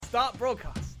start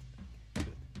broadcast.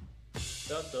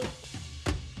 Dun, dun.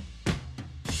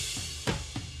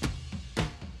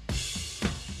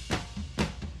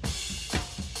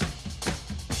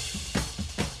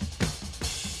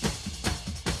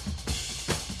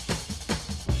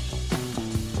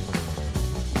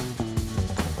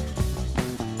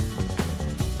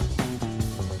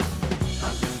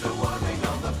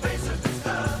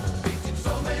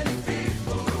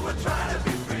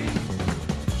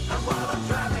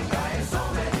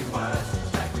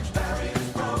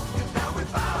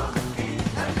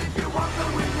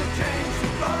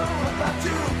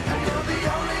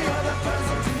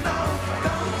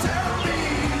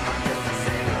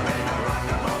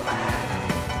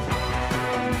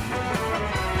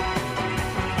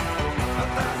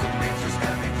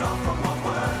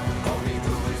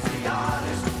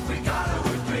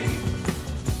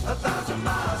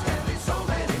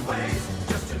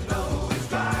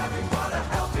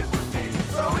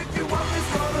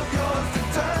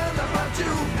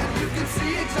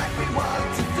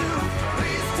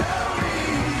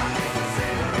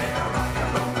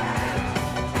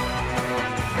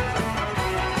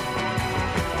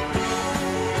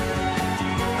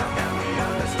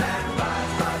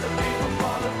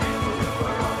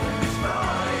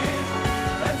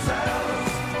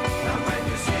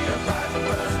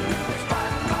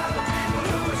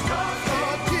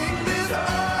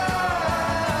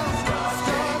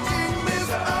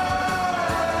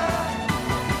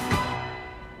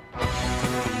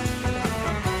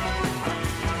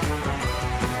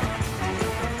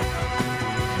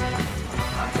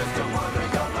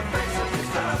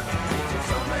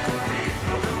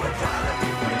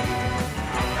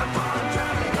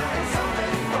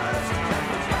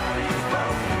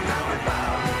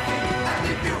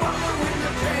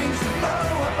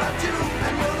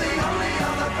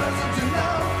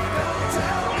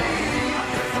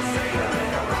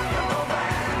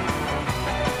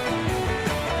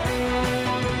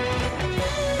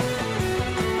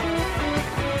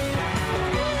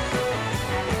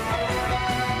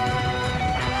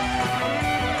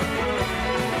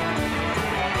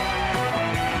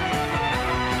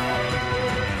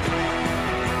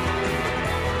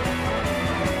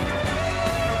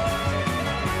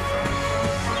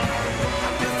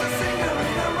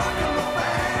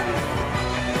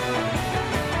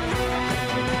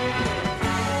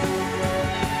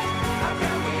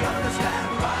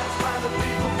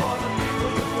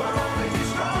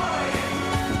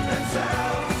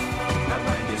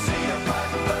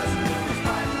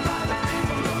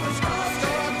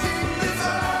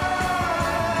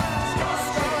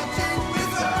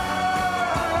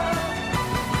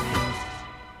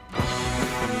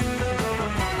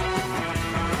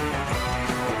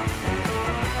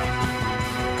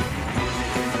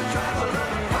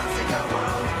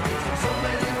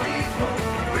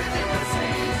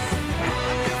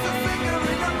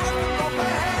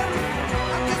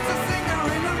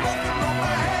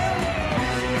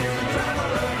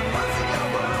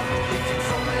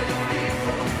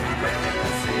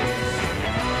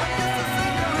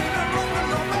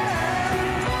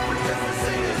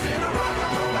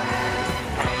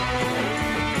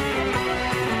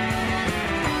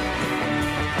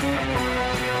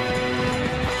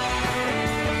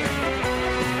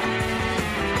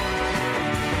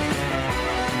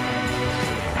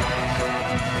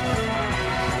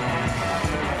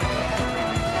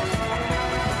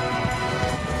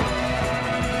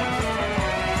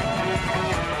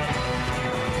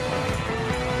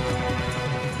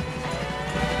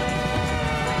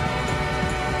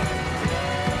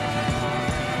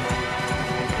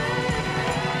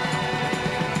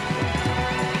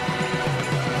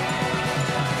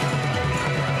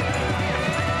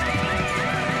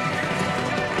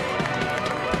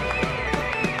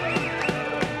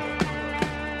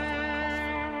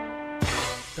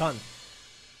 Done.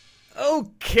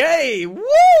 Okay,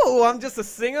 woo! I'm just a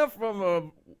singer from a...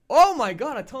 Oh my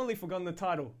god, I totally forgot the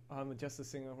title. I'm just a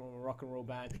singer from a rock and roll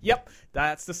band. Yep,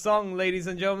 that's the song, ladies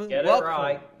and gentlemen. Get it Welcome.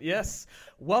 right. Yes.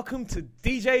 Welcome to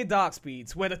DJ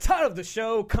Darkspeeds, where the title of the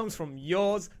show comes from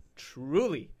yours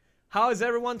truly. How is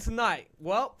everyone tonight?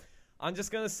 Well, I'm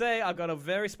just going to say I got a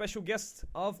very special guest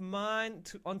of mine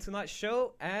on tonight's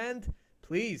show, and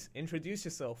please introduce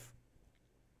yourself.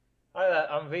 Hi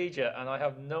there, I'm Vija, and I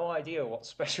have no idea what's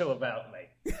special about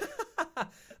me.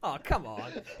 Oh, come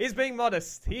on. He's being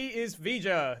modest. He is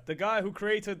Vija, the guy who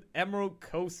created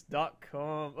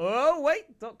EmeraldCoast.com. Oh, wait.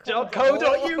 .co.uk!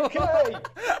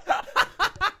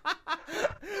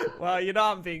 Well,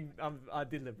 I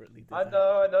deliberately did I that.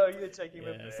 know, you're taking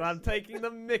the Yes, piss. I'm taking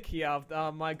the mickey out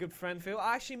of my good friend Phil.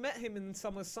 I actually met him in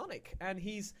Summer Sonic, and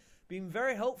he's been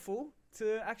very helpful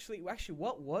to actually.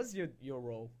 What was your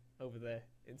role over there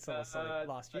in Summer Sonic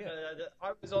last year?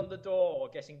 I was on the door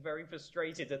getting very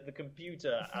frustrated at the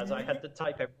computer as I had to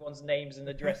type everyone's names and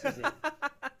addresses in.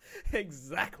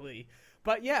 Exactly.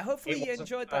 But yeah, hopefully It you was a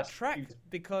enjoyed that fast track computer.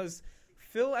 because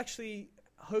Phil actually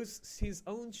hosts his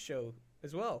own show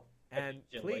as well. And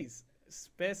Occasionally. please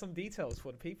spare some details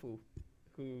for the people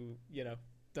who,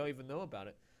 don't even know about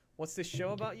it. What's this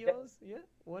show about yours? Yeah?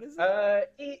 What is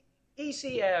it?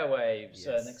 EC Airwaves,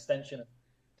 Yes. an extension of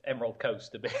Emerald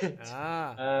Coast a bit.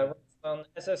 Ah. On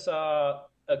SSR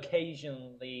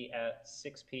occasionally at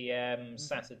 6 p.m.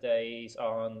 Saturdays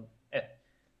on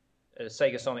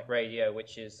Sega Sonic Radio,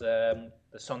 which is the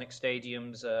Sonic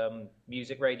Stadium's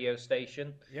music radio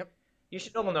station. Yep. You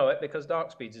should all know it because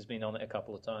Dark Speeds has been on it a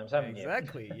couple of times, haven't you?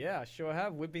 Exactly. Yeah, I sure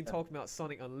have. We've been talking about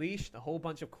Sonic Unleashed, a whole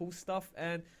bunch of cool stuff,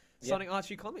 and Sonic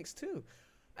Archie comics too.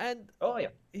 And Oh, yeah.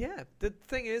 yeah, the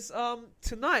thing is,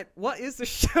 tonight, what is the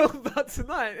show about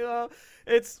tonight?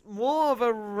 It's more of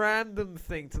a random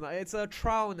thing tonight. It's a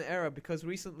trial and error because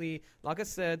recently, like I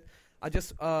said, I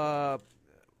just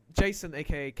Jason,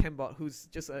 aka Kembot, who's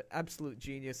just an absolute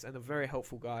genius and a very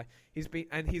helpful guy. He's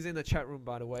in the chat room,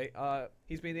 by the way.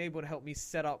 He's been able to help me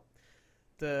set up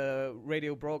the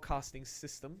radio broadcasting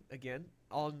system again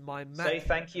on my Mac. Say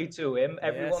thank you to him.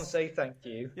 Everyone Yes. say thank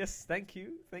you. Yes, thank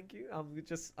you. I'm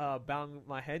just bowing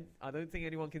my head. I don't think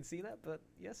anyone can see that, but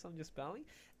yes, I'm just bowing.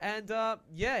 And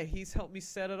he's helped me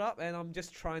set it up, and I'm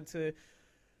just trying to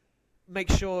make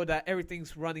sure that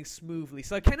everything's running smoothly.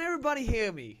 So can everybody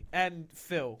hear me? And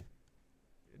Phil,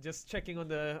 just checking on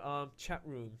the chat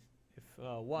room. If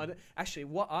what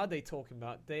are they talking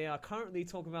about? They are currently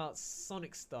talking about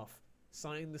Sonic stuff.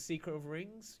 Sonic and the Secret of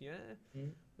Rings, yeah.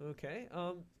 Okay.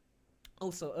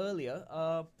 Also earlier,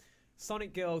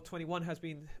 Sonic Girl 21 has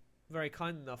been very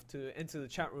kind enough to enter the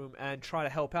chat room and try to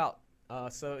help out.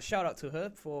 So shout out to her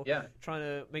for trying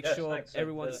to make sure thanks,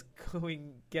 everyone's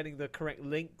getting the correct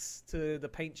links to the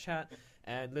Paint Chat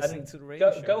and listening to the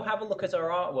radio show. Go have a look at her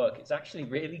artwork. It's actually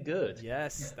really good.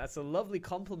 Yes, that's a lovely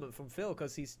compliment from Phil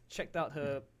because he's checked out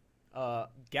her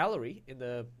gallery in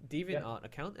the DeviantArt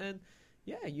account, and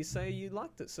yeah, you say you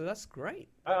liked it, so that's great.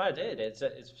 I did. It's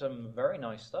some very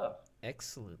nice stuff.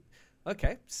 Excellent.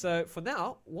 Okay, so for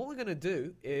now, what we're going to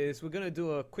do is we're going to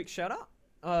do a quick shout out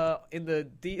in the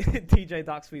DJ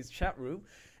Darkspeed's chat room,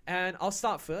 and I'll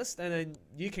start first, and then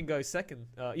you can go second.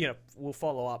 We'll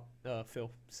follow up, Phil.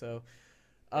 So,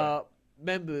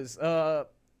 members,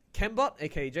 Kembot,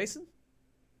 aka Jason.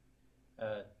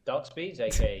 Dark Speeds,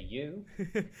 aka you.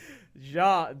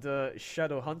 Ja, the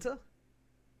Shadow Hunter.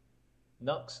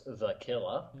 Nux the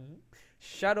Killer.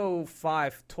 Shadow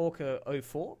 5 Talker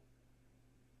 04.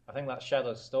 I think that's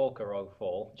Shadow Stalker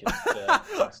 04. Just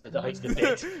bastardized a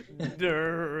bit.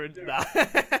 Nerd. Nah.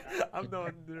 I'm not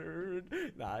a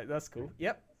nerd. Nah, that's cool.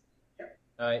 Yep.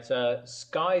 It's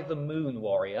Sky the Moon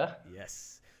Warrior.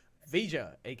 Yes.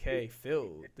 Vija, aka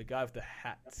Phil, the guy with the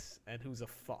hat, and who's a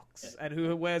fox, and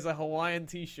who wears a Hawaiian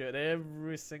t-shirt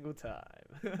every single time.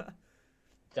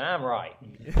 Damn right.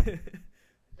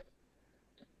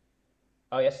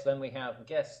 Oh, yes, then we have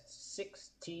guest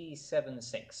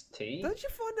 6T76T. Don't you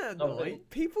find that Oh, annoying?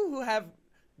 People who have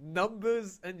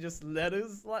numbers and just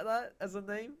letters like that as a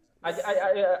name?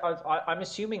 I'm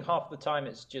assuming half the time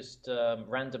it's just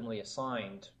randomly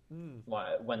assigned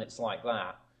when it's like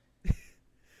that.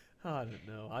 I don't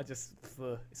know.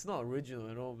 It's not original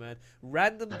at all, man.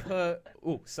 Random per.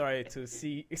 Oh, sorry to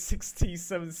see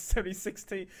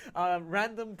 6T76T.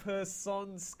 Random per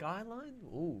son skyline.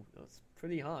 Oh, that's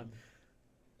pretty hard.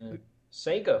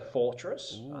 Sega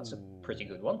Fortress. That's a pretty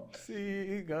good one.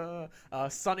 Sega.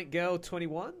 Sonic Girl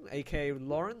 21, aka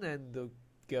Lauren, and the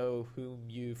girl whom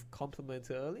you've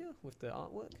complimented earlier with the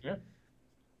artwork. Yeah.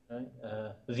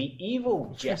 The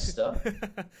Evil Jester.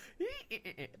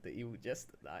 The Evil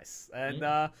Jester, nice. And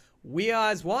We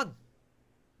Are As One.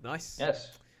 Nice.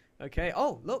 Yes. Okay.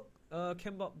 Oh, look.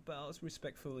 Kembot bows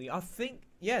respectfully. I think,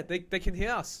 they can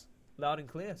hear us loud and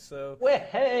clear. So.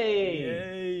 Hey!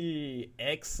 Yay!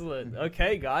 Excellent.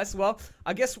 Okay, guys. Well,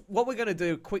 I guess what we're gonna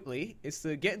do quickly is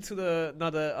to get into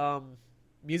another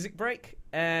music break,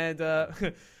 and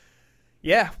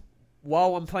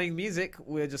while I'm playing music,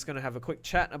 we're just going to have a quick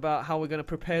chat about how we're going to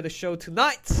prepare the show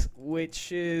tonight,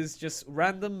 which is just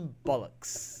random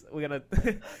bollocks. We're going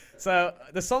to... So,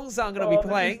 the songs that I'm going to be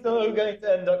playing... It's still going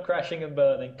to end up crashing and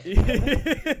burning.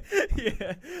 The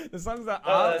songs that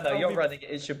No, you're running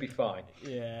it. It should be fine.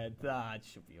 Yeah, that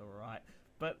should be alright.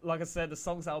 But like I said, the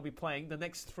songs I'll be playing, the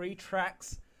next 3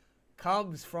 tracks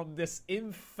comes from this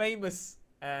infamous,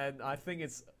 and I think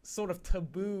it's sort of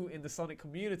taboo in the Sonic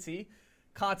community,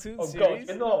 cartoon series.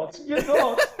 Oh God, you're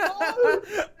not.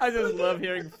 I just love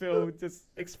hearing Phil just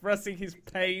expressing his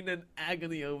pain and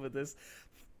agony over this.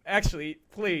 Actually,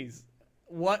 please,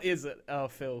 what is it,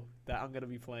 Phil, that I'm going to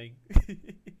be playing?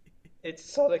 It's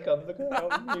Sonic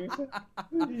Underground music.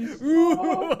 Please.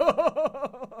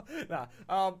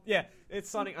 Yeah, it's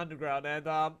Sonic Underground,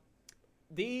 and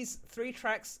these 3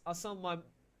 tracks are some of my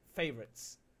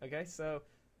favorites. Okay, so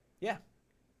yeah,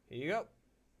 here you go.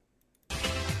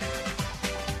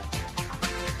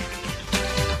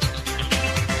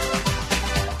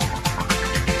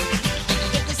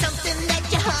 If there's something that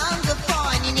you hunger for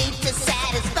and you need to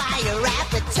satisfy your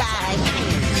appetite, I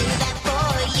can do that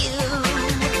for you.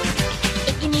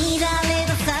 If you need a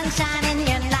little sunshine in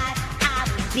your life, I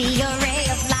will be your ray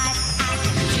of light. I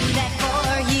can do that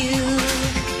for you.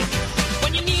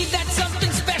 When you need that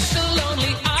something special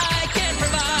only I can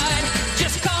provide,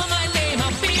 just call my name,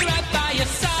 I'll be right by your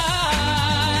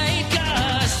side.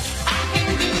 'Cause I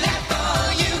can do that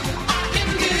for you. I can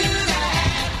do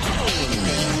that.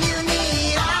 Anything you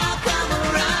need, I'll come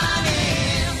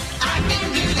running. I can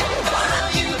do that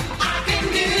for you. I can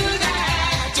do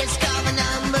that. Just call the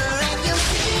number and you'll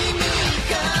see me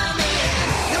coming.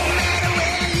 No matter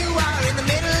where you are in the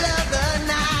middle of the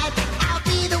night, I'll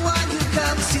be the one who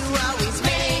comes to always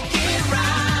make it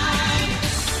right.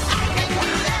 I can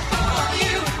do that for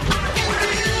you. I can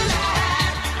do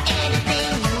that.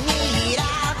 Anything you need,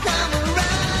 I'll come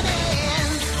running.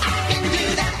 I can do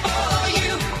that for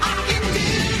you. I can do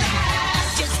that.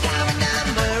 Just call a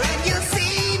number and you'll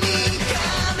see me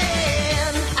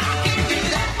coming. I can do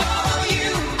that for you.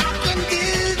 I can do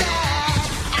that.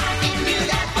 I can do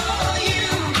that for you.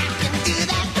 I can do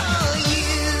that for you.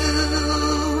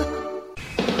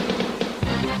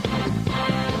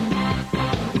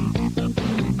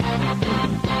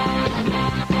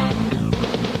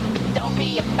 Don't be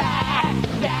a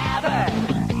backstabber,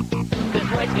 'cause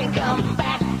words can come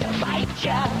back to bite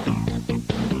ya.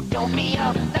 Don't be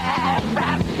a bad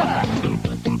rapper,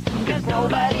 'cause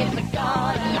nobody's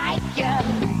gonna like ya.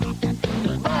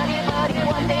 Buddy,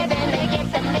 one day then they get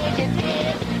the major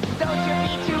diss. Don't you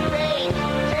be too late,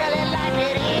 tell it like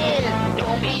it is.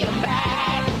 Don't be a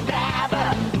backstabber,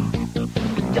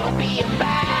 don't be a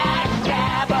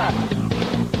backstabber.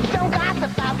 Don't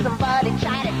gossip about somebody,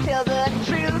 try to tell the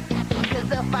truth, 'cause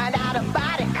they'll find out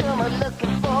about it, come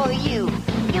looking for you.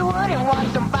 You wouldn't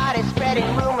want somebody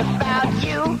spreading rumors about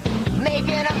you,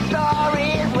 making up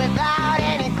stories without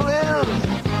any clues.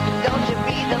 Don't you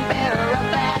be the bearer of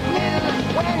bad news.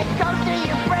 When it comes to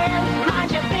your friends, mind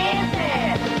your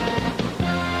business.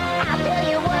 I'll tell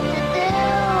you what to do.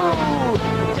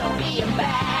 Don't be a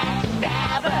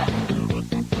backstabber,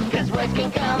 'cause words can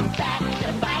come back to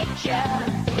bite ya.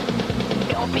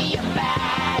 Don't be a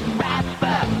bad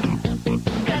rapper,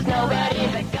 'cause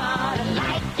nobody's gonna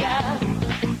like ya.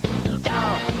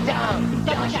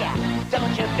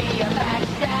 Don't you be a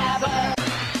backstabber.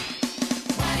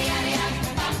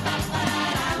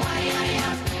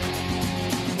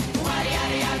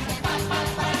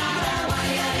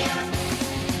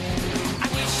 I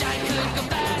wish I could go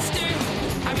faster.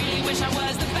 I really wish I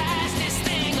was the fastest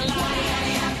thing alive.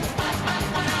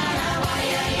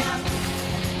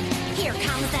 Here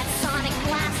comes that sonic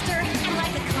blaster, and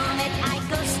like a comet, I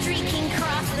go streaking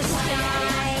across the sky.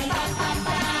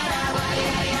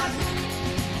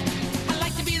 I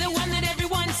like to be the one that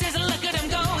everyone says, look at him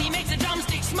go. He makes a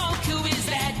drumstick smoke. Who is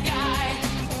that guy?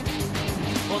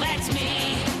 Well, that's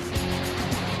me.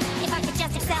 If I could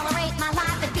just accelerate my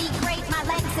life, it'd be great. My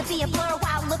legs would be a blur.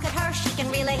 Wow, look at her, she can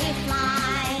really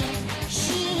fly.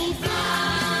 She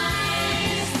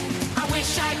flies. I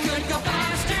wish I could go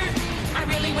faster. I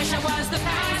really wish I was the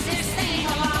fastest thing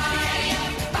alive.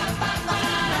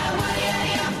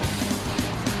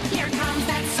 Here comes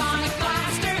that sonic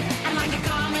blaster, and like a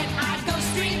comet, I'd go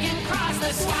streaking across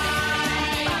the sky.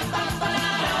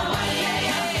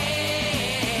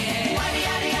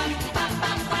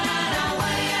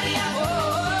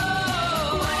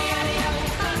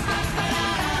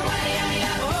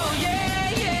 Oh, yeah,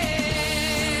 yeah.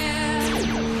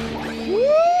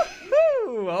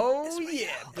 Woohoo! Oh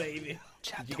yeah, baby.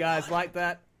 Did you guys like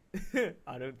that?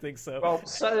 I don't think so. Well,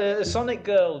 Sonic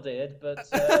Girl did, but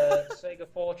Sega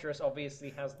Fortress obviously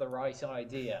has the right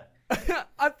idea.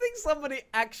 I think somebody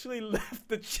actually left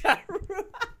the chat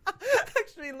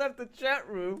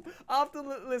room. After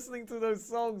listening to those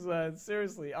songs, man.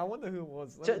 Seriously, I wonder who it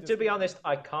was. To be honest,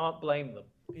 I can't blame them.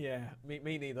 Yeah,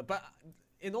 me neither. But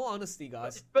in all honesty,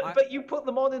 guys, But you put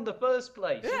them on in the first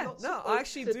place. You're Yeah, not no, I supposed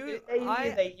actually to do.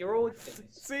 alienate your audience.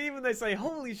 see, even they say,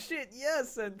 "Holy shit,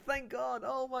 yes!" and "Thank God,"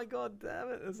 "Oh my God, damn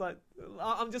it!" It's like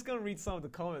I'm just gonna read some of the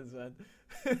comments, man.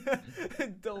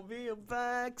 Don't be a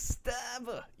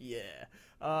backstabber. Yeah.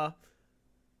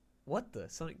 What the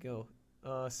Sonic Girl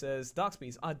says?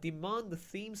 Darkspeeds, I demand the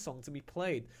theme song to be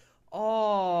played.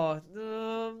 Oh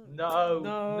no.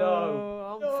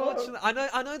 Unfortunately,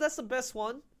 I know that's the best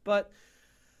one, but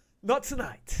not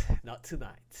tonight. Not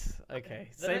tonight. Okay.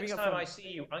 The next time I see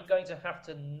you, I'm going to have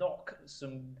to knock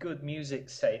some good music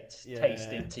taste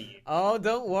into you. Oh,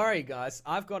 don't worry, guys.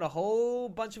 I've got a whole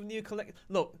bunch of new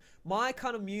Look, my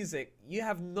kind of music, you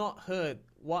have not heard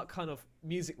what kind of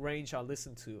music range I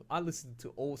listen to. I listen to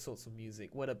all sorts of music,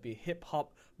 whether it be hip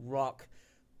hop, rock,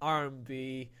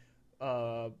 R&B,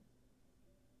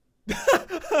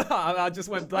 I just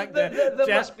went blank there. There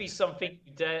must be something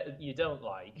you don't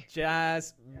like.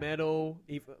 Jazz, metal,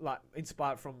 even, like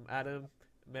inspired from Adam,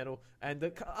 metal, and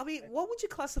what would you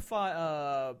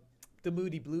classify the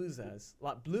Moody Blues as?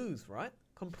 Like blues, right?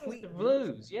 Complete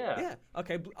blues, yeah. Yeah.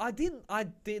 Okay. I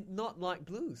did not like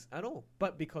blues at all,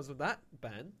 but because of that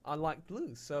band, I like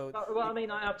blues. So. Well, I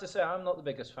mean, I have to say, I'm not the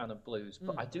biggest fan of blues,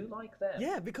 but I do like them.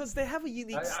 Yeah, because they have a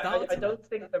unique style. I don't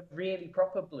think they're really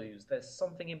proper blues. There's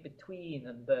something in between,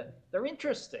 and they're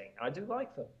interesting. I do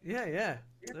like them. Yeah.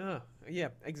 Yeah,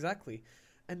 exactly.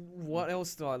 And what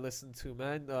else do I listen to,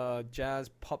 man? Jazz,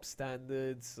 pop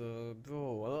standards.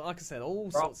 Like I said, all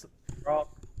sorts of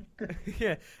rock.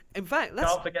 Yeah, in fact,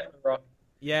 Can't forget the rock.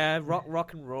 Yeah,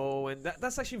 rock and roll, and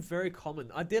that's actually very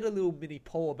common. I did a little mini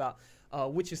poll about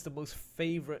which is the most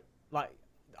favorite. Like,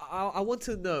 I want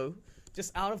to know,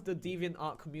 just out of the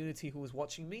DeviantArt community who was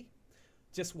watching me,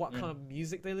 just what kind of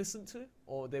music they listened to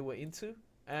or they were into,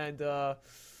 and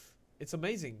it's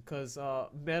amazing because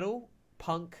metal,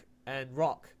 punk, and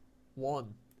rock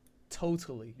won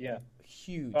totally. Yeah.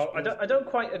 Huge. Well, I don't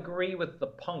quite agree with the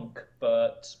punk,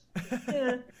 but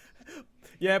yeah.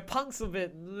 Yeah, punk's a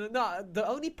bit. No, the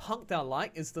only punk that I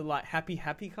like is the happy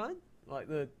kind, like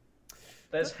the.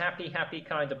 There's happy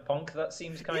kind of punk. That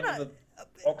seems kind of an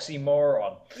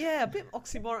oxymoron. Yeah, a bit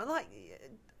oxymoron. Like,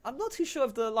 I'm not too sure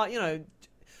if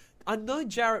I know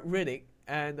Jared Riddick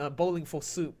and Bowling for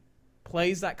Soup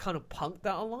plays that kind of punk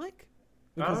that I like.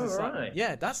 Because right.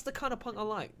 Yeah, that's the kind of punk I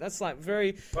like. That's like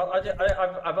very. Well,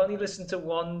 I've only listened to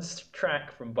one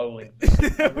track from Bowling,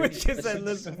 which is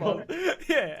Endless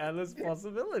Endless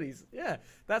Possibilities. Yeah,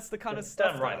 that's the kind of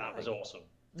stuff. Damn right, that was awesome.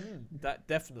 That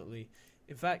definitely.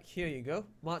 In fact, here you go.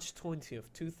 March 20th,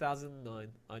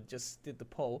 2009. I just did the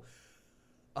poll.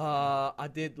 I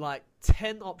did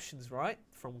 10 options, right?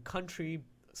 From country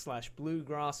 /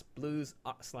 bluegrass, blues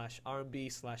 / R&B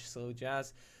 / soul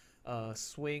jazz.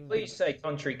 Swing. Please say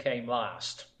country came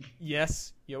last.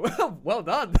 Yes, you're well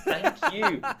done. Thank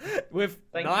you. With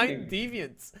 9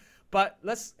 deviants. But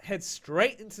let's head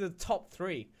straight into the top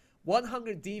 3.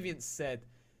 100 deviants said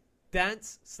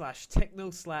dance / techno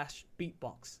 /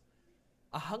 beatbox.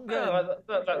 100.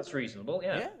 That's reasonable.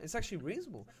 Yeah. Yeah, it's actually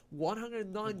reasonable.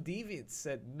 109 deviants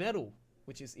said metal,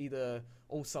 which is either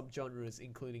all subgenres,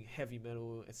 including heavy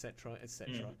metal, etc.,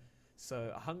 etc.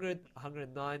 So 100,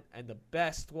 109, and the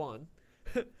best one,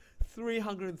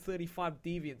 335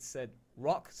 deviants said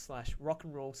rock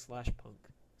and roll / punk.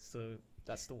 So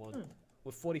that's the one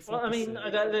with 44%. Well, I mean,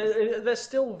 they're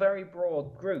still very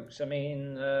broad groups. I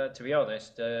mean, to be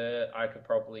honest, I could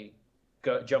probably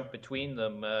jump between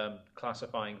them,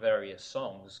 classifying various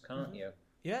songs, can't you?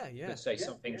 Yeah. You could say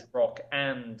something's rock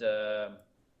and that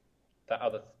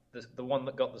other. The one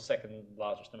that got the second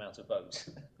largest amount of votes.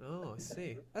 Oh, I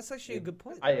see. That's actually a good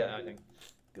point. I think.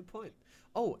 Good point.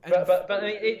 Oh, and but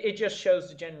it just shows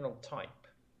the general type.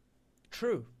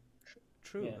 True,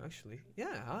 actually.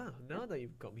 Yeah, now that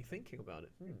you've got me thinking about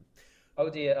it. Oh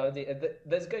dear.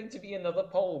 There's going to be another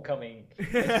poll coming.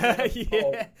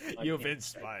 You've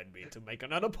inspired me to make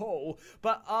another poll.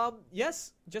 But,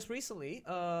 yes, just recently,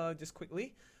 just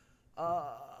quickly,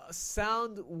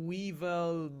 Sound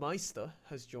Weevil Meister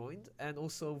has joined, and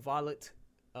also Violet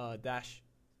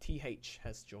 -TH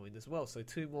has joined as well. So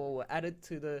 2 more were added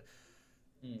to the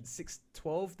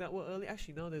 12 that were early.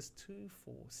 Actually, no, there's 2,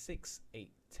 4, 6,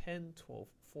 8, 10, 12,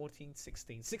 14,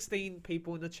 16. 16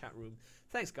 people in the chat room.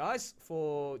 Thanks, guys,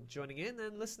 for joining in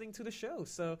and listening to the show.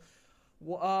 So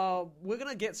we're going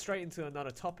to get straight into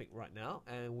another topic right now,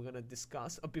 and we're going to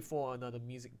discuss before another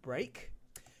music break.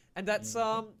 And that's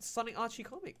Sonic Archie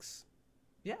Comics.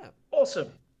 Yeah.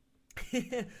 Awesome.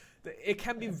 it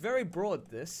can be very broad.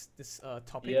 This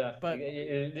topic. Yeah, But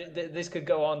this could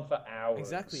go on for hours.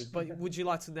 exactly. But would you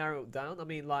like to narrow it down? I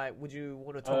mean, like, would you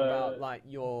want to talk about like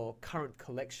your current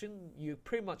collection? You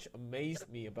pretty much amazed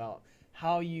me about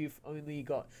how you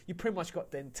pretty much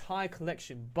got the entire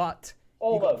collection, but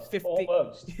you got Almost, 50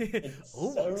 almost. It's so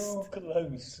Almost.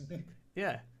 close.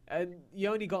 Yeah, and you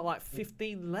only got like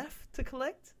 15 left to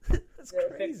collect. That's There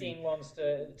are crazy. 15 ones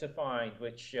to find,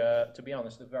 which, to be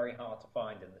honest, are very hard to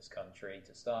find in this country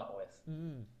to start with.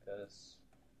 Because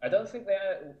I don't think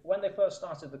when they first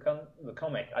started the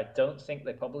comic, I don't think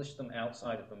they published them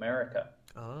outside of America.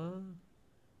 Ah,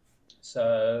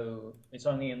 So it's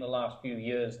only in the last few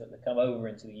years that they've come over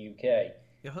into the UK.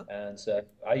 uh-huh. And so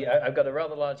I've got a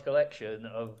rather large collection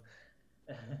of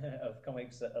of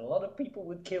comics that a lot of people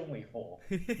would kill me for.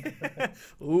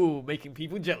 Ooh, making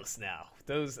people jealous now.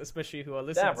 Those, especially who are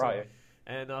listening Damn to right. it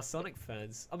and are Sonic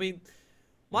fans. I mean,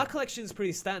 my collection is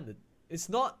pretty standard. It's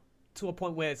not to a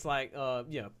point where it's like,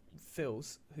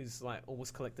 Phil's, who's like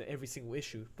almost collected every single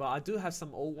issue. But I do have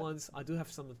some old ones. I do have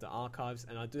some of the archives,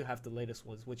 and I do have the latest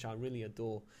ones, which I really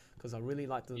adore because I really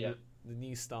like the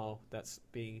new style that's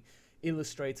being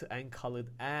illustrated and colored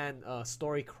and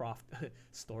story-crafted.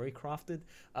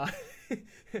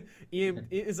 Ian,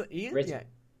 is it Ian? Written. Yeah,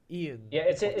 Ian. Yeah,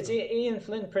 it's Ian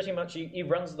Flynn. Pretty much, he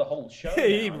runs the whole show.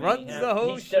 He now. runs the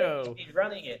whole show. He's been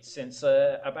running it since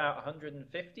about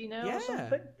 150 now Yeah. or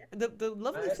something. And the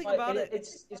lovely It's thing like, about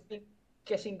it's been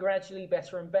getting gradually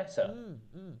better and better.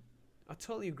 I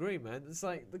totally agree, man. It's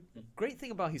like the great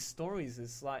thing about his stories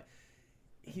is like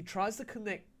he tries to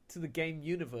connect to the game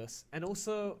universe, and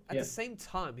also at the same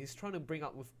time he's trying to bring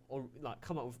up with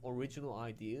come up with original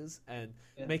ideas and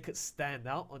make it stand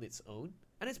out on its own.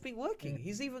 And it's been working.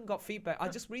 He's even got feedback. I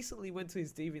just recently went to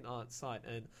his DeviantArt site,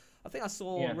 and I think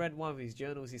I read one of his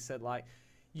journals. He said like,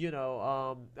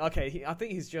 I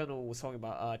think his journal was talking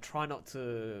about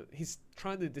he's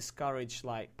trying to discourage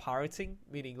like pirating,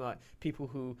 meaning like people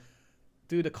who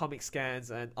do the comic scans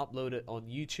and upload it on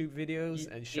YouTube videos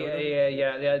and show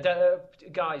them.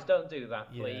 Guys, don't do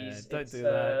that, please. Don't do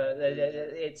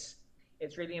that.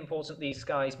 It's really important these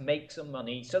guys make some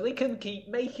money so they can keep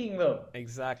making them.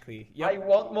 Exactly. I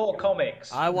want more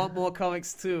comics. I want more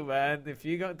comics too, man. If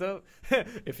you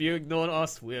if you ignore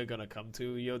us, we're gonna come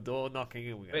to your door knocking,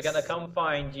 and We're gonna come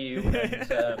find you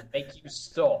and make you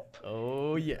stop.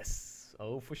 Oh yes.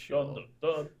 Oh for sure.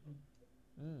 Dun,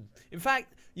 dun, In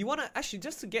fact, you want to actually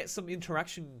just to get some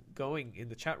interaction going in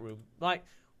the chat room. Like,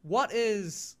 what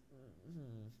is?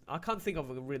 I can't think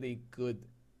of a really good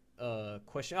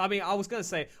question. I mean, I was gonna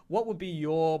say, what would be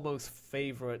your most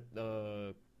favorite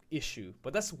issue?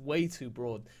 But that's way too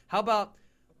broad. How about?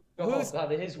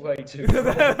 that is way too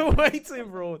broad. Way too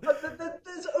broad.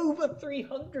 There's over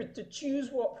 300 to choose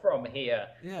from here.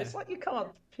 Yeah. It's like you can't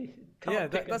pick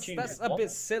That's and choose a one.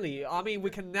 bit silly. I mean, we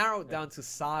can narrow it down to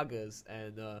sagas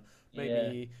and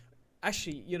maybe.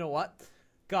 Actually, you know what,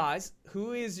 guys?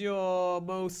 Who is your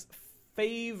most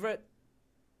favorite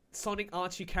Sonic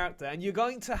Archie character? And you're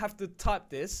going to have to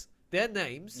type their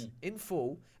names in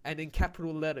full and in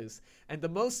capital letters. And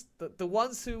the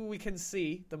ones who we can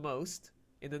see the most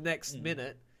in the next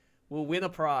minute will win a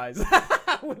prize.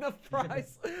 Win a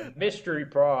prize. Mystery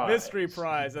prize. Mystery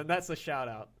prize, and that's a shout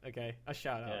out. Okay, a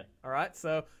shout out. Yeah. All right,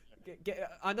 so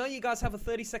I know you guys have a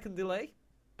 30-second delay,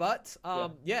 but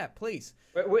please.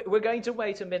 We're going to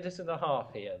wait a minute and a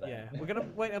half here. Then. Yeah, we're gonna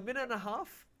wait a minute and a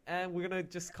half, and we're gonna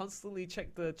just constantly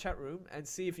check the chat room and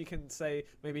see if you can say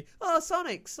maybe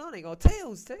Sonic, or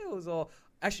Tails, or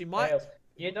actually Tails.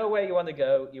 You know where you want to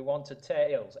go. You want to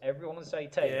Tails. Everyone say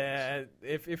Tails. Yeah,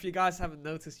 if you guys haven't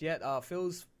noticed yet,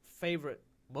 Phil's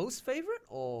most favorite,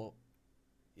 or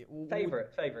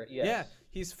favorite, yes. Yeah,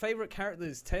 his favorite character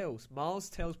is Tails, Miles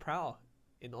Tails Prower,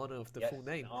 in honor of the full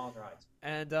name. All right.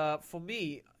 And for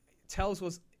me, Tails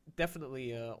was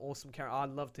definitely an awesome character. I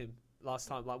loved him last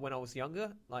time, like when I was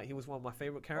younger. Like he was one of my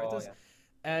favorite characters. Oh, yeah.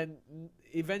 And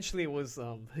eventually it was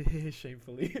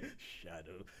shamefully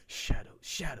Shadow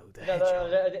the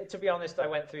Hedgehog. No, to be honest, I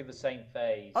went through the same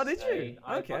phase. Oh, did you?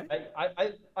 Okay.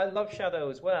 I love Shadow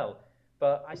as well,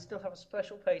 but I still have a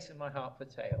special place in my heart for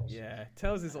Tails. Yeah,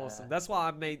 Tails is awesome. That's why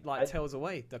I made Tails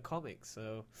Away, the comic.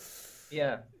 So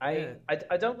yeah, I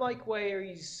don't like where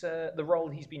he's the role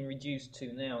he's been reduced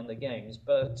to now in the games,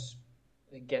 but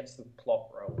it gets the plot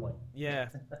rolling. Yeah,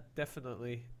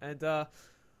 definitely. And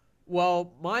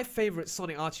well, my favorite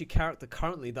Sonic Archie character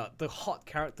currently, the hot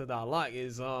character that I like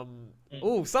is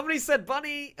somebody said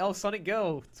Bunny, Sonic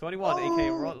Girl 21,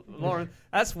 aka Lauren.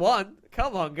 That's one.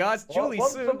 Come on, guys, Julie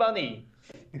one Sue. for Bunny.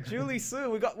 Julie Sue.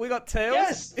 We got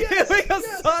Tails. Yes, we got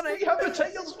yes, Sonic. we have a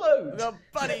Tails vote.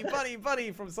 The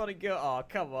bunny from Sonic Girl. Oh,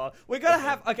 come on. We're gonna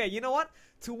have. Okay, you know what?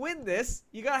 To win this,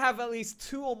 you gotta have at least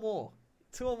two or more.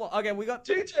 Okay, we got.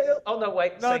 Two Tails. Oh no,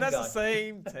 wait. No, same that's guy. the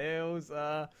same. Tails.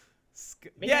 Mina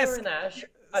Yes. and Ash.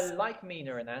 I like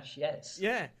Mina and Ash. Yes.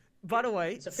 Yeah. By the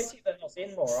way, It's a pity they're not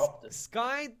in more often.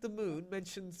 Sky the Moon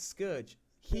mentioned Scourge.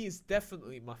 He is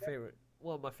definitely my favorite.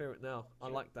 Well, my favorite now. I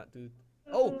like that dude.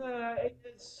 Oh,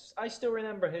 I still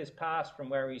remember his past from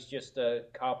where he's just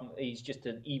he's just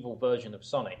an evil version of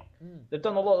Sonic. They've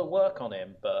done a lot of work on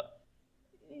him, but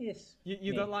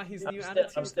you don't like his new I'm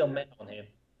attitude? still met on him.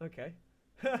 Okay.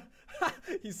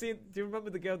 You see, do you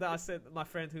remember the girl that I said, my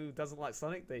friend who doesn't like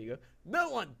Sonic? There you go. No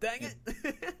one, dang it.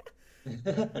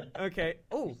 Okay.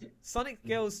 Oh, Sonic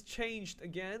Girl's changed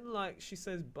again. Like she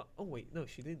says, but oh wait, no,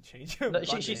 she didn't change her. No,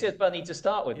 she said Bunny to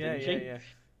start with, Yeah, didn't she? yeah.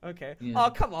 Okay. Yeah. Oh,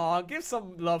 come on, give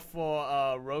some love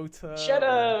for Rota.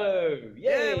 Shadow!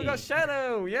 Yay! Yeah, we got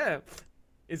Shadow. Yeah,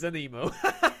 is an emo.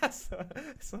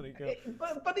 Sonic Girl.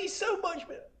 But he's so much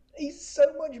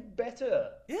better.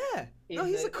 Yeah. No, In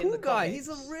he's the- a cool in the guy. He's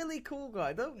comics. a really cool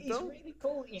guy. He's Don't. really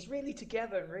cool. He's really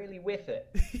together and really with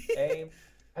it.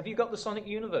 Have you got the Sonic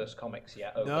Universe comics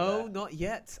yet? Over No, there? not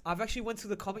yet. I've actually went to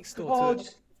the comic store.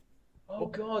 Oh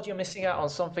God, you're missing out on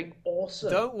something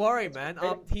awesome. Don't worry, man.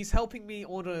 really- He's helping me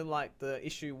order like the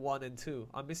issue 1 and 2.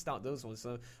 I missed out those ones,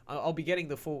 so I'll be getting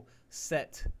the full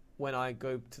set when I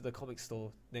go to the comic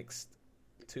store next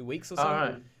 2 weeks or so.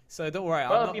 Alright. So don't worry.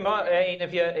 Well, I'm if not...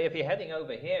 if you're heading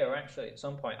over here, actually, at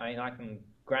some point, I can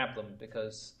grab them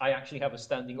because I actually have a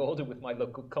standing order with my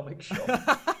local comic shop.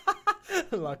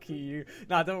 Lucky you.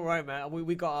 Nah, don't worry, man.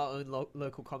 We got our own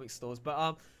local comic stores.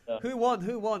 But who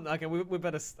won? Okay, we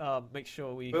better make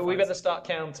sure we. But we find better start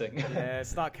counting. Yeah,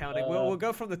 start counting. We'll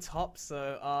go from the top.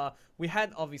 So we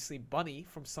had obviously Bunny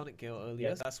from Sonic Girl earlier.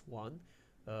 Yes. That's one.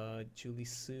 Julie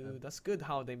Sue. That's good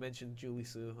how they mentioned Julie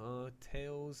Sue.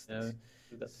 Tails. No,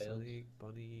 we got Tails. Sonic,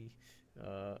 Bunny.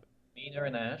 Mina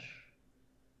and Ash.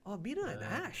 Oh, Mina and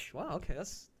Ash. Wow. Okay,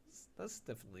 that's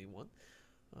definitely one.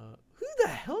 Who the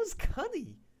hell's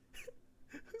Cunny?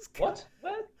 Who's Cunny?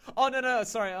 What? Oh no,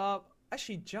 sorry.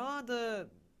 Actually, Jar the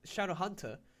Shadow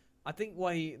Hunter. I think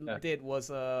what he did was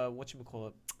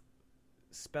whatchamacallit,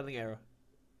 spelling error,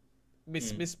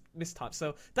 mistype.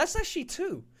 So that's actually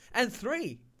 2 and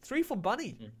 3 for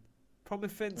Bunny.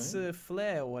 Prometheus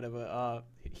Flare or whatever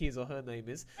his or her name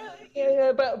is.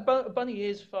 Yeah, but Bunny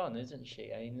is fun, isn't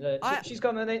she? I mean, she's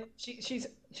got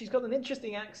she's got an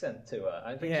interesting accent to her.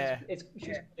 I think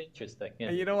she's interesting. Yeah.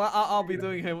 And you know what? I'll be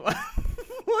doing her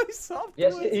voice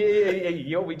Yes, afterwards.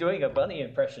 you'll be doing a Bunny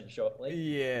impression shortly.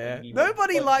 Yeah. You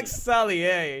Nobody will- likes Sally,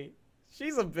 eh?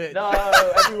 She's a bitch. No,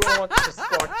 everyone wants to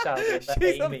squash Sally, but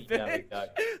She's a Amy. There we bitch. go.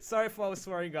 Sorry for all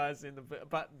swearing, guys,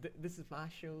 but this is my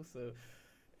show, so.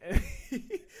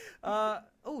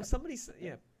 Somebody said,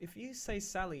 yeah. If you say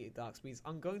Sally, Darkspeeds,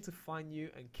 I'm going to find you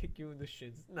and kick you in the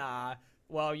shins. Nah.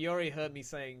 Well, you already heard me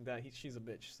saying that she's a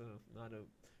bitch, so I don't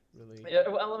really. Yeah,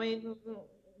 well, I mean,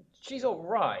 she's all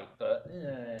right, but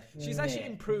She's actually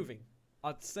improving.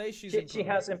 I'd say she's She improving.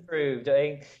 has improved. I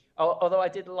mean, although I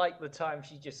did like the time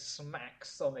she just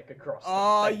smacks Sonic across.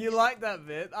 Oh, the face. you like that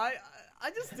bit? I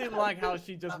just didn't like how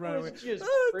she just That ran away. was just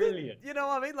Oh, brilliant. You know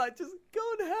what I mean? Like, just go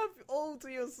and have all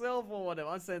to yourself or whatever.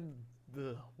 I said,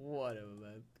 "Ugh, whatever,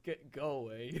 man. Go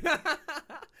away."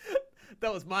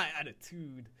 That was my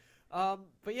attitude.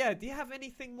 But yeah, do you have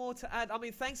anything more to add? I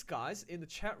mean, thanks guys in the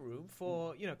chat room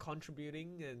for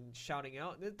contributing and shouting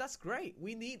out. That's great.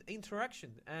 We need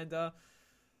interaction, and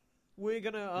we're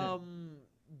gonna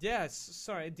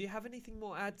sorry. Do you have anything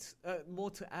more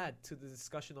to add to the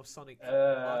discussion of Sonic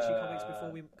Archie comics before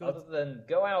we go? Other than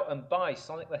go out and buy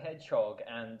Sonic the Hedgehog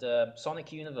and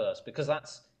Sonic Universe because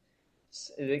that's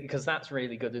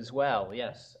really good as well.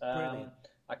 Yes. Brilliant.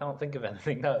 I can't think of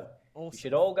anything though. Awesome. You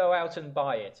should all go out and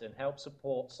buy it and help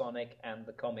support Sonic and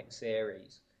the comic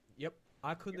series. Yep,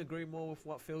 I couldn't agree more with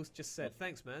what Phil's just said.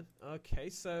 Thanks, man. Okay,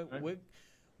 so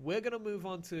we're gonna move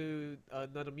on to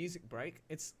another music break.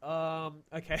 It's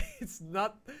okay. It's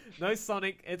no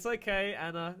Sonic. It's okay,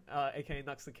 Anna, aka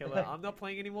Nux the Killer. I'm not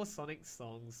playing any more Sonic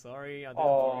songs. Sorry, I do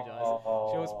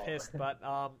apologize. She was pissed, but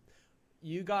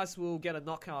you guys will get a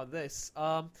knockout of this.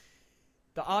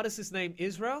 The artist's name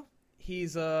Israel.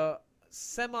 He's a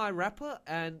semi-rapper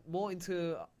and more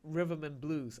into rhythm and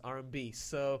blues, R&B.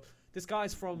 So this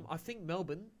guy's from, I think,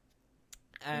 Melbourne,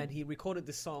 and he recorded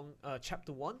this song,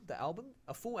 Chapter 1, the album,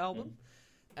 a full album,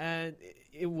 and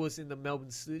it was in the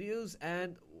Melbourne studios,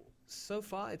 and so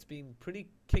far it's been pretty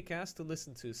kick-ass to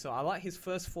listen to. So I like his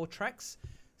first 4 tracks.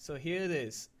 So here it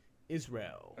is,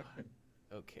 Israel.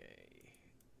 Okay.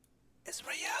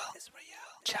 Israel.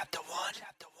 Chapter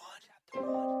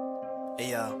 1.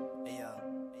 Hey yo.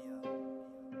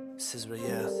 This is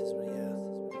Israel.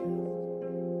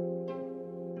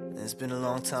 And it's been a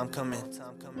long time coming.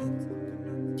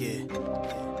 Yeah.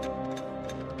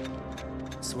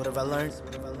 So what have I learned?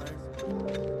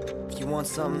 If you want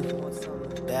something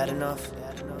bad enough,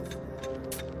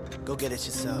 go get it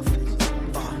yourself.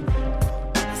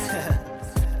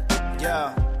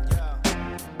 Yeah.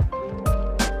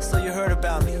 So you heard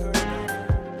about me.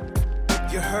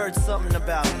 You heard something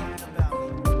about me.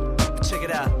 Check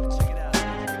it out.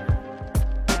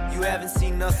 You haven't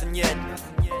seen nothing yet.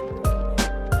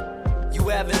 You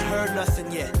haven't heard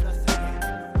nothing yet.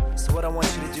 So what I want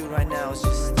you to do right now is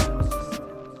just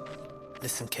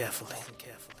listen carefully.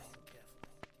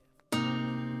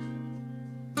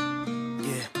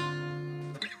 Yeah.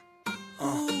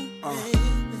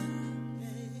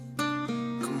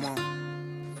 Come on.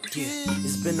 Yeah.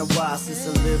 It's been a while since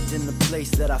I lived in the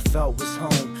place that I felt was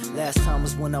home. Last time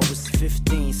was when I was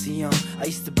 15. See, I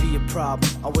used to be a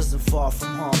problem. I wasn't far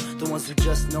from home. The ones who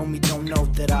just know me don't know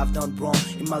that I've done wrong.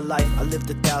 In my life, I lived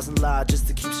 1,000 lives just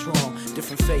to keep strong.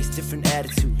 Different face, different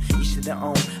attitude, each to their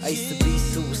own. I used to be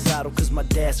suicidal cause my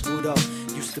dad screwed up.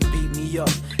 Used to beat me up,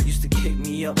 used to kick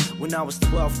me up. When I was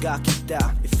 12, got kicked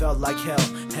out. It felt like hell,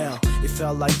 it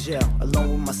felt like jail.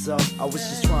 Alone with myself, I was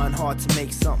just trying hard to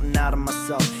make something out of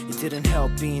myself. It didn't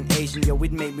help being Asian, yo,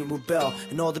 it made me rebel.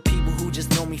 And all the people who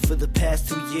just know me for the past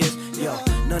 2 years, yo,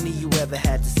 none of you ever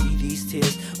had to see these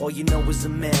tears. All you know is a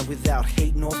man without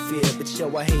hate nor fear. But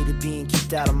yo, I hated being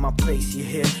kicked out of my place, you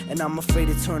hear? And I'm afraid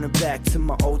of turning back to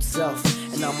my old self.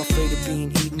 And I'm afraid of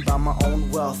being eaten by my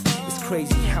own wealth. It's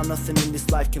crazy how nothing in this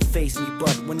life can face me.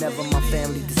 But whenever my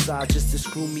family decides just to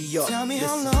screw me up, tell me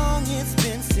how long it's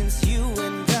been since you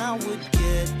and I would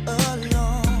get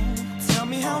along. Tell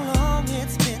me how long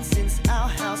it's been since our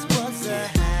house was a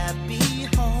happy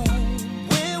home.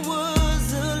 When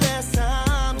was the last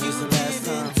time you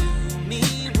didn't do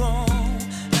me wrong?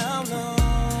 How long?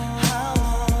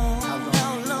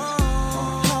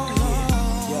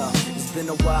 Yeah, it's been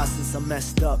a while since I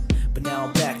messed up. But now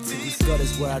I'm back to these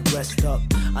gutters where I dressed up.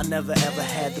 I never ever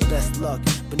had the best luck,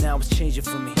 but now it's changing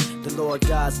for me. The Lord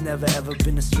God's never ever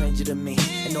been a stranger to me.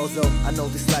 And although I know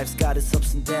this life's got its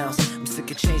ups and downs, I'm sick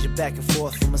of changing back and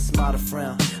forth from a smile to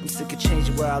frown. I'm sick of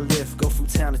changing where I live, go from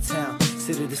town to town,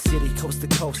 city to city, coast to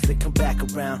coast, then come back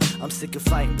around. I'm sick of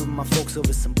fighting with my folks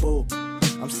over some bull.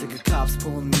 I'm sick of cops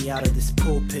pulling me out of this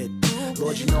pulpit.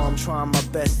 Lord, you know I'm trying my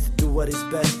best to do what is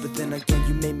best, but then again,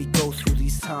 you made me go through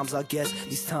these times. I guess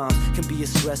these times can be a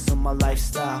stress on my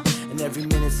lifestyle. And every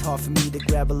minute's hard for me to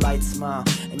grab a light smile.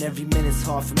 And every minute's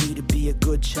hard for me to be a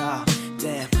good child.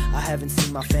 Damn, I haven't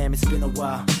seen my fam, it's been a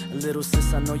while. A little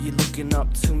sis, I know you're looking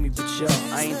up to me, but yo,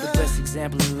 I ain't the best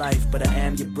example in life, but I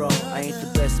am your bro. I ain't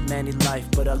the best man in life,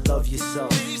 but I love you so.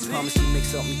 Just promise you make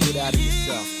something good out of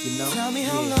yourself, you know? Tell me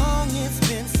how long it's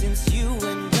been since you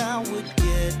and I would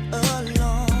get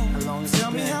along. How long has it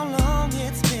Tell me been? how long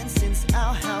it's been since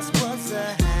our house was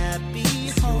a happy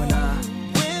home. You and I.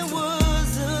 When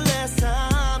was the last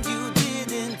time you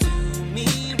didn't do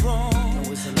me wrong? When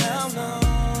was the last time?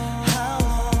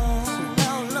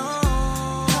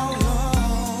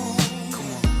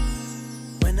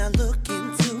 When I look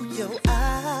into your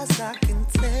eyes, I can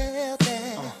tell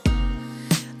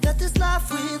that this life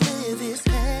we live is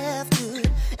half good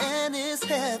and it's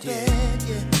half bad,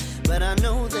 yeah. But I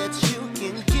know that you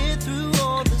can get through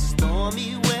all the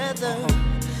stormy weather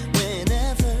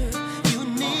whenever you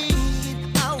need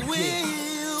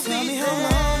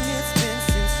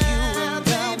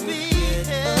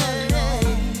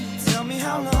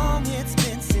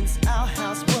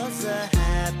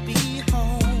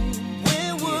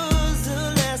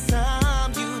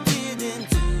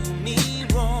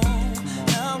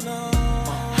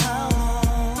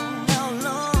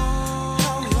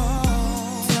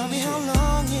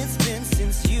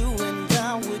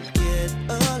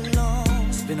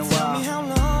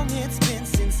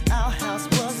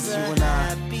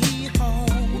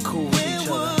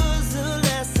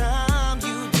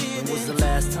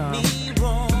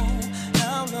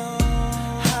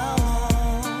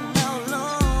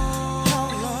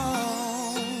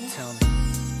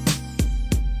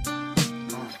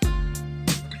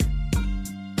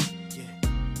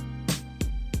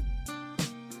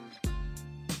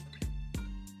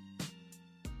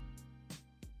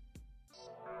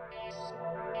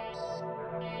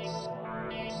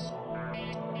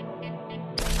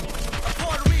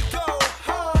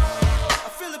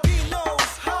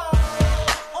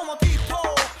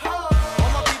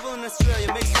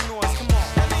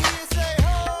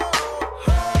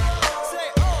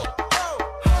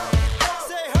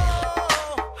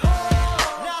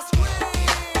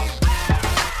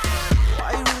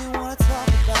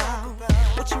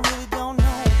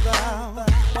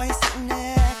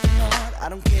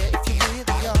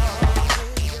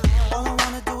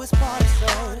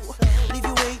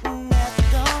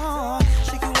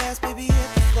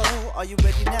you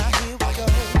ready now? Here we go.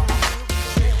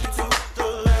 Shake it to the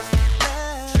left,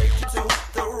 shake it to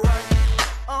the right.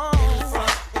 In the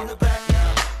front, in the back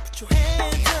now. Put your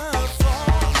hands up for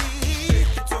me.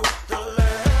 Shake it to the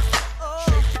left,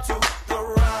 shake it to the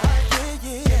right.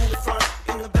 Yeah, yeah. In the front,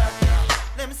 in the back now.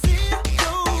 Let me see you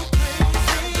go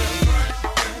crazy.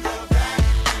 In the back,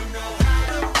 you know how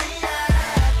to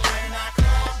react. When I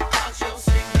call out your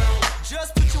signal,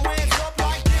 just put your hands up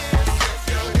like this. If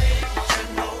you're late, you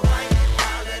know right.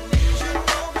 I'll let you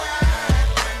know right.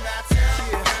 When I tell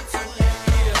you to let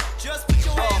go, just put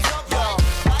your hands up like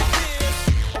this.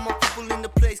 All my people in the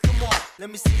place, come on. Let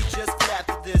me see you just clap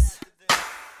to this.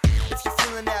 If you're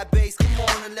feeling that bass, come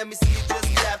on and let me see you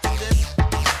just clap to this.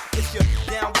 If you're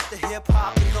down with the hip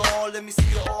hop and all, let me see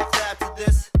you all clap to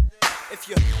this. If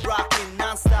you're rocking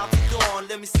non-stop to dawn,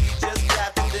 let me see you just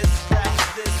clap to this,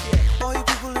 yeah. All you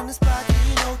people in the spot, do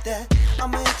you know that?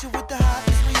 I'ma hit you with the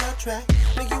hottest real track.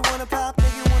 Make you wanna pop,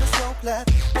 make you wanna slow clap,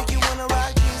 make you wanna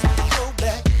rock jeans with the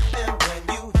throwback. And when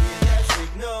you hear that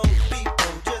signal,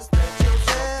 people just let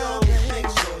yourself go. Make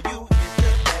sure you hit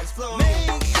the dance floor.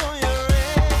 Make sure you're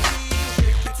ready.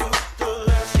 Shake it to the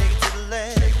left, shake it to the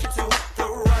left, shake it to the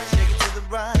right, shake it to the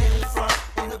right. In the front,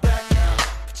 in the back now.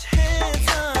 Put your hands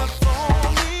up for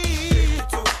me. Shake it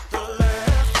to the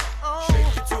left,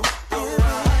 shake it to the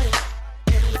right.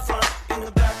 In the front, in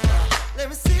the back now. Let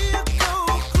me see you go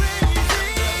crazy.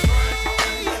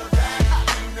 In the back,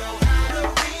 you know how to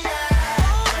react.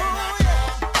 When I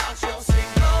call out your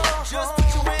signal, just put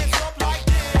your hands up like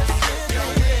this. If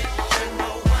you're lit, you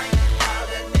know right. I'll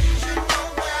let you know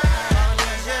right.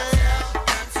 When I tell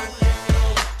you to let go,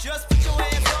 just put your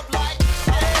hands up like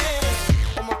this.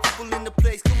 All my people in the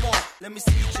place, come on. Let me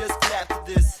see you just clap to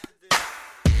this.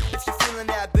 If you're feeling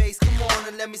that bass, come on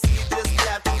and let me see you just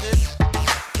clap to this.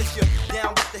 If you're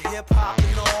down with the hip hop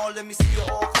and all, let me see you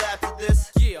all clap to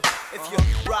this. Yeah. If you're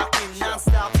rocking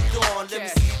non-stop to dawn, let me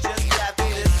see you just clap to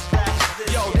this, clap to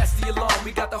this. Yo, yeah. that's the alarm.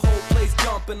 We got the whole place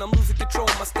jumping. I'm losing control.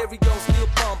 My stereo still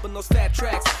pumping those fat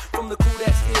tracks from the crew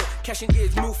that's ill. Cashing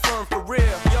is new firm for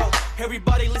real. Yo,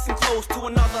 everybody listen close to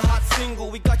another hot single.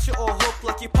 We got you all hooked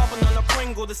like you're popping on a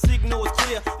Pringle. The signal is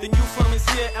clear. The new firm is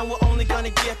here, and we're only gonna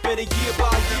get better year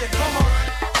by year. Come on.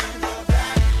 In the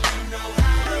back, you know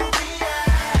how to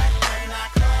react. When I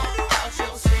call out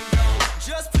your signal,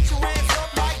 just put your hands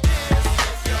up like this.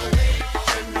 If you're late,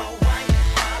 you know right.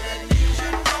 I'll let you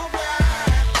know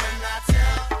right. When I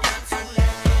tell you to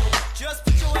let go, just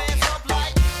put your hands up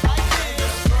like this. In the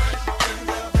front, in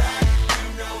the back, you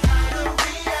know how to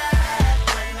react.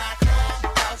 When I call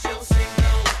out your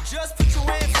signal, just put your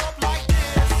hands up like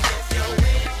this. If you're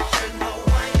late, you know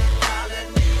right. I'll let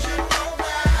you know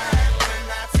right. When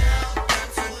I tell you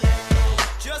to let go,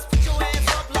 just put your hands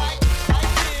up like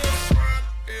this.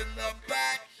 In the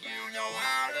back, you know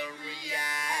how to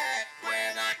react.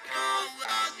 When I call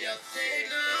out your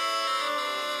signal.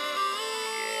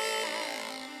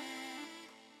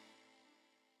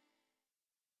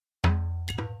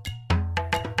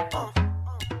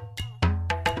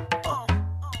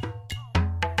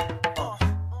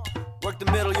 Work the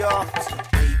middle, y'all.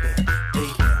 Baby,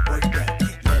 baby, work that.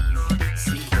 Let me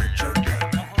see you jerk that.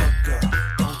 Girl,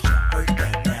 don't you hurt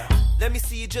that now. Let me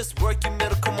see you just work your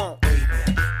middle, come on. Baby,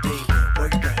 baby,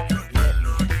 work that. Let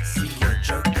me see you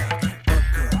jerk that.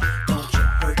 Girl, don't you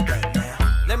hurt that now.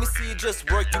 Let me see you just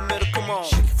work your middle, come on.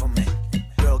 Shake it for me.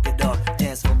 Girl, get up,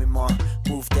 dance for me, ma.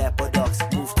 Move that buttocks,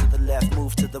 move to the left,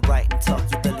 move to the right, and tuck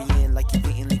your belly in like you're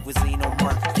eating cuisine on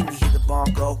one. Can you hear the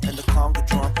bongo and the conga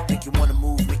drum? Make you wanna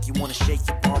move, make you wanna shake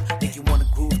your bum, make you wanna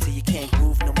groove till you can't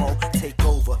groove no more. Take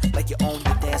over like you own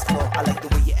the dance floor. I like the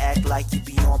way you act like you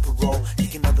be on parole,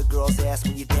 kicking other girls' ass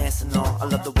when you're dancing on. I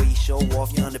love the way you show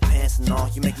off your underpants and all.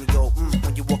 You make me go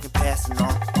when you're walking past and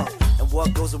all. And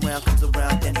what goes around comes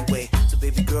around anyway. So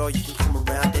baby girl, you can come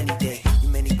around any day.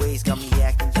 In many ways, got me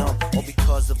acting dumb, all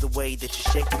because of the way that you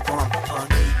shake your bum.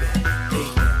 Baby,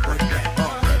 baby, work that.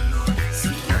 Let me see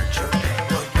you jerk that.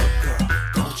 Girl,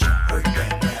 don't you hurt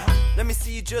that now. Let me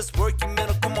see you just work your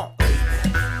middle, come on. Baby,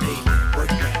 baby, work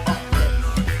that. Let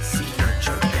me see you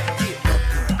jerk that.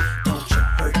 Girl, don't you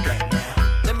hurt that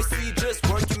now. Let me see you just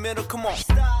work your middle, come on.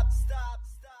 Stop.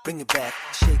 Bring it back,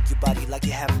 shake your body like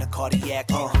you're having a cardiac.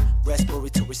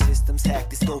 Respiratory systems hack.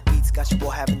 These dope beats got you all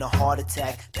having a heart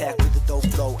attack. Packed with a dope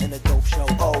flow and a dope show.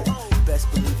 Oh, best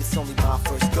believe it's only my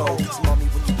first go. So mommy,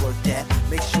 when you work that,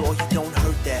 make sure you don't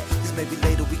hurt that. Cause maybe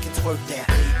later we can twerk that.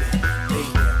 Baby,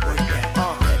 baby, work that.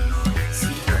 Let me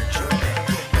see you jerk that.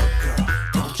 Girl,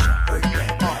 don't you hurt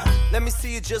that now. Let me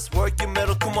see you just work your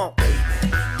middle, come on. Baby,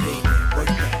 baby, work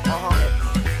that. Let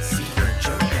me see you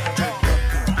jerk that.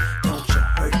 Girl, don't you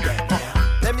hurt that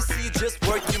now. Let me see you just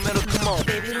work your middle, come on.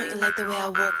 way I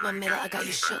work my middle. I got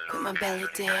you shook with my belly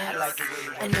dance.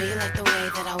 I know you like the way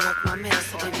that I work my middle.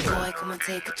 So baby boy, come on,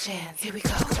 take a chance. Here we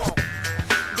go.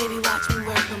 Baby, watch me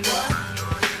work my middle.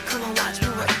 Come on, watch me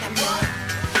work that middle.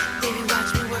 Baby,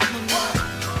 watch me work my middle.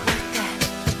 Work that.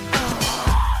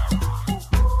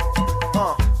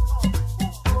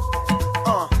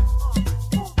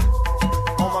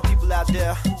 All my people out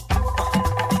there,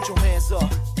 put your hands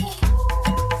up.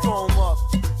 Throw 'em up.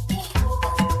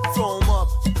 Throw 'em up.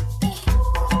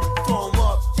 Throw 'em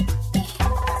up.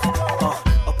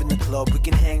 Up in the club, we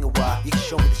can hang a while. You can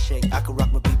show me the shake, I can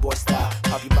rock my b-boy style.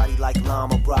 Pop your body like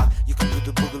llama rock. You can do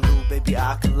the boogaloo, baby,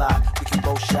 I can lie. We can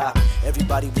both shop.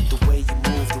 Everybody with the way you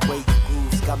move, the way you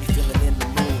groove, got me feeling in the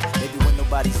mood. Maybe when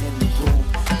nobody's in the room,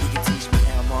 you can teach me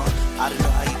how, man. I don't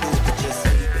know how you do it, but just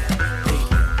say that.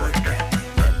 Baby, work that.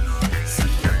 Let me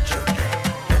see you jerk that.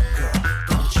 Look, girl,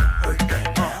 don't you hurt that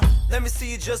now. Let me see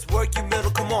you just work your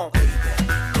middle, come on. Baby,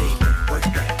 work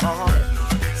that.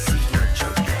 Let me see you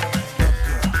jerk that. Look,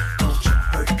 girl, don't you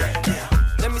hurt that now.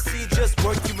 Let me see you just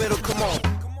work your middle, come on.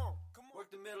 Work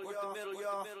the middle, y'all.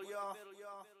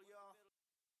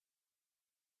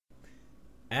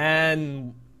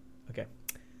 And okay.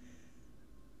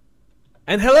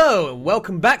 And hello, and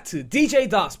welcome back to DJ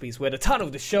Darkspeeds, where the title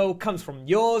of the show comes from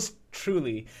yours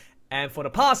truly. And for the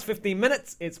past 15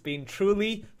 minutes, it's been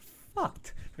truly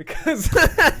fucked. Because Well,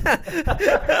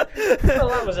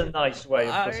 that was a nice way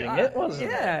of putting it, wasn't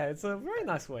it? yeah, it's a very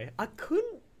nice way. I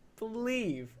couldn't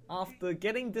believe after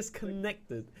getting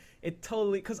disconnected, it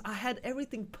totally, because I had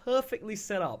everything perfectly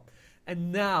set up,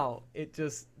 and now it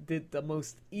just did the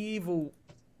most evilest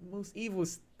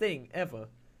thing ever,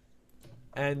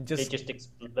 and It just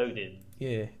exploded.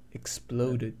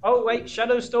 exploded. Oh wait,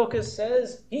 Shadow Stalker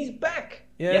says he's back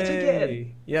yet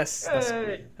again. Yes,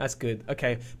 Yay. that's good.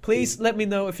 Okay, please let me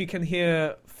know if you can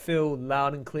hear Phil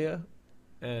loud and clear.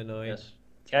 And Yes.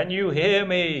 Can you hear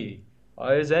me?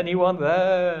 Is anyone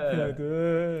there?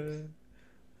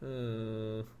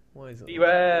 Why is it?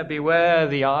 Beware, beware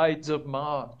the Ides of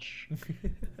March.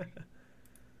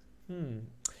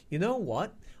 You know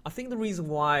what? I think the reason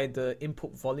why the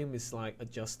input volume is like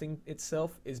adjusting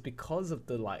itself is because of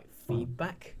the like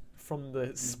feedback from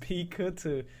the speaker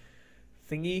to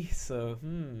thingy. So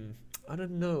I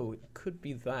don't know. It could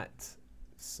be that.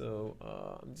 So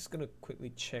I'm just gonna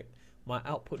quickly check. My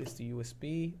output is the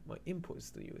USB. My input is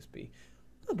the USB.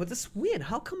 Oh, but that's weird.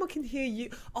 How come I can hear you?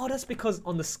 Oh, that's because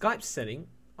on the Skype setting,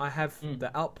 I have the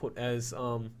output as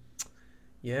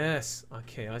Yes.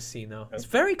 Okay, I see now. It's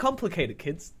very complicated,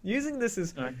 kids. Using this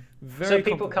is very. So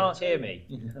people complicated. can't hear me,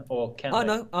 or can Oh they?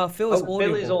 no, Phil is audible.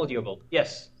 Phil is audible.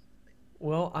 Yes.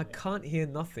 Well, I can't hear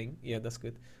nothing. Yeah, that's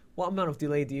good. What amount of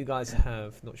delay do you guys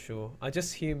have? Not sure. I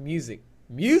just hear music.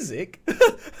 Music?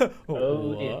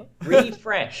 Oh dear. What?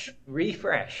 Refresh.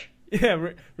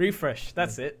 Yeah, refresh.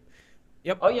 That's it.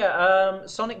 Yep. Oh yeah,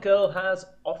 Sonic Girl has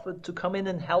offered to come in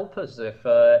and help us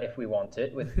if we want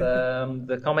it with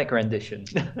the comic rendition.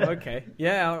 Okay.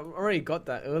 Yeah, I already got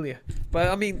that earlier. But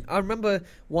I mean, I remember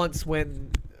once when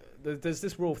there's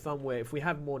this rule of thumb where if we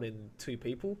have more than 2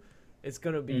 people, it's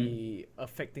going to be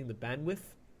affecting the bandwidth.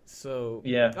 So,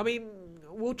 Yeah. I mean,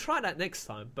 we'll try that next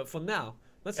time. But for now,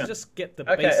 let's just get the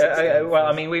Okay, basics down well, I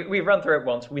first. mean, we've run through it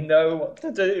once. We know what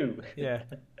to do. Yeah.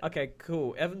 Okay,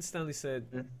 cool. Evan Stanley says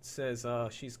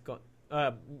she's got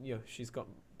she's got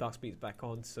Dark Speeds back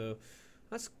on, so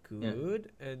that's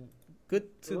good. And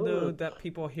good to know that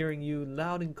people are hearing you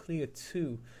loud and clear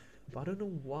too. But I don't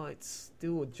know why it's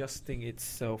still adjusting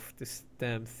itself, this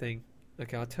damn thing.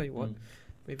 Okay, I'll tell you what.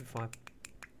 Maybe if I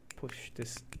push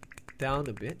this down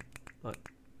a bit, like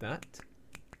that.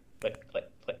 Click, click,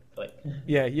 click, click.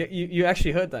 Yeah, you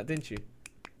actually heard that, didn't you?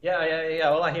 Yeah.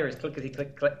 All I hear is clickety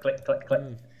click, click, click, click, click.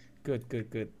 Good.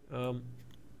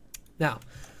 Now,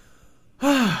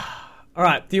 all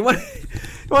right. Do you want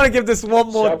to give this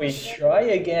one more? Shall we try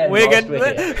again? We're whilst gonna,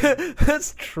 we're here?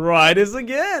 let's try this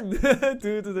again. And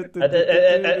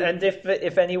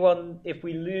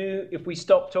if we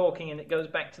stop talking and it goes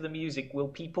back to the music, will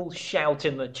people shout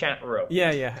in the chat room?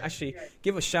 Yeah. Actually,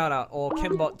 give a shout out, or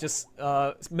Kenbot just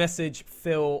message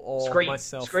Phil or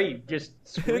myself. Scream, just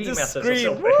scream Just at us or scream.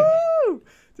 something. Woo!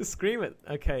 Just scream it.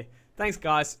 Okay. Thanks,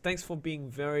 guys. Thanks for being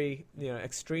very,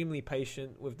 extremely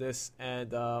patient with this,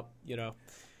 and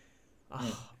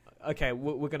okay,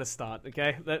 we're gonna start.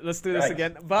 Okay, let's do this Right.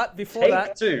 again. But before Take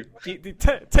that, two.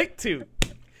 Take two.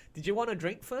 Did you want a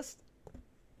drink first?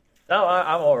 No,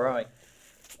 I'm all right.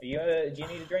 Do you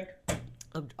need a drink?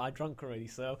 I drunk already,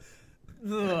 so.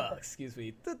 Excuse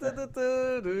me. I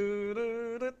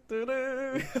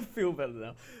feel better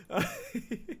now.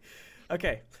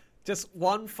 Okay, just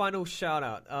one final shout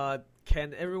out.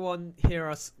 Can everyone hear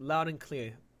us loud and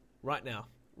clear right now?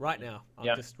 Right now. I'm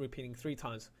Yeah. just repeating 3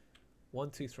 times.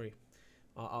 1, 2, 3.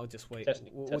 I'll just wait. Testing,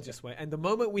 We'll testing. just wait. And the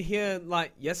moment we hear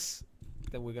like yes,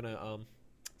 then we're gonna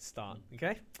start.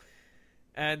 Okay.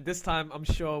 And this time, I'm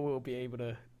sure we'll be able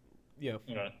to,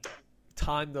 Right.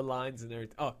 time the lines and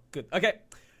everything. Oh, good. Okay,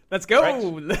 let's go. Right.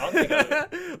 On we go.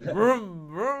 Vroom,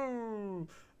 vroom.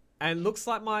 And looks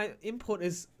like my input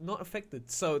is not affected,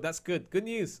 so that's good. Good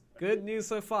news. Good news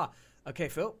so far. Okay,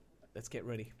 Phil, let's get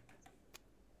ready.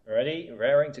 Ready,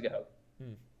 raring to go.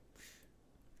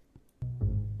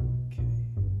 Okay.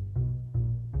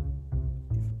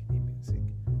 If we can hear music.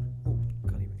 Oh,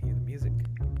 can't even hear the music.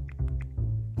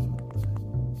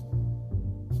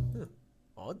 Huh.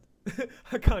 Odd.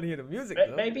 I can't hear the music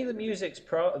though. Maybe the music's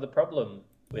the problem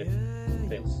with Yeah,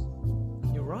 this.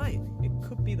 you're right. It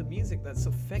could be the music that's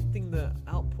affecting the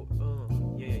output.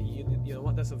 Oh, yeah. You know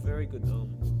what? That's a very good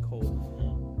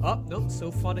call. Oh no.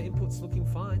 So far the input's looking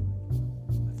fine.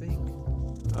 I think.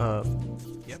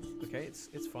 Yep. Okay.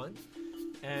 It's fine.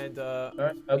 And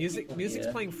Right, music's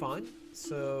yeah. playing fine.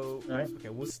 So Right. okay,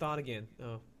 we'll start again.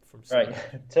 From Right,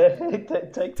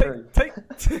 start. take three.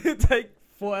 Take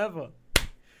forever.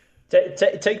 Take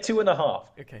 2.5.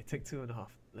 Okay, take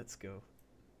 2.5. Let's go.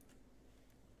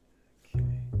 Okay.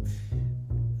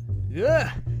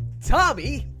 Yeah,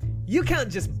 Tommy, you can't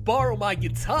just borrow my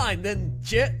guitar and then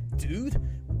jet, dude.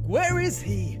 Where is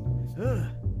he? Oh,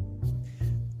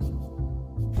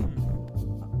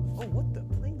 what the?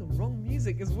 Playing the wrong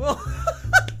music as well.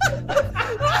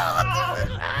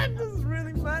 This is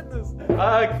really madness.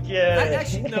 Okay.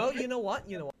 Actually, no. You know what?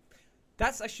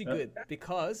 That's actually good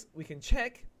because we can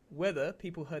check whether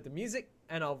people heard the music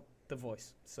and the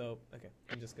voice. So, okay,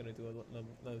 I'm just gonna do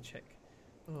another check.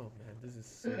 Oh man, this is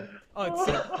so... Oh,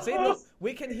 see, look,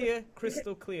 we can hear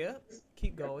crystal clear.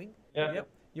 Keep going. Yeah. Yep.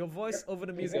 Your voice over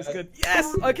the music is good.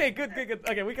 Yes. Okay. Good.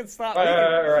 Okay, we can start.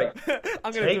 Right.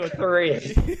 I'm gonna do Take it. 3.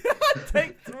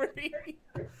 Take 3.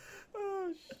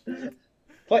 Oh shit.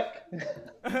 Click.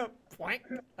 Plank.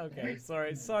 Okay,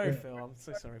 sorry, Phil. I'm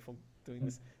so sorry for doing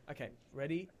this. Okay,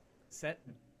 ready, set,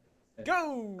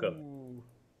 go.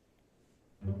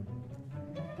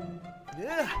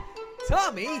 Yeah,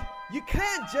 Tommy, you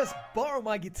can't just borrow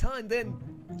my guitar and then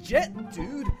jet,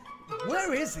 dude.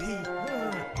 Where is he?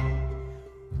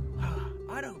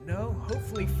 I don't know.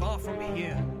 Hopefully far from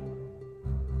here.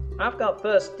 I've got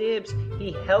first dibs.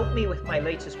 He helped me with my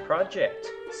latest project.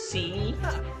 See?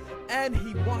 And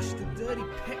he washed the dirty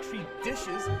Petri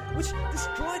dishes, which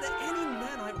destroyed any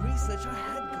nanite research I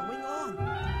had going on.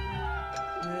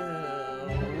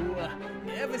 Oh,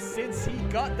 ever since he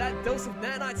got that dose of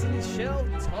nanites in his shell,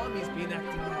 Tommy's been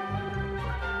acting up.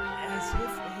 As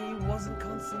if he wasn't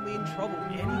constantly in trouble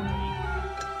anyway.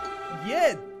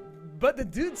 Yeah, but the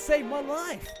dude saved my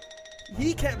life.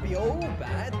 He can't be all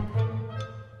bad.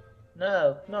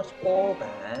 No, not all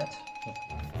bad.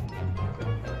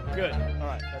 Good.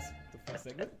 Alright, that's the first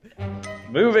segment.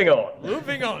 Moving on.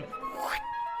 Moving on.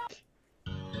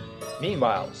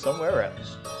 Meanwhile, somewhere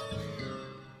else.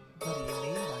 What do you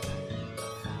mean by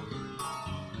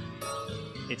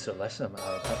that? It's a lesson I'm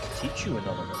about to teach you,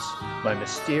 Anonymous. My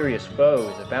mysterious foe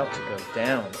is about to go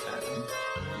down, Adam.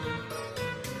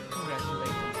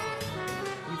 Congratulations.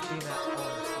 We've been at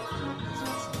odds with this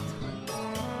for some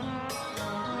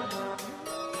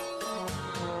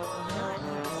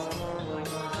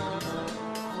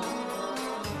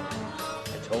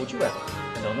I told you, Adam.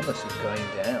 Anonymous is going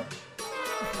down.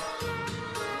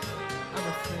 I'm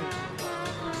afraid.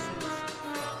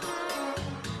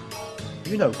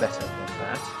 You know better than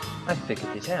that. I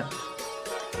figured it out.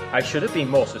 I should have been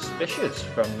more suspicious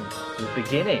from the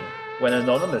beginning when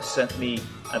Anonymous sent me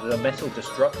the metal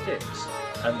destructives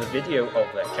and the video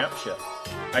of their capture.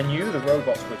 I knew the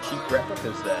robots were cheap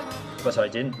replicas then, but I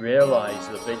didn't realize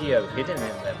the video hidden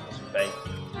in them was fake.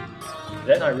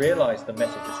 Then I realized the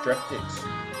metal destructives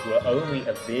were only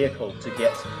a vehicle to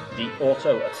get the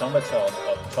auto-automaton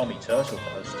of Tommy Turtle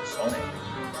close to Sonic.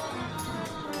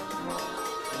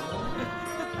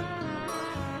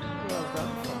 Well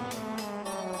done.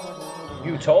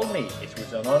 You told me it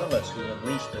was Anonymous who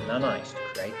unleashed the nanites to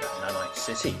create that nanite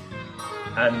city,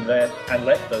 and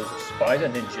let those spider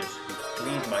ninjas who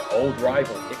freed my old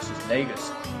rival Ixis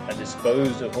Nagus and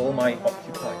disposed of all my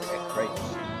occupied tech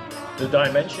crates. The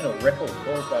dimensional ripple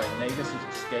caused by Nagus'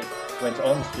 escape went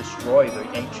on to destroy the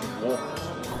ancient walkers,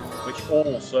 which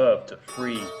all served to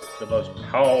free the most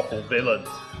powerful villain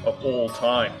of all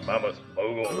time, Mammoth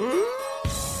Mogul.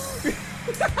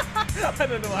 I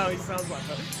don't know how he sounds like,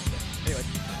 but anyway.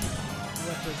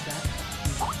 What was that?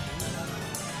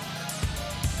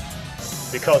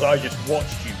 Because I just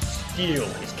watched you steal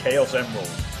his Chaos Emerald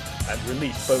and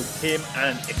release both him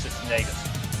and Ixis Negus.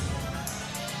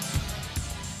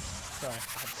 Sorry, I had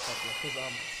to stop you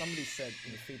because somebody said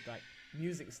in the feedback,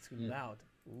 music is too loud.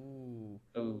 Ooh.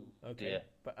 Oh, Okay. dear.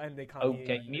 But and they can't hear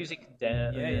Okay, you. music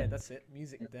down. Yeah, that's it.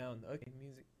 Music down. Okay,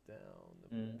 music down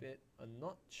a bit, a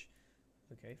notch.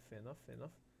 Okay, fair enough.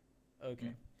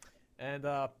 Okay, and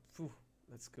phew,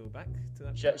 let's go back to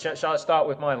that. Shall I start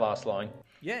with my last line?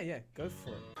 Yeah, go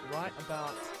for it. Right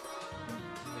about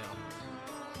now.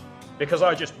 Because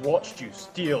I just watched you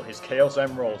steal his Chaos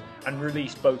Emerald and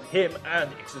release both him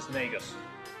and Ixis Negus.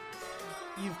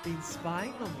 You've been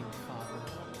spying on me, Father.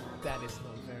 That is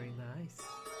not very nice.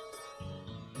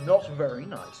 Not very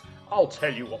nice. I'll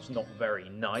tell you what's not very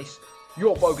nice.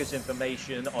 Your bogus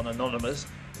information on Anonymous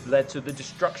led to the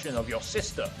destruction of your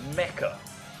sister, Mecha.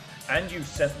 And you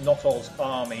sent Notol's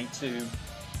army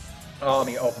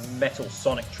of metal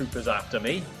Sonic troopers after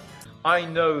me. I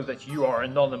know that you are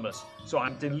Anonymous, so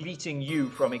I'm deleting you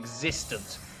from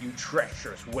existence, you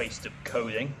treacherous waste of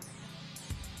coding.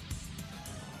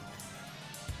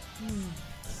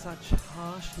 Such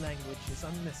harsh language is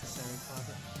unnecessary,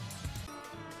 Father.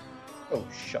 Oh,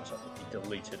 shut up, be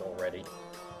deleted already.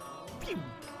 Pew!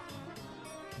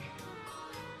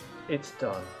 It's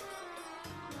done.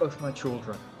 Both my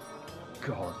children,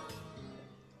 gone.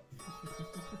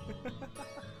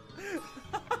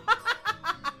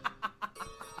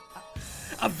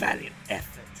 A valiant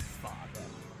effort, Father.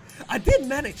 I did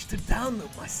manage to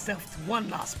download myself to one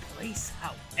last place,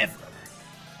 however.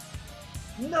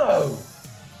 No!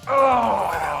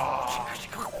 Oh!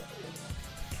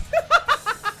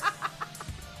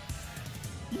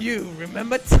 You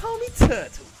remember Tommy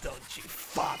Turtle, don't you,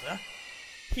 Father?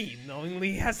 He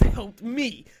knowingly has helped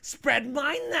me spread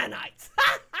my nanites.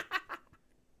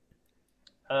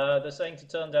 They're saying to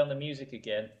turn down the music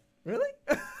again. Really?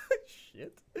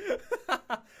 Shit.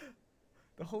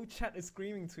 The whole chat is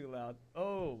screaming too loud.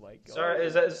 Oh my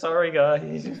god. Sorry,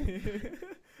 guys.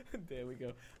 There we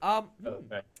go.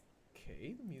 Okay.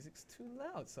 Okay, the music's too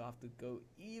loud, so I have to go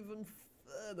even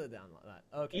further down like that.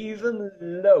 Okay. Even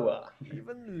lower.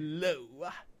 Even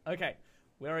lower. Okay,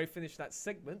 we already finished that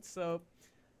segment, so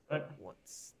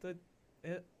what's the...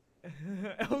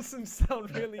 Elson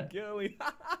sound really girly.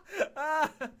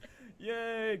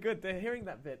 Yay, good. They're hearing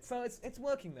that bit. So it's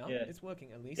working now. Yeah. It's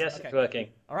working at least. Yes, okay. it's working.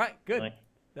 All right, good. Right.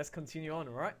 Let's continue on,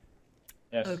 all right?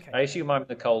 Yes. Okay. I assume I'm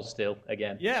Nicole still,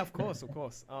 again. Yeah, of course.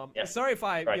 Yeah. Sorry if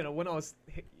I, Right. when I was,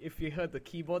 if you heard the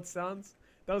keyboard sounds,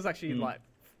 that was actually like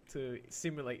to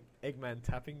simulate Eggman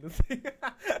tapping the thing,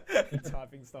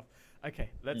 typing stuff. Okay,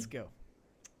 let's go.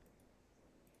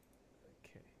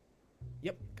 Okay.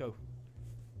 Yep, go.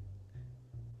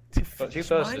 To But you finish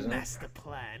first, my isn't it? master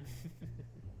plan.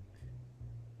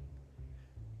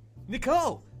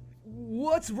 Nicole,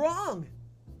 what's wrong?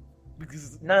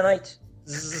 Because Nanite.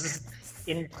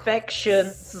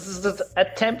 Infection.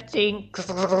 Attempting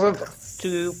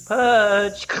to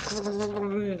purge.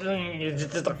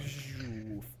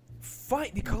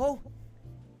 fight, Nicole.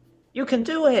 You can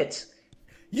do it.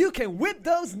 You can whip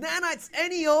those nanites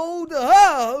any old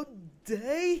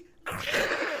day.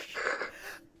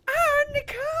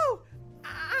 Nicole,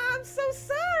 I'm so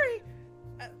sorry.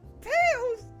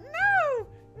 Tails, no,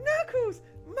 Knuckles,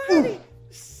 Mighty,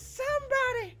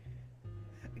 somebody,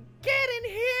 get in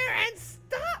here and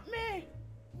stop me.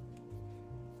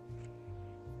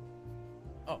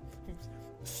 Oh,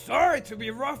 sorry to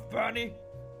be rough, Bunny.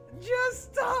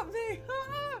 Just stop me.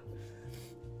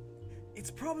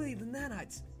 It's probably the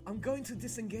nanites. I'm going to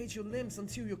disengage your limbs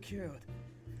until you're cured.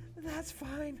 That's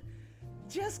fine.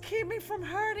 Just keep me from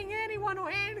hurting anyone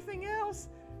or anything else.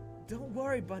 Don't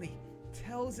worry, Bunny.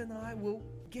 Tails and I will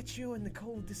get you and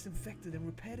Nicole disinfected and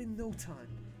repaired in no time.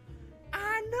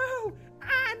 I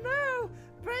know,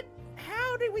 but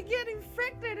how did we get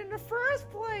infected in the first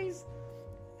place?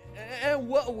 And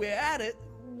while we're at it,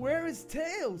 where is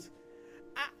Tails?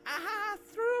 I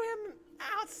threw him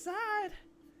outside.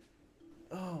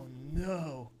 Oh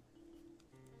no.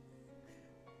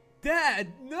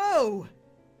 Dad, no!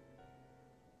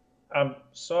 I'm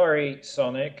sorry,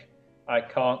 Sonic. I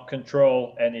can't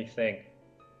control anything.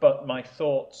 But my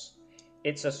thoughts.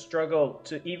 It's a struggle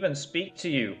to even speak to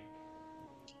you.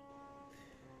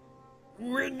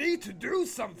 We need to do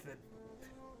something.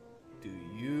 Do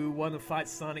you want to fight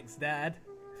Sonic's dad?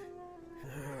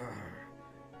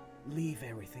 Leave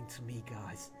everything to me,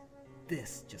 guys.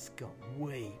 This just got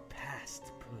way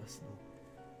past personal.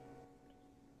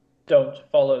 Don't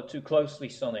follow too closely,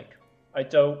 Sonic. I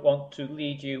don't want to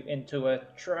lead you into a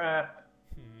trap.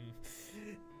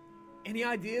 Any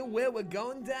idea where we're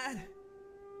going, Dad?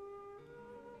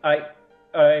 I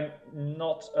I'm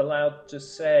not allowed to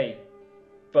say,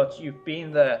 but you've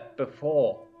been there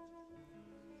before.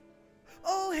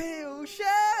 Oh, hail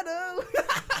Shadow!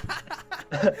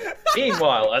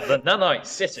 Meanwhile, at the Nanite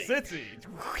City.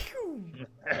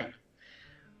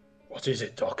 What is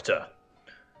it, Doctor?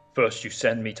 First you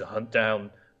send me to hunt down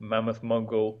Mammoth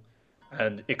Mongol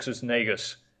and Ixus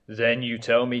Nagus. Then you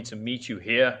tell me to meet you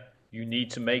here. You need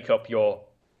to make up your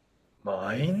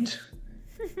mind?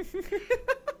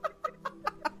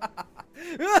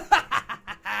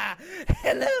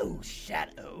 Hello,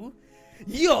 Shadow.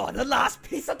 You're the last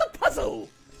piece of the puzzle.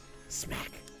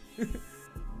 Smack.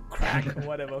 Crack,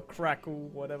 whatever. Crackle,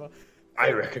 whatever.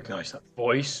 I recognize that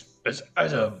voice as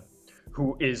Adam,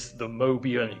 who is the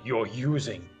Mobian you're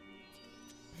using.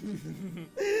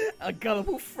 A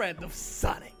gullible friend of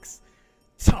Sonic's.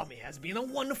 Tommy has been a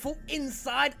wonderful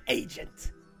inside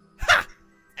agent. Ha!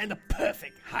 And a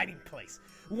perfect hiding place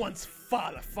once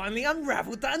Father finally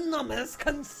unraveled the anomalous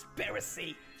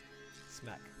conspiracy.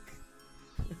 Smack.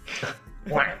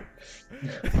 Wow.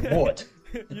 What?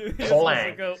 You're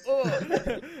Clang. supposed to go, "Oh."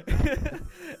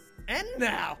 And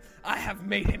now I have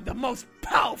made him the most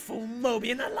powerful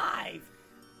Mobian alive.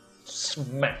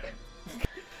 Smack.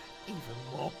 Even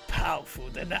more powerful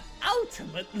than the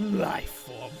ultimate life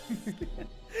form.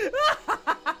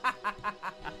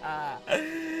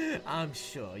 I'm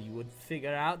sure you would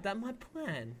figure out that my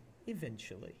plan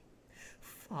eventually.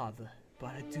 Father,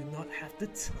 but I do not have the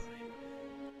time.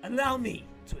 Allow me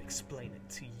to explain it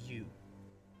to you.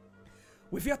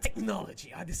 With your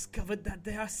technology, I discovered that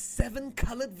there are 7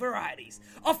 colored varieties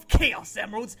of Chaos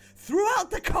Emeralds throughout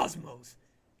the cosmos.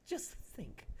 Just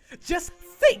think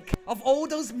of all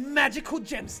those magical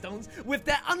gemstones with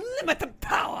their unlimited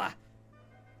power.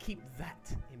 Keep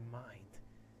that in mind.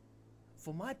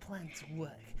 For my plan to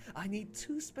work, I need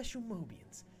 2 special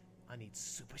Mobians. I need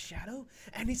Super Shadow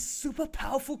and his super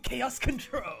powerful Chaos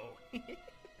Control.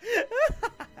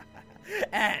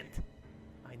 And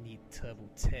I need Turbo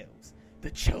Tails,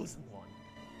 the chosen one.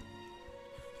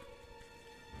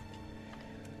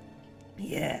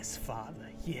 Yes, Father,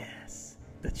 yes,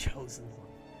 the chosen one.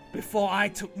 Before I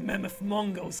took Mammoth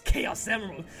Mongol's Chaos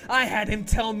Emerald, I had him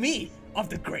tell me of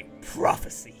the great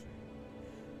prophecy.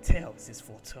 Tails is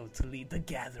foretold to lead the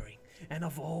gathering and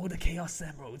of all the Chaos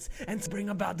Emeralds and to bring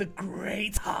about the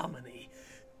great harmony.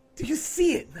 Do you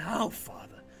see it now,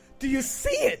 Father? Do you see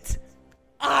it?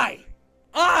 I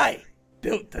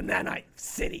built the Nanite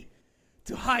City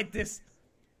to hide this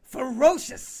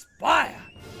ferocious spire.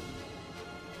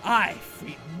 I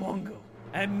freed Mongol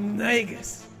and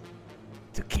Nagus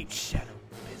to keep Shadow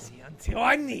busy until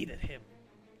I needed him.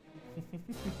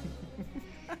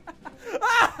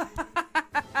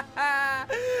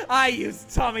 I used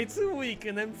Tommy to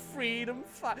weaken and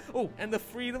the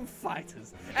freedom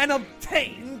fighters and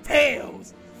obtain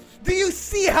Tails. Do you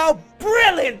see how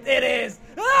brilliant it is?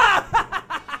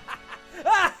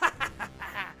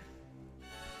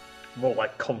 More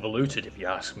like convoluted, if you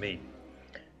ask me.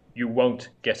 You won't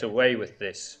get away with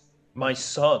this. My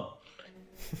son.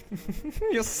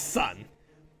 Your son?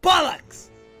 Bollocks!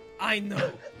 I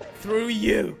know, through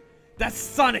you, that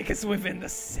Sonic is within the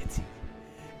city.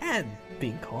 And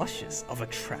being cautious of a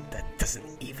trap that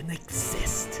doesn't even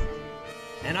exist.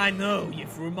 And I know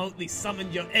you've remotely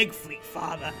summoned your egg fleet,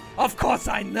 Father. Of course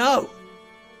I know.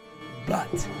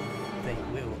 But they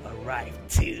will arrive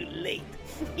too late.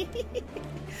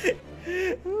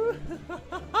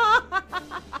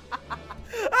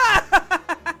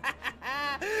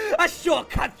 A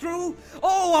shortcut through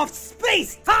all of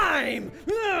space-time!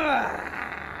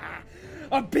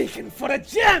 A beacon for the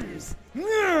gems!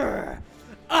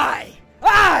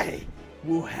 I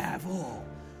will have all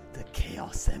the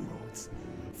Chaos Emeralds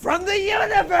from the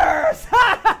universe!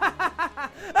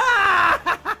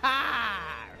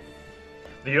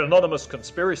 The anonymous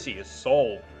conspiracy is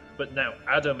solved, but now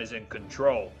Adam is in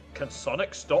control. Can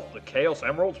Sonic stop the Chaos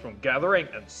Emeralds from gathering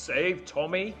and save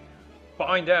Tommy?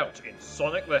 Find out in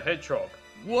Sonic the Hedgehog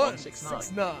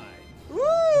 169.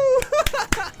 Woo!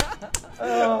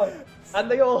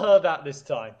 And they all heard that this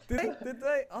time. Did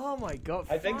they? Oh my god!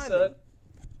 I think finally.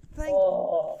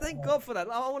 so. Thank God for that.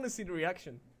 I want to see the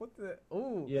reaction. What the?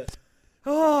 Oh. Yeah.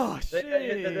 Oh shit.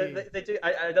 They do.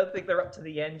 I don't think they're up to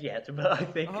the end yet, but I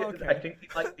think Okay. I think they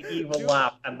like the evil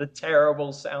laugh and the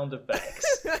terrible sound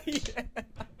effects. Yeah.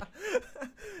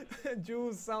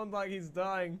 Jules sounds like he's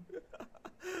dying.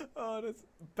 Oh, that's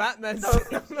Batman.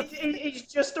 He's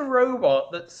just a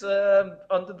robot that's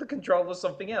under the control of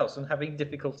something else and having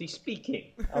difficulty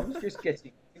speaking. I was just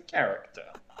getting the character.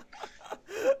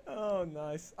 Oh,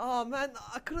 nice. Oh man,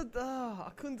 I couldn't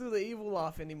do the evil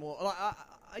laugh anymore. Like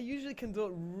I usually can do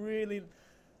it really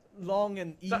long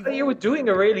and evil. You were doing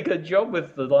a really good job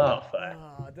with the laugh there.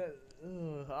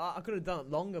 I could have done it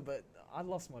longer, but I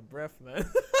lost my breath, man.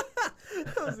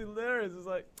 That was hilarious. It's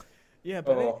like, yeah,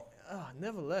 but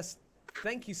nevertheless,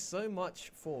 thank you so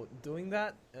much for doing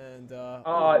that. And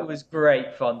it was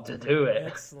great fun to do it.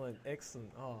 excellent.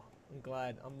 Oh, I'm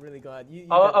glad. I'm really glad. You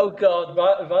God,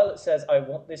 Violet says, I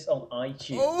want this on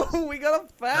iTunes. Oh, we got a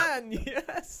fan.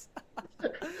 Yes.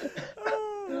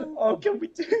 Can we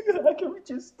do that? Can we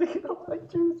just stick it on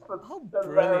iTunes for the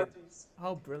brilliant. rarities?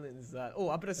 How brilliant is that? Oh,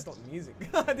 I better stop the music.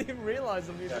 I didn't realize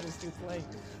the music was still playing.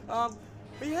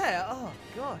 But yeah, oh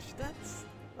gosh, that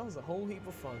was a whole heap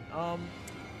of fun.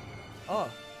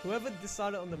 Whoever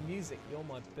decided on the music, you're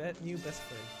my new best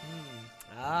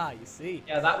friend. You see.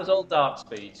 Yeah, that was all Dark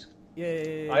Speed.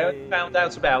 Yeah. I only found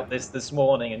out about this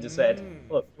morning and just said,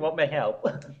 look, you want my help?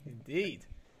 Indeed.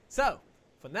 So,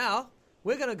 for now,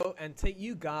 we're going to go and take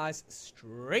you guys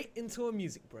straight into a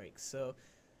music break. So,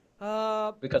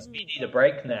 because we need a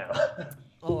break now.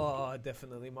 Oh,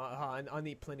 definitely. I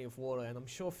need plenty of water, and I'm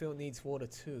sure Phil needs water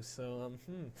too. So,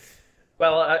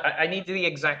 Well, I need the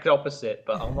exact opposite,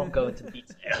 but I'll not go into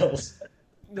details.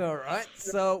 All right.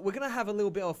 So we're gonna have a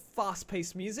little bit of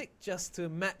fast-paced music just to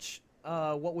match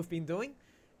what we've been doing,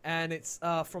 and it's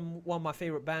from one of my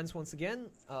favorite bands once again,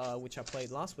 which I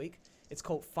played last week. It's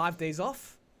called 5 Days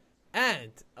Off,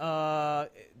 and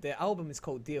their album is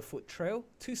called Deerfoot Trail.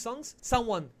 2 songs: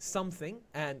 Someone, Something,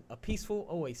 and A Peaceful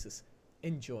Oasis.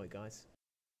 Enjoy, guys.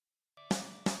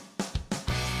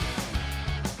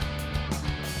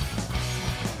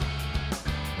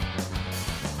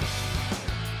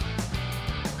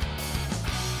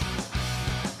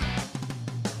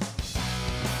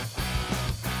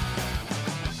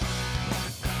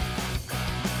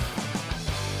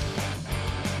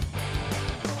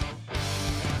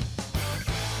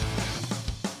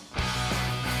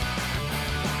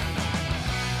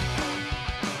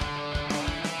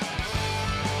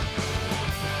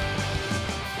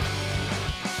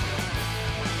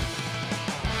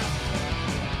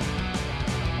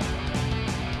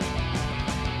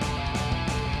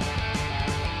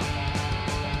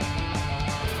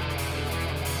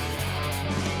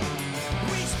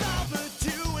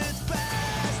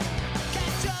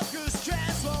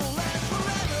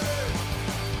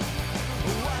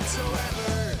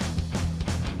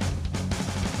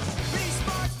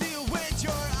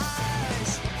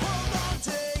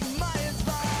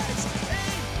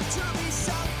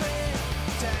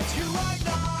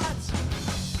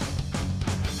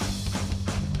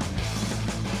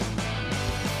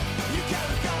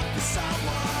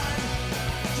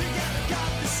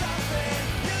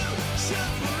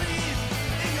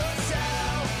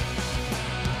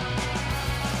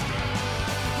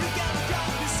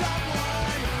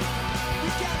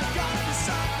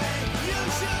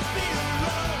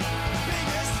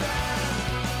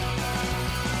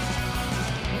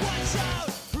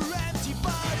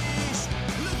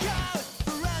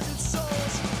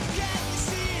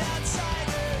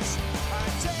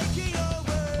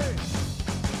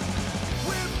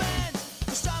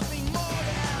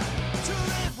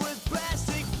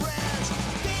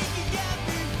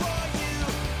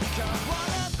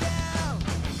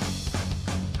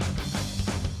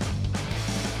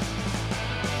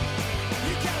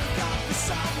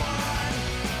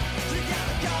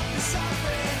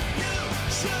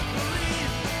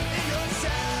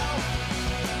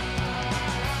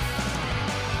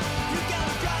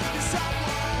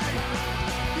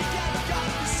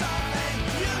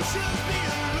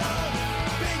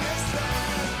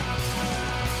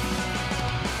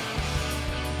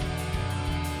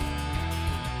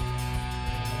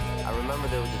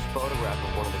 There was this photograph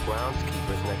of one of the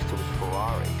groundskeepers next to his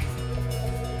Ferrari.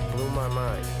 Blew my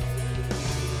mind.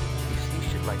 You see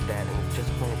shit like that and it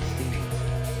just plants seeds.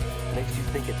 Makes you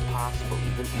think it's possible,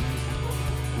 even feasible.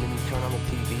 And then you turn on the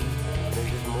TV and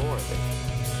there's just more of it.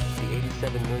 The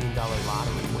 $87 million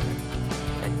lottery winner.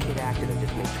 That kid actor that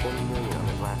just made $20 million on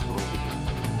his last movie.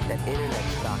 That internet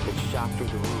stock that shot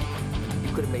through the roof.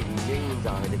 You could have made millions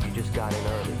on it if you just got in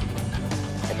early.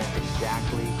 And that's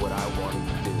exactly what I wanted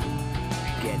to do.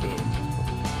 Get in.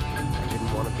 I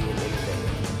didn't want to be an innovator.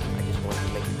 I just wanted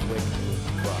to make a quick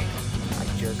buck. I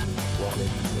just wanted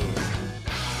in.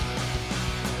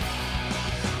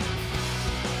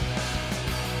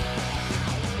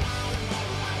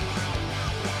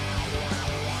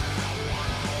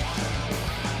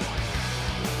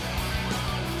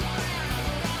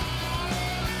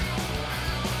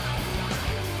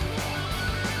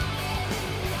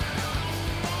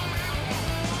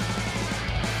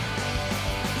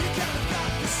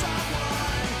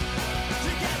 Someone,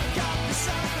 you gotta got me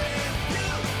something.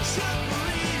 You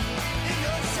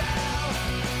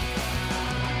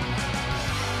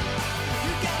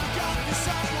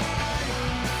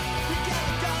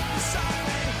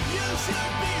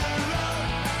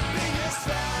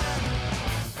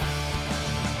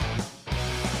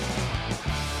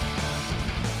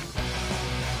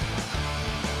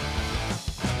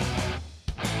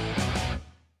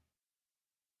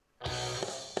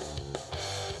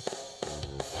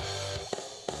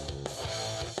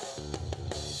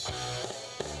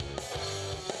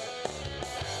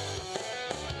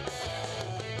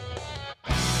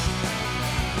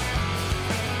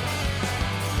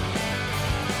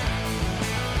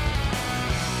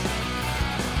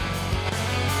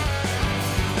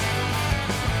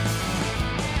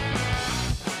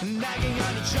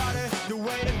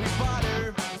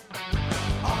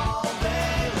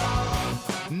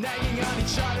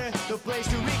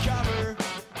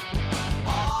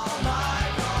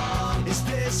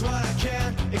this what I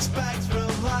can expect from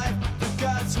life? The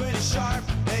guts when it's sharp,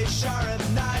 a sharp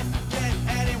knife. Can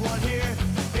anyone hear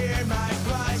my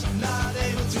cries? Not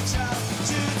able to tell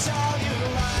you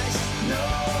lies. No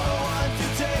one to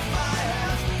take my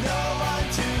hand, no one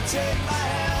to take my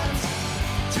hand,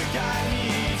 to guide me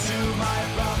to my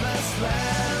promised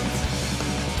land.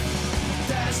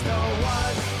 There's no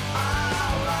one,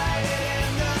 I'll write it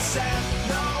in the sand.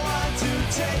 No one to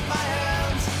take my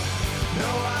hand,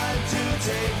 no one to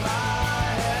take my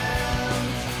hand.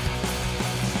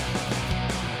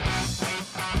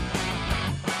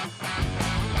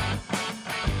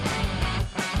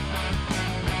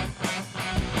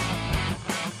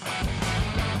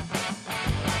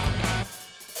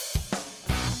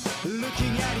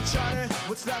 Looking at each other,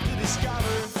 what's left to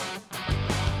discover?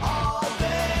 All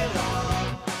day long,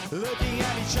 looking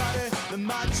at each other, the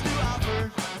much to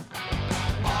offer.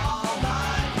 All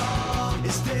night long,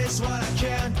 is this what I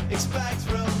can expect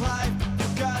from life? The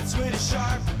guts with a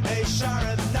sharp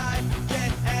knife.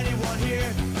 Can anyone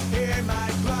hear my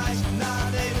cries?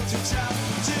 Not able to tell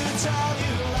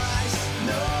you lies.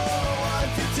 No one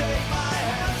to take my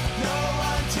hand, no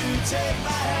one to take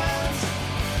my hand,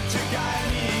 to guide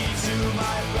me to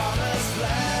my promised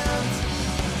land.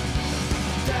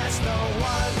 There's no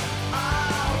one,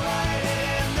 I'll write it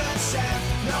in the sand.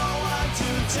 No one to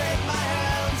take my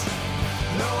hand,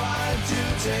 no one to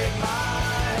take my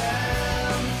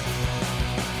hand.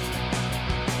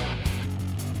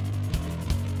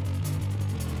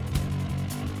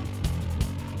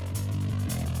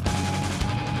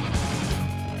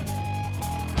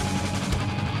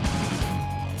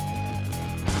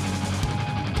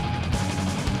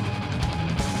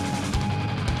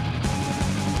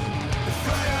 The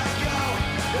further I go,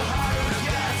 the harder it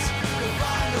gets to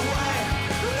find a way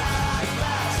that I like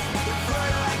best. The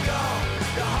further I go,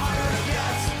 the harder it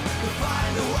gets to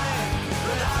find a way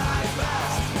that I like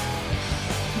best.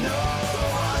 No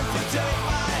one to take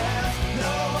my hand,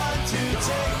 no one to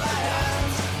take my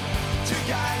hand, to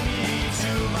guide me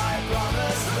to my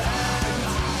promised land.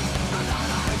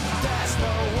 There's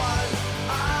no one,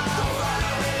 I'll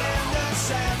write it in the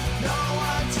sand. No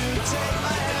one to take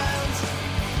my hand,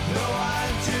 no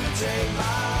one to take my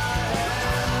hand.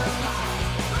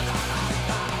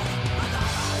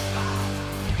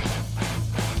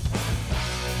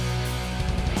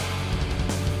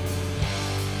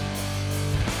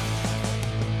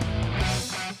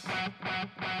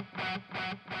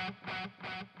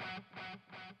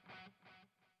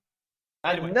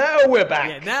 And now we're back.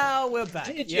 Yeah, now we're back.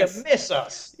 Did Yes. you miss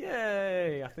us?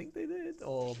 Yay! I think they did,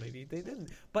 or maybe they didn't.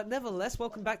 But nevertheless,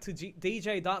 welcome back to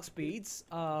DJ Dark Speeds,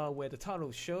 where the title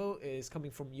of the show is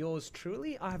coming from yours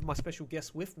truly. I have my special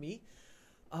guest with me,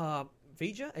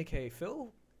 Vija, aka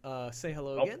Phil. Say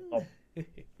hello again.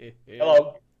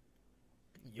 Hello.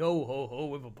 Yo ho ho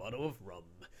with a bottle of rum.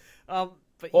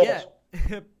 But Port. yeah,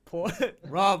 port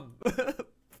rum.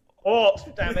 Oh,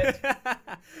 damn it.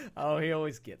 Oh, he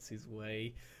always gets his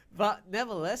way. But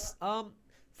nevertheless,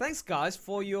 thanks guys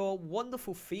for your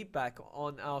wonderful feedback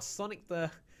on our Sonic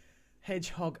the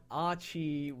Hedgehog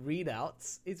Archie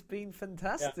readouts. It's been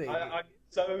fantastic. I'm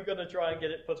so gonna try and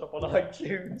get it put up on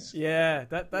iTunes. Yeah,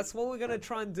 that's what we're gonna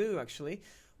try and do. Actually,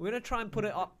 we're gonna try and put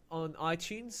it up on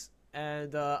iTunes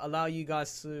and allow you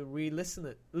guys to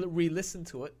re-listen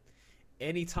to it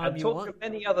anytime And you talk want. to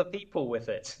many other people with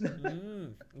it.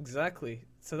 Exactly.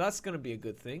 So that's going to be a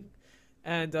good thing.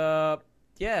 And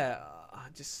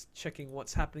just checking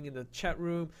what's happening in the chat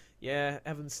room. Yeah,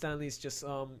 Evan Stanley's just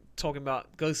talking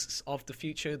about Ghosts of the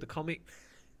Future, the comic.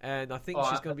 And I think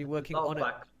she's going to be working on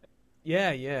it. Yeah,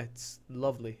 it's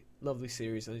lovely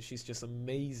series, and she's just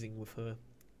amazing with her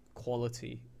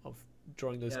quality of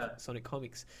drawing those Sonic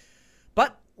comics.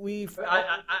 But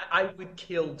I would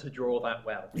kill to draw that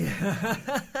well.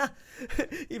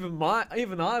 even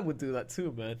I would do that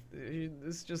too, man.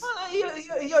 It's just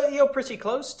You're pretty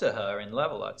close to her in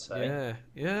level, I'd say.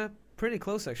 yeah, pretty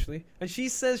close actually. And she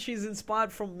says she's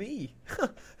inspired from me.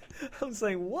 I'm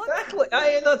saying what? Exactly.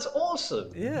 That's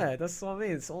awesome. Yeah, that's what I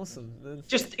mean. It's awesome.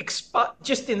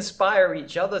 Just inspire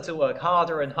each other to work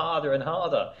harder and harder and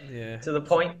harder. Yeah. To the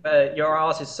point where your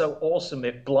art is so awesome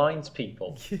it blinds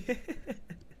people.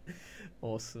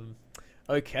 Awesome.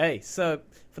 Okay, so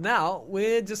for now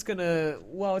we're just gonna.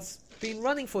 Well, it's been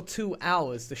running for 2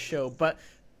 hours, the show, but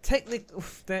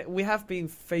we have been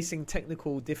facing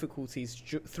technical difficulties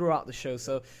throughout the show.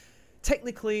 So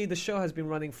technically, the show has been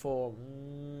running for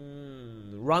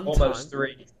runtime. Almost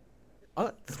 3.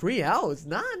 3 hours?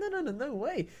 No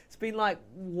way. It's been like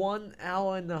 1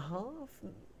 hour and a half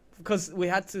because we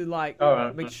had to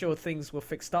make sure things were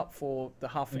fixed up for the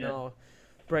half an hour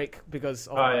break because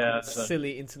of Oh, yeah, our that's right.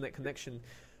 silly internet connection.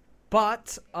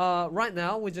 But right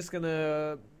now, we're just going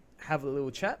to have a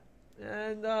little chat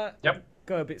and Yep.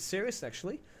 go a bit serious,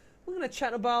 actually. We're going to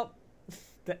chat about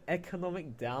the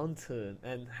economic downturn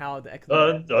and how the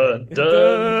economic... Dun,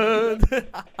 dun, dun.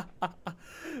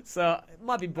 So it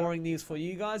might be boring news for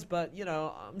you guys, but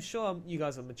I'm sure you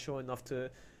guys are mature enough to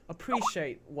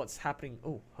appreciate what's happening.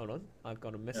 Oh, hold on, I've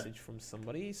got a message from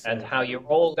somebody. So... And how you're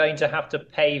all going to have to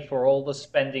pay for all the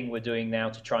spending we're doing now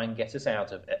to try and get us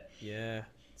out of it. Yeah,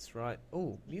 that's right.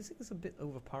 Oh, music is a bit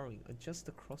overpowering. Adjust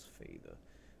the crossfader.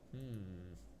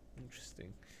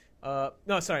 Interesting.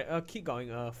 No, sorry. Keep going,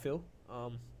 Phil.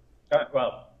 Well,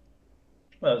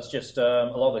 it's just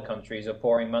a lot of the countries are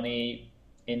pouring money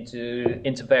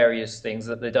into various things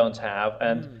that they don't have,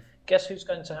 and guess who's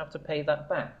going to have to pay that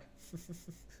back?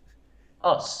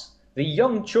 Us, the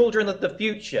young children of the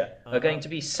future, are going to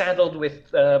be saddled with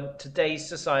today's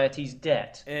society's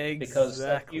debt because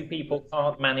a few people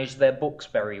can't manage their books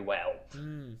very well.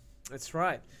 That's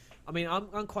right. I mean,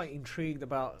 I'm quite intrigued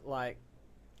about like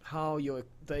how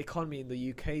the economy in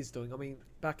the UK is doing. I mean,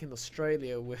 back in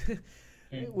Australia,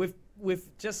 with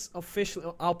just officially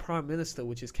our Prime Minister,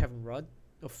 which is Kevin Rudd,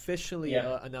 officially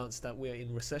announced that we're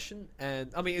in recession,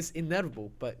 and I mean it's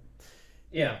inevitable. But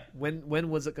when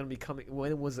was it going to be coming?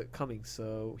 When was it coming?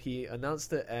 So he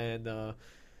announced it, and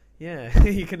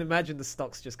you can imagine the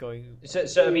stocks just going.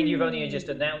 So I mean, you've only just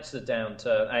announced the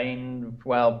downturn. I mean,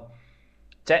 well,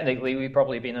 technically, we've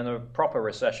probably been in a proper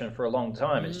recession for a long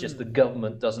time. It's just the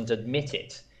government doesn't admit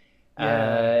it.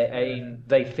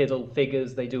 They fiddle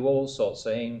figures. They do all sorts.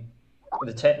 Saying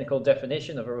the technical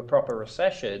definition of a proper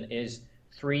recession is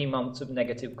 3 months of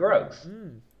negative growth,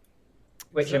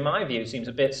 which in my view seems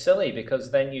a bit silly because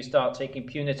then you start taking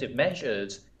punitive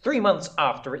measures 3 months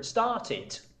after it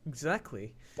started.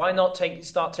 Exactly. Why not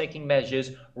start taking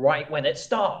measures right when it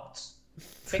starts?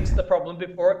 Fix the problem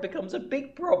before it becomes a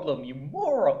big problem, you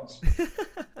morons.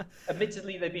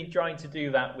 Admittedly, they've been trying to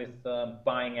do that with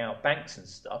buying out banks and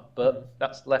stuff, but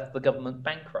that's left the government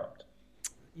bankrupt.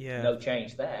 Yeah. No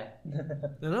change there.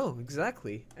 No,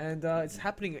 exactly. And it's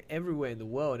happening everywhere in the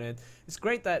world. And it's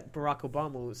great that Barack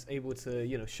Obama was able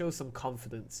to, show some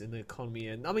confidence in the economy.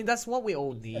 And I mean, that's what we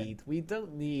all need. We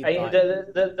don't need...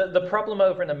 The problem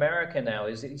over in America now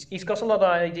is he's got a lot of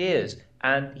ideas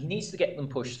and he needs to get them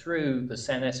pushed through the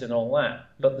Senate and all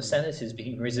that. But the Senate is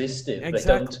being resistive.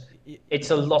 Exactly.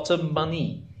 It's a lot of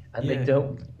money and they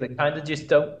kind of just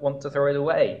don't want to throw it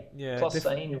away. Yeah, Plus,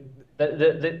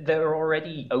 they're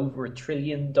already over $1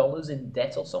 trillion in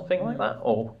debt or something like that,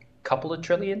 or a couple of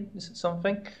trillion, is it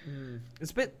something? It's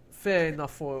a bit fair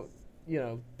enough for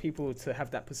people to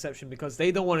have that perception because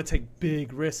they don't want to take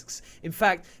big risks. In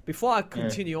fact, before I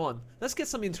continue on, let's get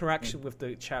some interaction with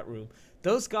the chat room.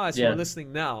 Those guys who are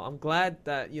listening now, I'm glad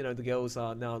that the girls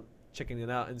are now checking it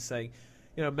out and saying,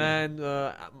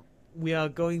 we are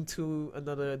going to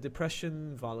another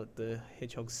depression. Violet the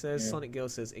Hedgehog says. Sonic Girl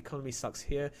says, economy sucks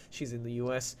here. She's in the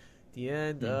US. The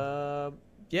end.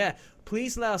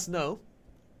 Please let us know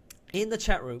in the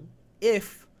chat room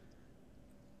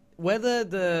whether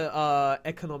the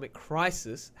economic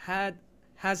crisis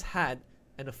has had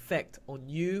an effect on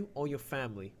you or your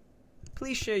family.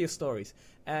 Please share your stories.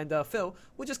 And Phil,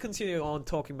 we'll just continue on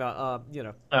talking about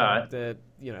the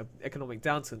economic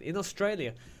downturn in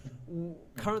Australia.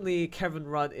 Currently, Kevin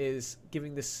Rudd is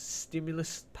giving this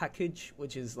stimulus package,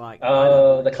 which is like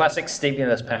the classic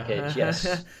stimulus package.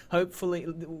 Yes. Hopefully,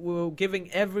 we're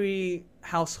giving every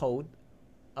household,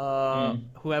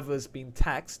 whoever's been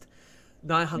taxed,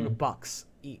 $900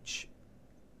 each.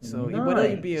 So whether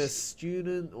you be a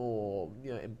student or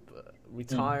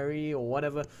retiree or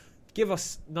whatever, give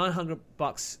us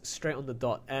 $900 straight on the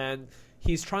dot. And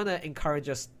he's trying to encourage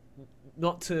us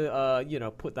not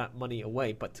to put that money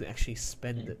away, but to actually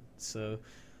spend it. So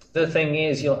the thing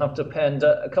is, you'll have to spend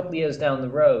a couple of years down the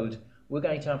road. We're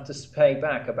going to have to pay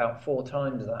back about 4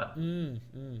 times that.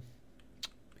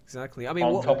 Exactly. I mean,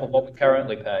 on top of what we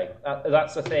currently pay.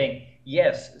 That's the thing.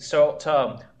 Yes, short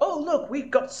term. Oh, look,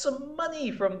 we've got some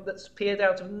money that's appeared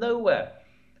out of nowhere.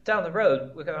 Down the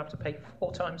road, we're going to have to pay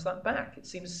 4 times that back. It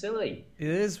seems silly. It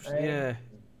is, yeah.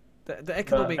 The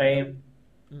economic...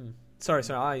 Sorry,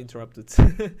 I interrupted.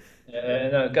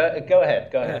 No, go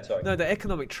ahead. Sorry. No, the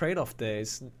economic trade-off there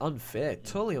is unfair,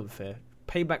 totally unfair.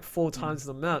 Pay back 4 times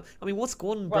the amount. I mean, what's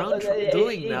Gordon Brown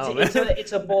doing now?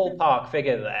 It's a ballpark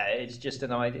figure there. It's just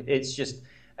an idea. It's just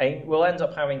we'll end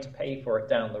up having to pay for it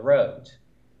down the road.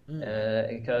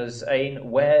 Because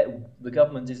where the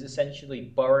government is essentially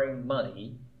borrowing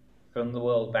money from the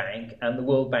World Bank, and the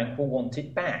World Bank will want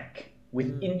it back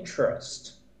with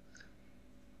interest.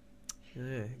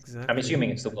 Yeah, exactly. I'm assuming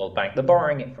it's the World Bank. They're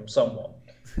borrowing it from someone.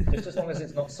 Just as long as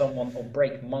it's not someone who'll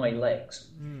break my legs.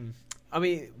 I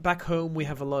mean, back home we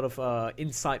have a lot of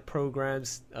insight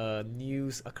programs,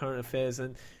 news, current affairs,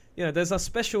 and there's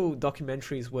special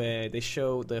documentaries where they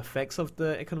show the effects of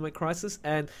the economic crisis,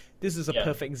 and this is a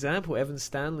perfect example. Evan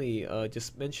Stanley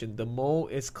just mentioned the mall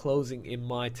is closing in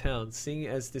my town. Seeing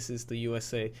as this is the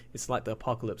USA, it's like the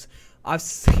apocalypse. I've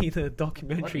seen a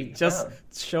documentary just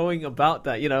showing about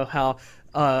that. How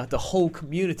the whole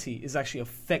community is actually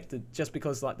affected just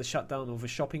because like the shutdown of a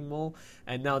shopping mall,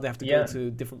 and now they have to go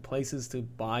to different places to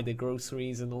buy their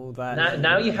groceries and all that.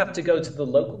 Now you have to go to the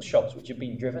local shops which have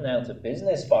been driven out of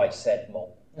business by said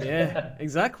mall. Yeah,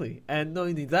 exactly. And not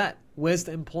only that, where's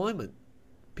the employment?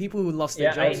 People who lost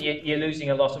their jobs. You're losing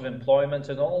a lot of employment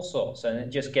and all sorts, and it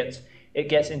just gets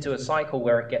into a cycle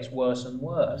where it gets worse and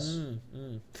worse,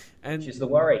 and which is the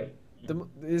worry.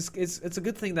 It's a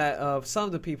good thing that some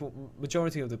of the people,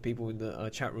 majority of the people in the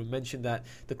chat room mentioned that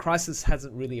the crisis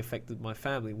hasn't really affected my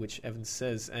family, which Evan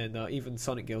says, and even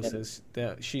Sonic Girl says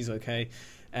that she's okay.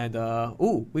 And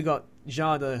we got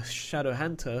Jar the Shadow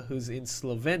Hunter, who's in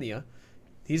Slovenia.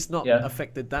 He's not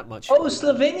affected that much. Oh,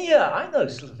 Slovenia! I know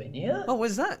Slovenia. Oh,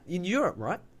 where's that? In Europe,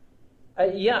 right? I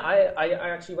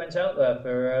actually went out there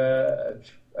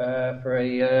for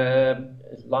a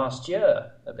last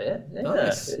year a bit. Yeah.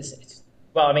 Nice.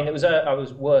 Well, I mean, it was I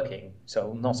was working,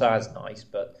 so not as nice,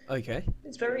 but okay.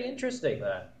 It's very interesting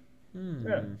there.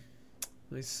 Yeah.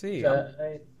 I see. So,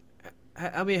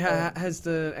 I mean, has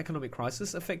the economic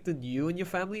crisis affected you and your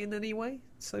family in any way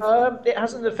so far? It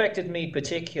hasn't affected me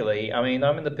particularly. I mean,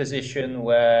 I'm in the position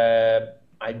where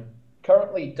I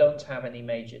currently don't have any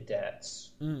major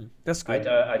debts. That's good.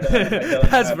 I don't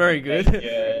That's very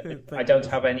good. I don't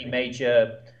have any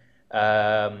major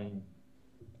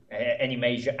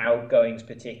outgoings,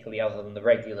 particularly other than the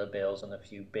regular bills and a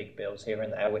few big bills here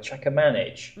and there, which I can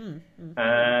manage.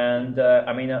 And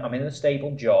I'm in a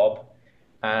stable job,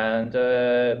 and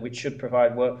which should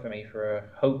provide work for me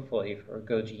hopefully for a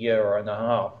good year and a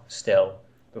half still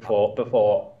before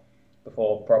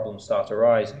problems start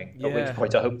arising. At which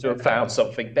point I hope to have found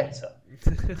something better.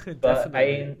 But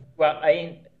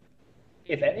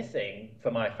if anything,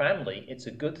 for my family, it's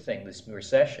a good thing, this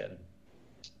recession,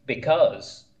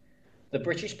 because the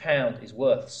British pound is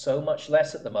worth so much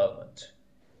less at the moment.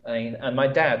 And my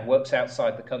dad works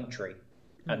outside the country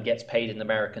and gets paid in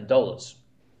American dollars.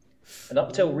 And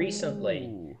up till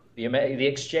recently, the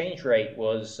exchange rate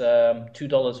was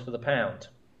 $2 for the pound.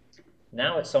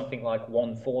 Now it's something like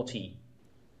 $1.40.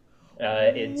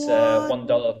 It's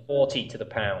 $1.40 to the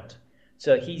pound.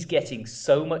 So he's getting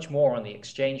so much more on the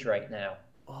exchange rate now.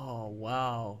 Oh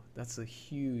wow, that's a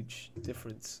huge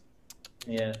difference.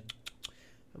 Yeah.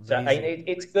 So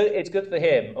it's good. It's good for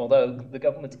him, although the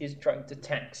government is trying to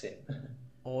tax him.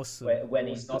 Awesome. When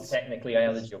he's not technically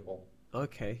eligible.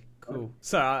 Okay. Cool.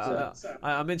 So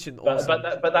I mentioned awesome.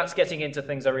 But that's getting into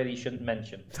things I really shouldn't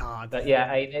mention. But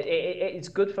yeah, it's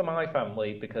good for my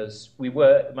family because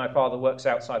my father works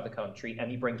outside the country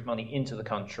and he brings money into the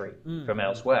country from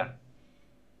elsewhere.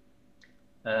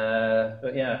 But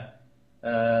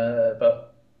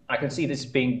I can see this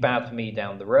being bad for me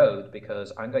down the road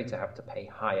because I'm going to have to pay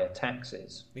higher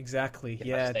taxes. Exactly.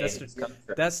 Yeah,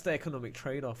 that's the economic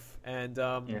trade-off. And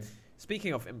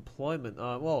speaking of employment,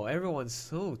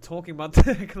 everyone's talking about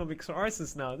the economic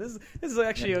crisis now. This is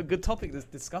actually a good topic to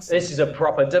discuss. This is a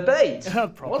proper debate.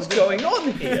 What's going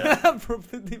on here?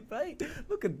 Proper debate.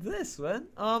 Look at this, man.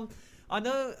 I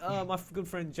know my good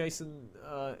friend Jason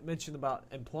mentioned about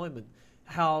employment,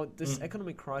 how this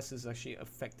economic crisis is actually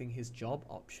affecting his job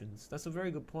options. That's a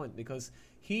very good point because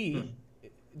he,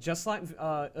 just like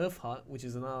Earthheart, which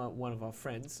is another one of our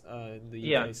friends in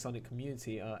the UK Sonic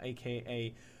community,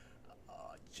 aka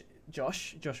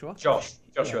Joshua.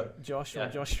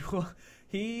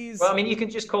 He's... Well, I mean, you can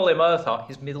just call him Earthheart.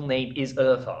 His middle name is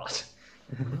Earthheart.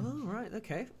 Oh, right,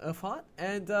 okay. Earthheart.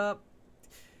 And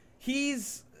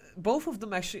he's... Both of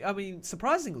them actually, I mean,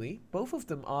 surprisingly, both of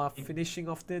them are finishing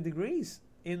off their degrees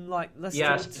in like less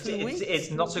than 2 weeks. It's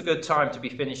not a good time to be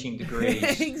finishing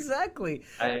degrees. Exactly.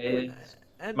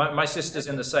 My sister's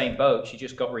in the same boat. She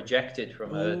just got rejected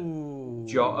from her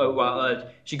job.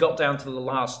 She got down to the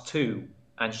last two,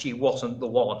 and she wasn't the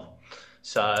one.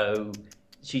 So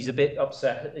she's a bit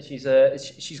upset.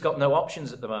 She's got no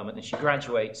options at the moment, and she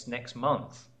graduates next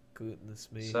month. Goodness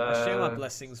me. So, I share my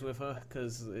blessings with her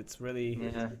because it's really...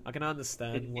 Yeah. I can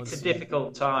understand. It's a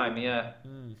difficult time, yeah.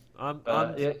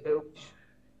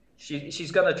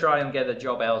 She's going to try and get a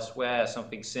job elsewhere,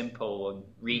 something simple and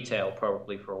retail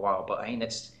probably for a while. But I mean,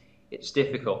 it's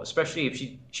difficult, especially if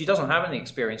she doesn't have any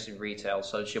experience in retail.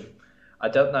 So I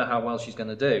don't know how well she's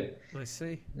going to do. I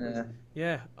see. Yeah.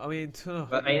 Yeah, I mean,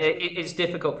 But I mean, it's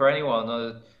difficult for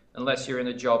anyone unless you're in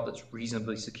a job that's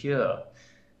reasonably secure.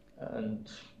 And,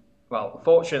 well,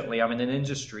 fortunately, I'm in an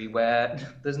industry where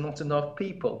there's not enough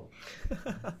people.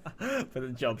 but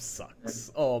the job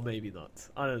sucks, or maybe not.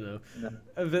 I don't know.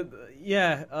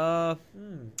 No.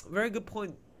 Very good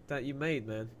point that you made,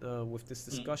 man, with this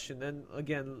discussion. And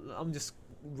again, I'm just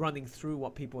running through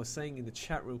what people are saying in the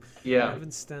chat room. Yeah. Evan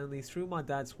Stanley, through my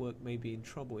dad's work, may be in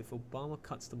trouble if Obama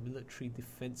cuts the military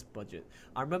defense budget.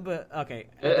 I remember, okay.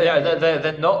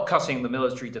 They're not cutting the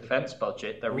military defense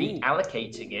budget. They're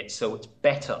reallocating it so it's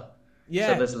better. Yeah.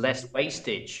 So there's less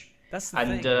wastage. That's the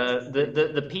and thing.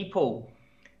 The people,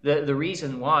 the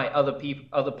reason why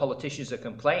other politicians are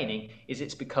complaining is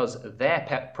it's because their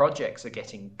pet projects are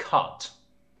getting cut.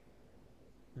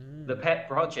 The pet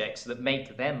projects that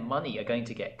make them money are going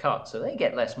to get cut, so they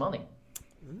get less money.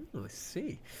 I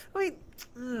see. I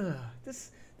mean,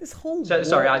 this whole. So,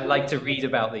 sorry, I'd like to read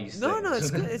about these things. No,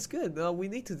 it's good. It's good. We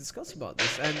need to discuss about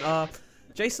this. And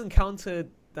Jason countered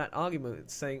that argument,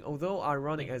 saying, although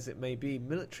ironic as it may be,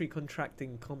 military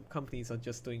contracting companies are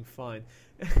just doing fine.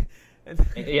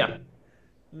 Yeah.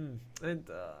 And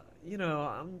you know,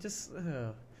 I'm just.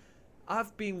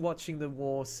 I've been watching the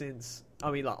war since. I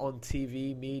mean, like on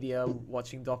TV, media,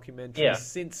 watching documentaries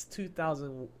since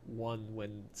 2001,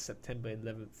 when September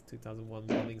 11th, 2001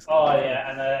 bombings. Oh yeah,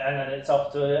 and then it's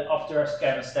off to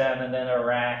Afghanistan and then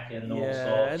Iraq and all sorts.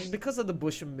 Yeah, and because of the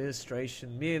Bush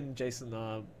administration, me and Jason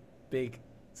are big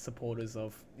supporters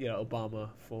of Obama.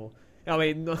 I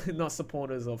mean, not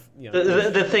supporters of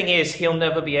The thing is, he'll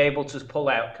never be able to pull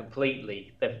out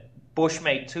completely. Bush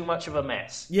made too much of a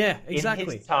mess. Yeah, exactly.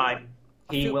 In his time,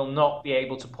 he will not be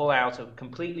able to pull out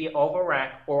completely of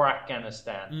Iraq or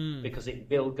Afghanistan because it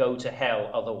will go to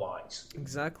hell otherwise.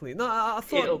 Exactly. No, I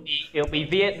thought it'll be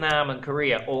Vietnam and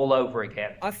Korea all over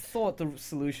again. I thought the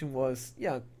solution was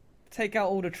take out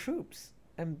all the troops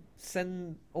and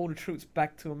send all the troops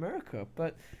back to America,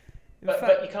 but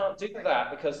you can't do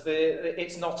that because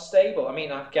it's not stable. I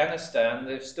mean, Afghanistan,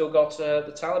 they've still got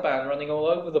the Taliban running all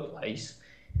over the place.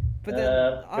 But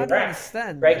then I don't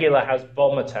understand. Regular has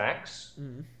bomb attacks.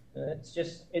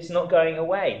 It's not going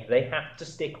away. They have to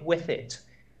stick with it.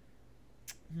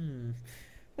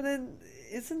 But then,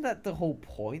 isn't that the whole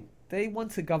point? They want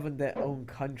to govern their own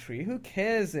country. Who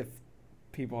cares if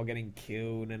people are getting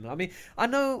killed? And I mean, I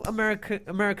know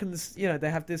Americans.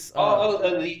 They have this.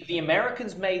 The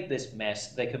Americans made this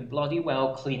mess. They can bloody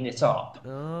well clean it up.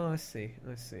 Oh, I see.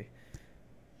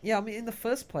 Yeah, I mean, in the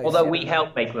first place. Although we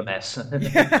helped make the mess. When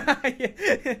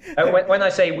I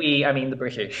say we, I mean the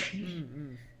British.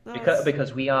 No,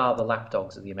 because we are the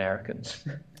lapdogs of the Americans.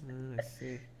 I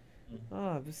see.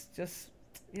 It's just,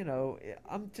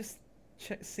 I'm just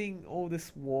seeing all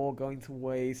this war going to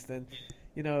waste, and,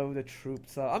 the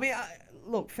troops are. I mean,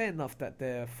 look, fair enough that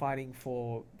they're fighting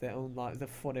for their own lives,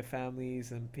 for their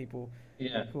families and people.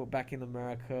 Who are back in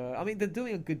America. I mean, they're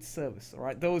doing a good service, all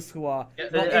right? Those who are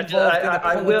not involved in the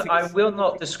politics. I will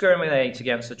not discriminate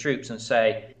against the troops and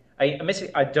say,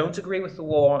 I don't agree with the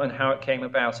war and how it came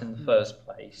about in the first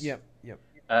place. Yep.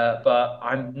 But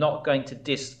I'm not going to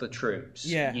diss the troops.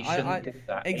 Yeah, you shouldn't do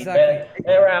that. Exactly.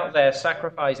 They're out there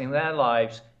sacrificing their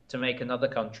lives to make another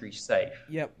country safe.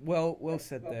 Yep, well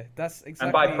said there. That's exactly.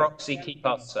 And by proxy, keep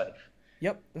us safe.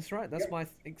 Yep, that's right. That's my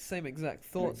same exact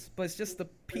thoughts. But it's just the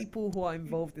people who are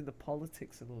involved in the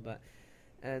politics and all that.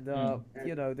 And,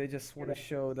 they just want to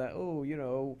show that,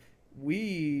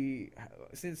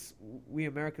 since we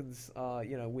Americans,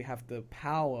 we have the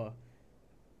power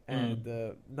and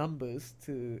the numbers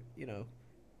to,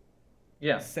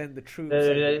 send the troops.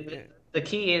 The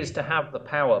key is to have the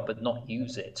power but not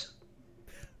use it.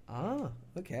 Ah,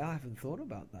 okay. I haven't thought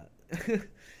about that.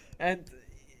 And...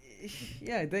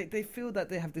 yeah, they feel that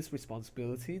they have this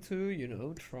responsibility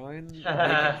to, try and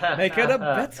make it a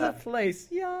better place.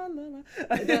 Yeah,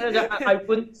 I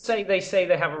wouldn't say they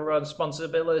have a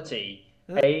responsibility.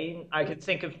 I could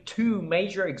think of two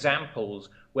major examples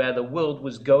where the world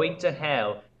was going to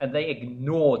hell and they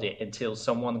ignored it until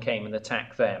someone came and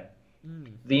attacked them.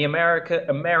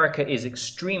 America is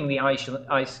extremely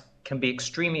can be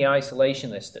extremely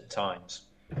isolationist at times.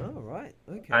 Oh, right.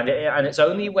 Okay. And it's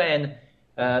only when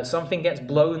something gets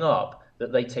blown up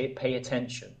that they pay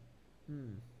attention.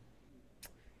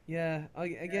 Yeah,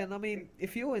 again, I mean,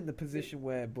 if you're in the position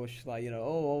where Bush, like,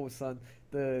 all of a sudden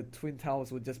the Twin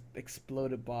Towers were just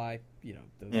exploded by,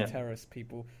 those terrorist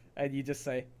people, and you just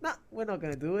say, nah, we're not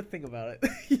going to do a thing about it.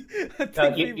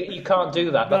 No, you can't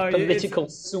do that. That's political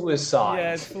suicide.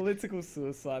 Yeah, it's political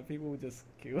suicide. People will just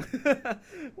kill.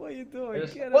 What are you doing?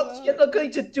 You're not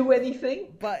going to do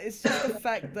anything? But it's just the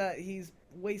fact that he's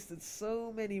wasted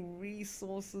so many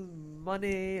resources,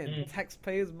 money, and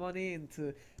taxpayers' money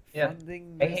into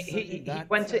funding this he that.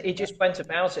 He just went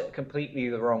about it completely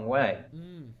the wrong way.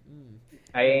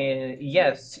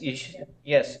 Yes, you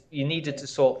needed to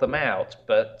sort them out,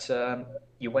 but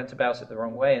you went about it the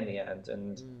wrong way in the end.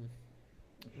 And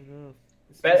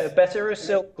better a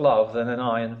silk glove than an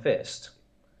iron fist.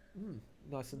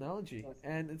 Nice analogy.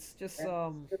 And it's just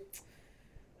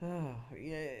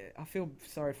I feel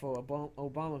sorry for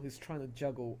Obama, who's trying to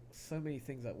juggle so many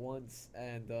things at once,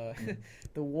 and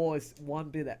the war is one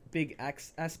big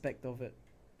aspect of it,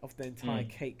 of the entire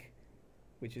cake,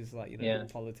 which is like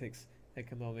politics,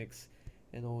 economics,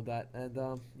 and all that. And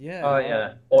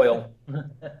oil.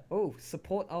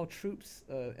 Support our troops,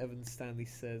 Evan Stanley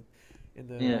said in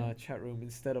the chat room,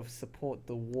 instead of support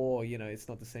the war. It's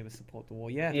not the same as support the war.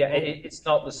 It's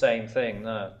not the same thing,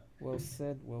 no. Well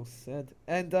said.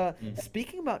 And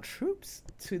speaking about troops,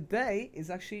 today is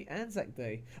actually Anzac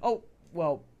Day. Oh,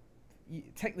 well,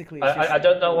 technically... I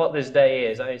don't know what this day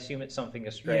is. I assume it's something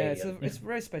Australian. Yeah, it's a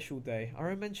very special day.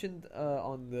 I mentioned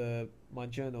on my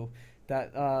journal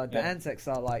that the Anzacs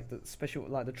are like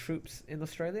the troops in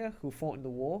Australia who fought in the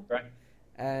war. Right.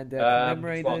 And they're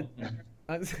commemorated...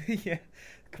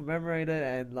 commemorated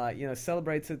and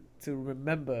celebrated to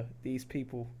remember these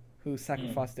people who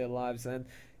sacrificed their lives, and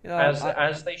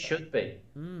as they should be.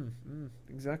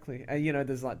 Exactly. And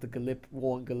there's like the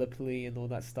war in Gallipoli and all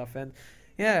that stuff, and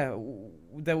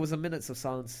there was a minutes of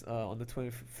silence on the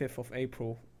 25th of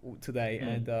April today,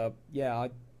 and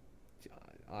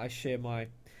I share my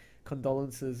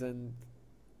condolences and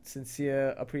sincere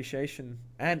appreciation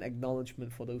and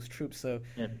acknowledgement for those troops. So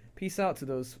peace out to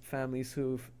those families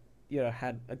who've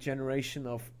had a generation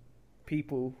of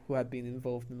people who had been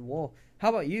involved in war. How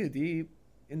about you? Do you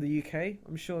in the UK?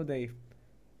 I'm sure they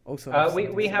also have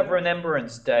we have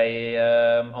Remembrance Day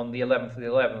on the 11th of the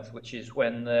 11th, which is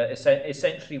when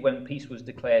essentially when peace was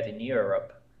declared in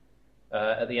Europe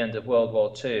at the end of World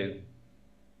War II.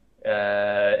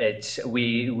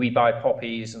 We buy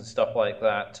poppies and stuff like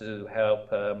that to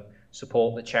help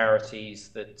support the charities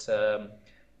that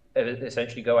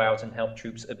essentially go out and help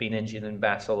troops that have been injured in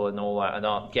battle and all that and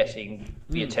aren't getting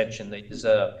the attention they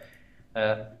deserve.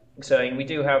 So we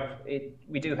do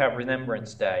have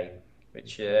Remembrance Day,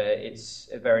 which it's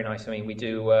very nice. I mean, we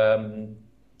do.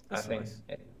 I think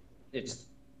it's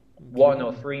 1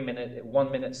 or 3 minute,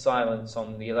 1 minute silence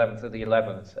on the 11th of the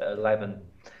 11th at 11.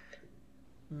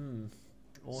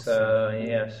 Awesome. So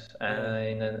yes,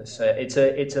 and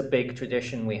it's a big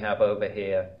tradition we have over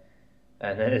here.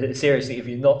 And seriously, if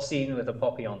you're not seen with a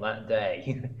poppy on that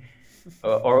day,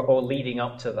 or leading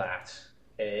up to that,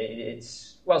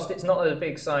 whilst it's not a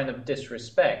big sign of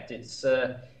disrespect, it's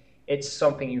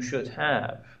something you should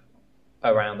have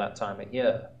around that time of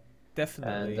year.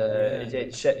 Definitely. And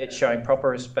it's showing proper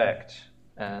respect,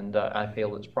 and I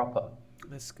feel it's proper.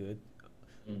 That's good.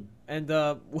 And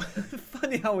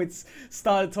funny how it's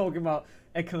started talking about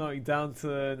economic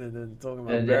downturn and then talking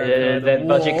about then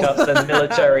budget cuts, then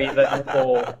military, then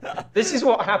war. This is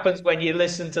what happens when you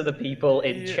listen to the people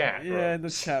in chat. Yeah, in the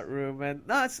chat room, and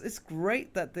it's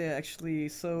great that they're actually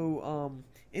so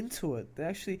into it. They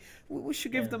actually, we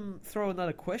should give them throw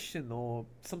another question or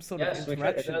some sort of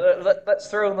interaction. Let's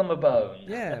throw them a bone.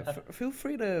 Yeah, feel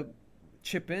free to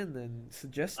chip in and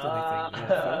suggest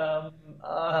anything.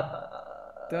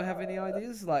 Don't have any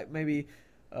ideas? Like maybe,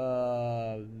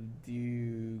 do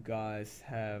you guys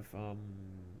have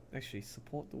actually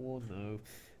support the war? No.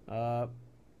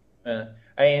 I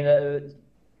mean,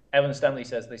 Evan Stanley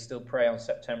says they still pray on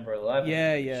September 11th.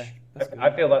 Yeah. I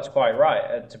feel that's quite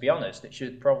right. To be honest, it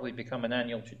should probably become an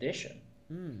annual tradition,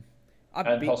 and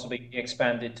possibly be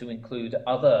expanded to include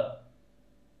other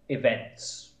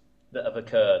events that have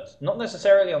occurred. Not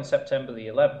necessarily on September the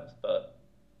 11th, but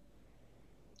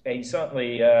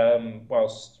certainly,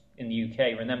 whilst in the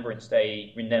UK, Remembrance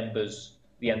Day remembers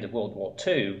the end of World War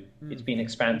II, it's been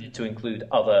expanded to include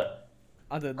other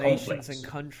nations and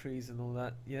countries and all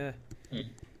that. Yeah.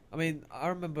 I mean, I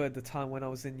remember at the time when I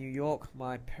was in New York,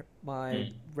 my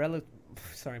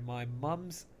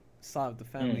mum's side of the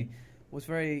family was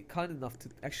very kind enough to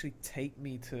actually take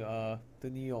me to the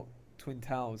New York Twin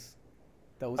Towers.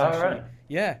 That was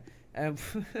And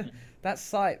that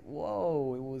site,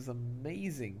 whoa, it was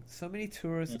amazing. So many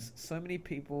tourists, so many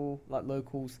people, like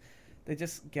locals, they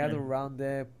just gather around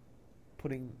there,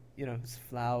 putting,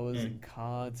 flowers and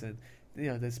cards, and,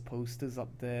 there's posters up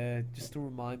there just to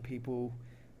remind people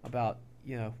about,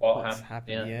 what's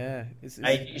happening. Yeah.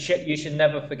 You should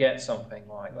never forget something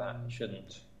like that. You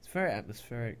shouldn't. It's very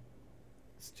atmospheric.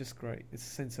 It's just great. It's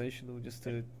sensational just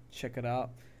to check it out,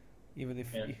 even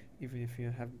if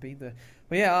you haven't been there.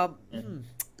 But yeah,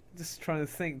 just trying to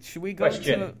think. Should we go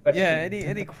into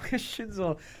any questions,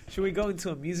 or should we go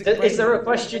into a music break? Is there a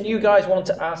question you guys want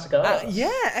to ask us? Yeah,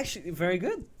 actually, very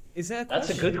good. Is there a question?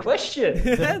 That's a good question.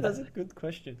 Yeah, that's a good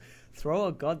question. Throw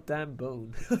a goddamn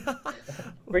bone.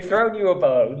 We've thrown you a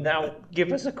bone. Now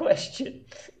give us a question.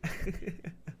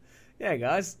 Yeah,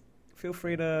 guys, feel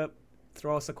free to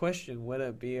throw us a question, whether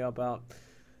it be about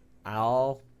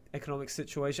our economic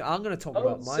situation. I'm going to talk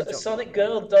about my job. Sonic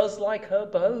Girl does like her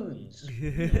bones.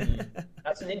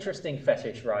 That's an interesting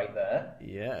fetish right there.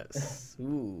 Yes.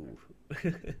 Ooh.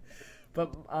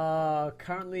 But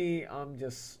currently I'm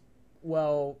just...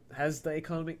 Well, has the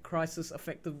economic crisis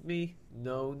affected me?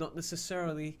 No, not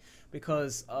necessarily,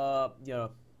 because I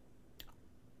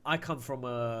come from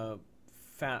a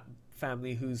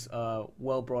family who's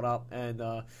well brought up and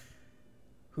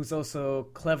who's also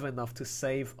clever enough to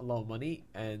save a lot of money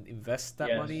and invest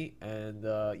that money, and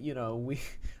I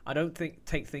don't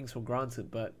take things for granted,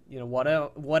 but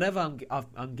whatever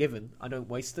I'm given, I don't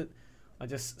waste it. I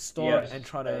just store it and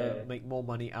try to make more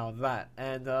money out of that,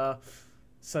 and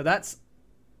so that's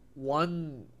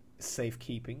one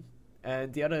safekeeping.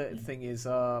 And the other thing is,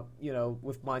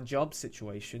 with my job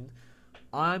situation,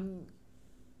 I'm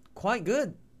quite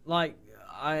good. Like,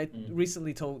 I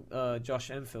recently told Josh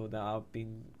Enfield that I'm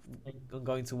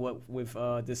going to work with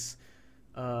this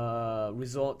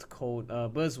resort called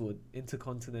Burswood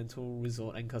Intercontinental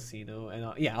Resort and Casino, and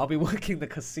I'll be working the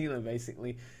casino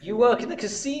basically. You work in the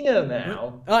casino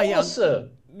now? Awesome.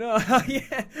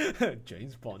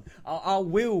 James Bond. I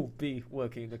will be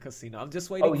working in the casino. I'm just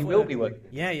waiting. Oh, you will be working.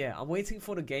 Yeah. I'm waiting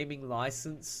for the gaming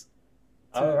license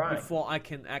before I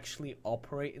can actually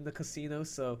operate in the casino.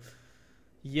 So.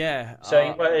 Yeah.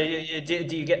 So,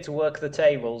 do you get to work the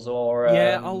tables, or?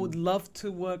 Yeah, I would love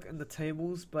to work in the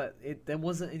tables, but there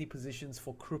wasn't any positions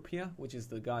for croupier, which is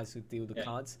the guys who deal the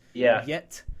cards. Yeah.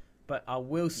 Yet, but I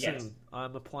will soon. Yes.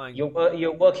 I'm applying. You'll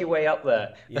work your way up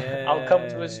there. Yeah. I'll come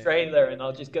to Australia and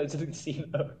I'll just go to the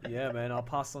casino. Yeah, man. I'll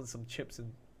pass on some chips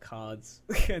and cards,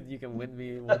 and you can win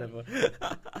me whatever.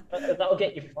 That'll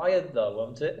get you fired, though,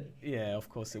 won't it? Yeah, of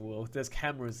course it will. There's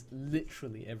cameras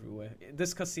literally everywhere.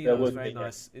 This casino is very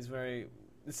nice.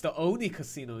 It's the only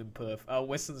casino in Perth,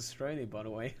 Western Australia, by the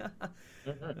way.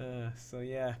 So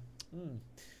yeah.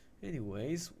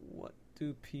 Anyways, what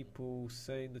do people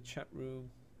say in the chat room?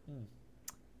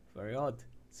 Very odd.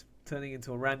 It's turning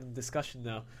into a random discussion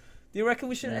now. Do you reckon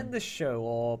we should end this show,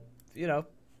 or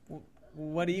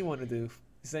what do you want to do?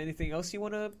 Is there anything else you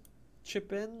want to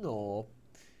chip in, or?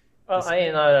 Well,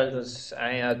 I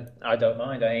don't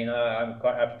mind. I'm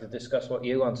quite happy to discuss what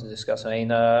you want to discuss. I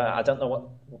don't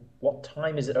know what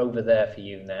time is it over there for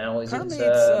you now? Currently,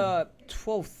 it's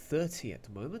 12:30 at the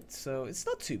moment, so it's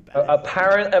not too bad.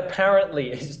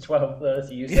 Apparently, it's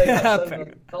 12:30. You say that so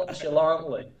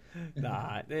nonchalantly.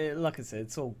 Nah, like I said,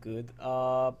 it's all good.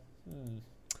 Well,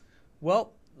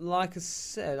 like I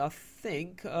said, I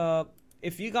think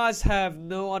if you guys have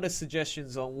no other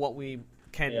suggestions on what we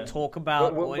can talk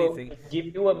about or anything, we'll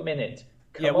give you a minute.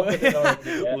 Come up with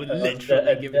an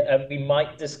idea, and we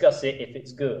might discuss it if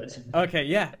it's good. Okay,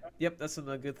 yep, that's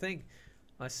another good thing.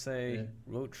 I say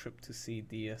road trip to see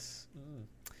DS.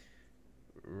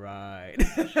 Right.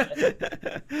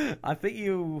 I think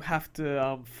you have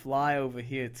to fly over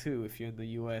here too if you're in the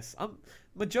US.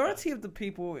 Majority of the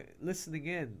people listening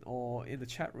in or in the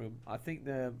chat room, I think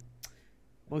they're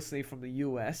mostly from the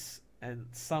US and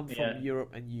some from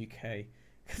Europe and UK.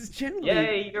 Because generally,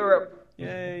 yay Europe!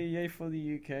 Yay for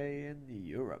the UK and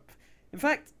Europe. In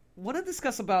fact, want to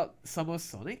discuss about Summer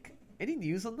Sonic? Any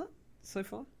news on that so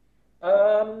far?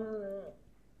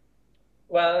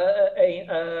 Well,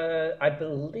 I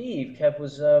believe Kev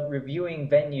was reviewing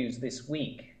venues this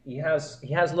week. He has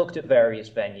looked at various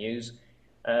venues,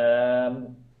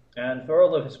 and for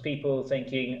all of us people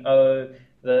thinking,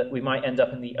 that we might end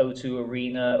up in the O2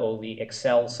 Arena or the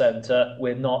Excel Center,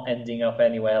 we're not ending up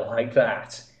anywhere like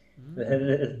that.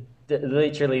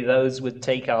 Literally, those would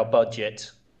take our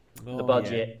budget,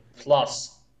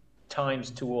 plus times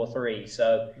 2 or 3.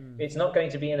 So it's not going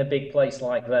to be in a big place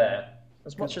like that.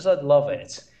 As much as I'd love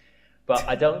it, but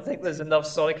I don't think there's enough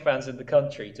Sonic fans in the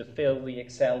country to fill the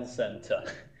Excel Center.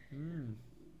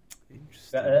 Interesting.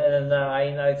 And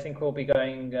I think we'll be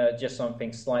going just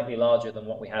something slightly larger than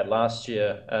what we had last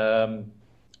year.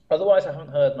 Otherwise, I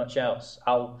haven't heard much else.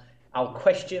 I'll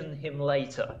question him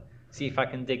later, see if I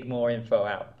can dig more info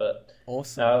out. But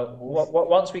awesome.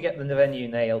 Once we get the venue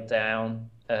nailed down,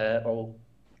 or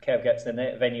Kev gets the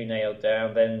venue nailed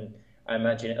down, then I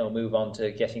imagine it'll move on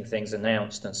to getting things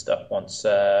announced and stuff. Once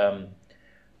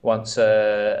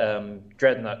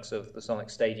Dreadnoughts of the Sonic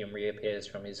Stadium reappears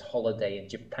from his holiday in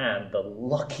Japan, the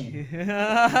lucky.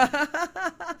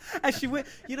 Actually,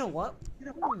 you know what?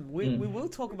 We will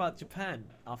talk about Japan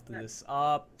after this.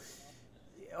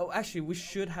 Actually, we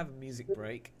should have a music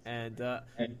break. And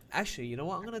actually, you know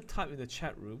what? I'm going to type in the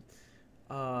chat room.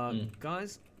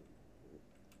 Guys,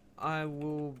 I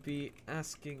will be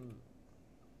asking,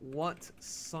 what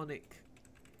Sonic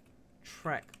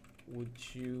track would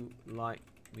you like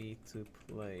me to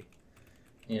play?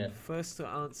 Yeah. First to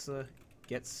answer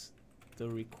gets the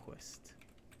request.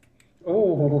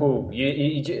 Ooh,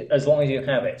 you, as long as you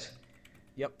have it.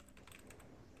 Yep.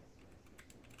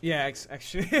 Yeah,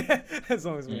 actually, as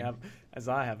long as we have, as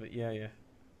I have it. Yeah.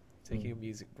 Taking a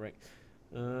music break.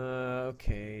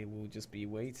 Okay, we'll just be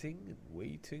waiting and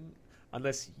waiting,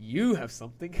 unless you have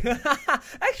something.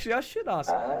 Actually, I should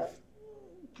ask.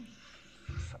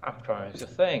 I'm trying to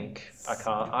think.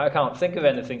 I can't think of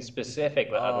anything specific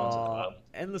that I want to know.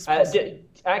 Endless.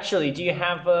 Actually, do you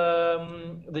have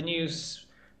the news?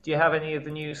 Do you have any of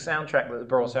the new soundtrack that was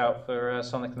brought out for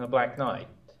Sonic and the Black Knight?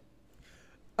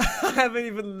 I haven't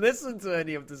even listened to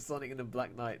any of the Sonic and the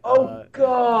Black Knight. Oh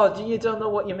God, you don't know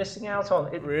what you're missing out on.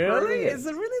 It's really? brilliant. Is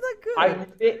it really that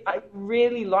good? I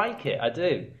really like it. I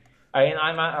do. I mean,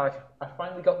 I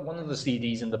finally got one of the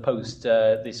CDs in the post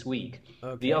this week.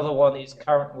 Okay. The other one is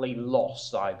currently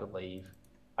lost, I believe.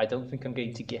 I don't think I'm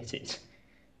going to get it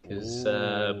because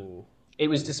it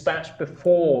was dispatched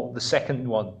before the second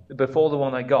one, before the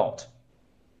one I got,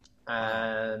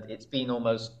 and it's been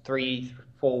almost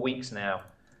 3-4 weeks now.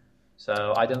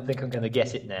 So I don't think I'm going to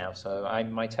get it now. So I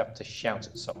might have to shout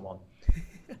at someone.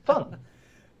 Fun.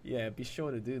 Yeah, be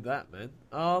sure to do that, man.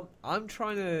 I'm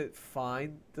trying to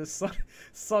find the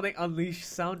Sonic Unleashed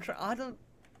soundtrack. I don't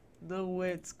know where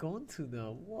it's gone to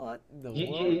now. What?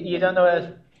 You don't know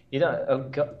where... You don't... Oh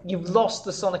God. You've lost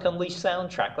the Sonic Unleashed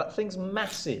soundtrack. That thing's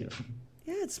massive.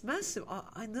 Yeah, it's massive.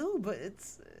 I know, but it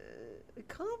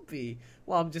can't be.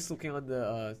 Well, I'm just looking on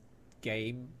the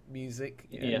game music.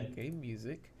 Yeah. Game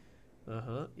music.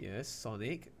 Yes,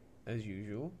 Sonic, as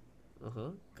usual.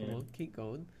 Come on, keep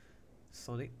going.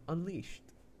 Sonic Unleashed.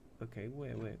 Okay,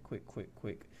 where?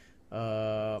 Quick.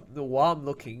 While I'm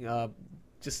looking,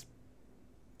 just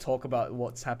talk about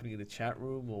what's happening in the chat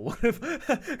room or whatever,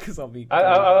 because I'll be...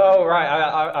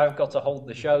 right, I've got to hold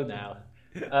the show now.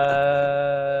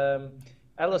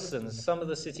 Ellison, some of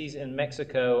the cities in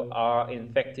Mexico are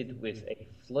infected with a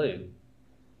flu.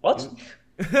 What?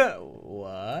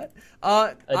 What?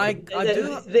 I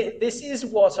do. This is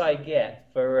what I get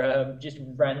for just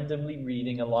randomly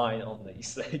reading a line on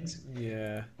these things.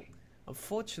 Yeah.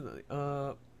 Unfortunately,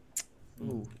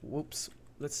 whoops.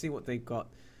 Let's see what they got.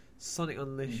 Sonic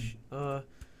Unleashed.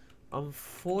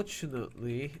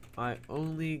 Unfortunately, I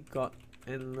only got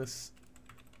Endless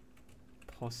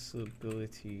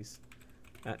Possibilities.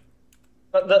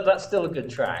 That's still a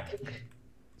good track.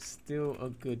 Still a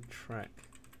good track.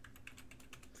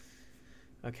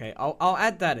 Okay, I'll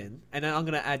add that in, and then I'm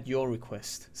gonna add your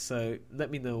request. So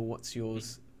let me know what's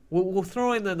yours. We'll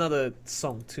throw in another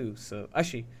song too. So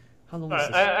actually, how long is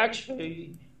this?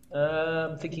 Actually,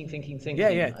 thinking.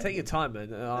 Yeah. Take your time,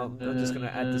 man. I'm just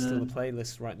gonna add this to the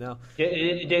playlist right now. Do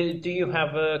you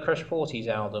have a Crush 40s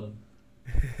album?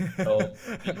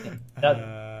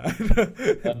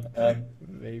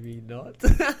 Maybe not.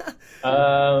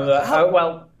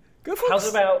 Well, go for how's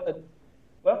about?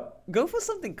 Go for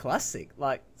something classic,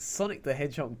 like Sonic the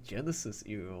Hedgehog Genesis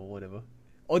era or whatever.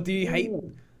 Or do you hate...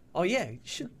 Oh yeah, you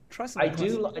should try something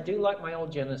I do like my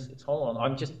old Genesis. Hold on,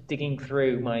 I'm just digging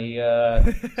through my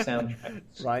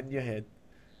soundtracks. Right in your head.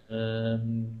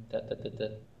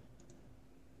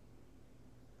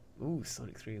 Ooh,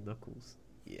 Sonic 3 and Knuckles.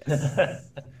 Yes.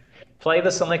 Play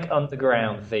the Sonic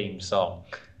Underground theme song.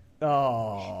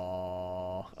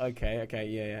 Oh, okay,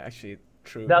 yeah, actually...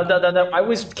 True. No. I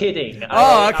was kidding. Okay.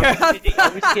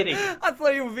 I was kidding. I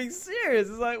thought you were being serious.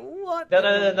 It's like, what?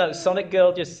 No. Sonic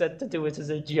Girl just said to do it as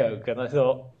a joke, and I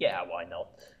thought, yeah, why not?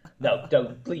 No,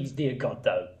 don't. Please, dear God,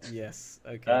 don't. Yes.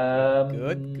 Okay.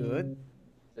 Good.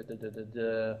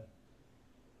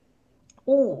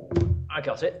 Ooh, I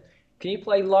got it. Can you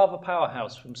play Lava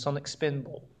Powerhouse from Sonic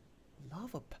Spinball?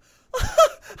 Lava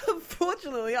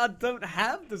Unfortunately, I don't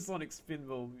have the Sonic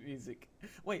Spinball music.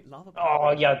 Wait, Lava Pit.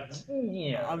 Oh, yeah.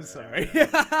 Yeah. I'm sorry.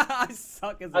 I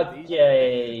suck as a DJ.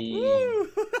 Okay. Woo!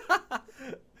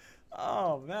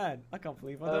 Oh man, I can't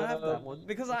believe I don't have that one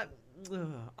because I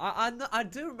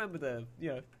do remember the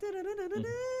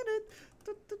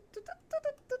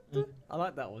I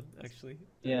like that one actually.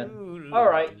 Yeah. All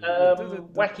right.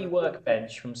 Wacky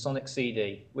Workbench from Sonic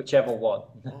CD, whichever one.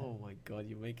 Oh my god,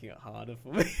 you're making it harder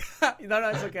for me. No,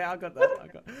 it's okay. I got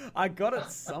that. I got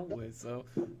it somewhere. So,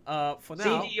 for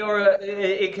now, CD or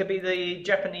it could be the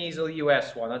Japanese or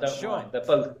US one. I don't mind. They're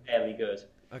both fairly good.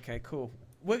 Okay, cool.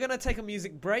 We're going to take a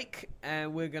music break,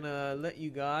 and we're going to let you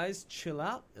guys chill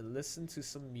out and listen to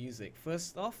some music.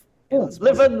 First off...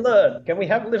 Live and Learn. Can we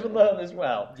have Live and Learn as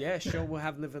well? Yeah, sure, we'll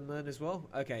have Live and Learn as well.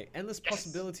 Okay, Endless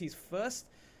Possibilities first,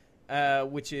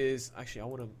 which is... Actually, I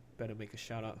want to better make a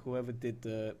shout-out. Whoever did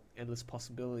the Endless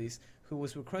Possibilities, who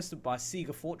was requested by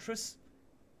Sega Fortress,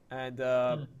 and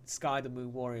Sky the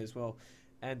Moon Warrior as well.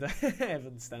 And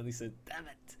Evan Stanley said, damn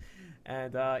it.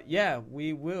 And yeah,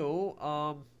 we will...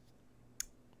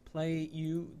 play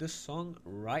you the song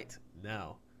right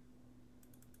now.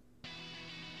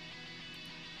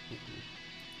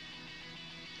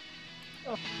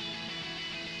 Oh.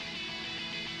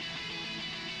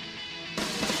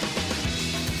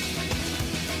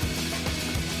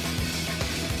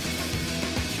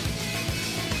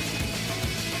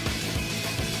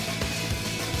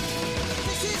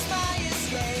 This is my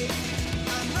escape.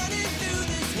 I'm running through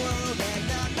this world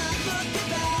and I'm not looking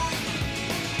back.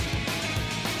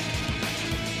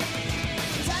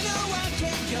 'Cause I know I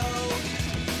can go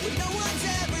where no one's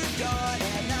ever gone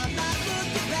and I'm not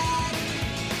looking back.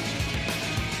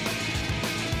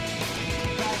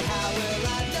 But how will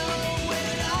I know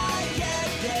when I get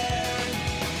there?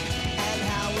 And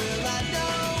how will I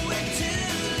know when to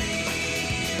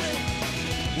leave?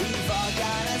 We've all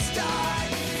gotta start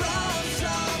from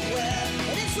somewhere,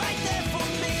 and it's right there for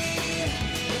me.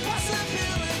 The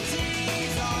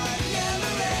possibilities are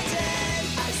never ending.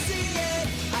 I see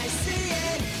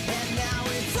it, and now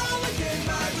it's all within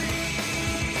my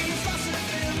reach.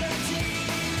 Possibility.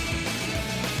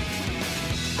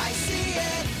 I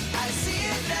see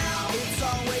it now. It's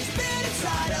always been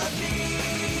inside of me.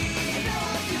 And now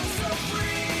I feel so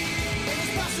free.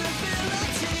 It's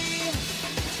possibility.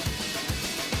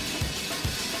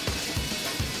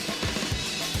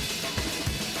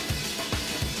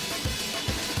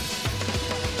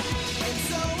 And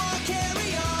so I'll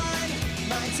carry on.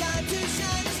 My time to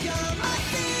shine has come. I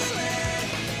feel it.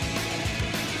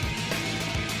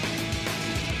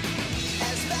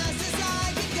 As fast as I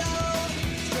can go,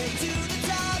 straight to the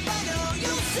top. I know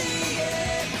you'll see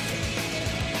it.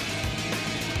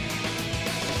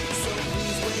 So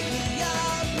please wake me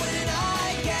up when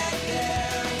I get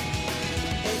there.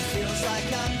 It feels like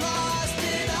I'm lost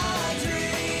in a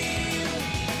dream.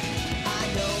 I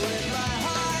know in my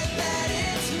heart that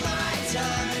it's my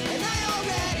time, and I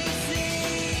already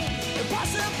see the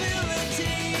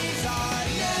possibilities are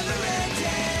never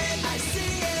ending. I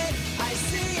see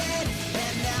it,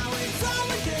 and now it's all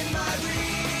within my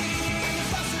reach.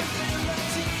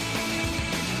 Possibility.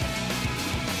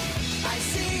 I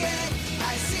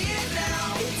see it now.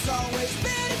 It's always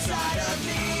been inside of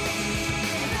me.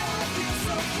 Now I feel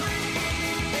so free.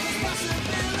 It's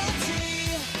possibility.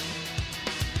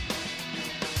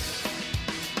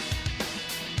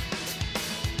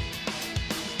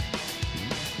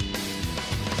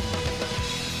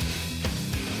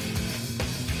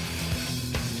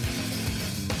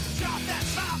 Drop that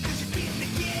sound 'cause you're beating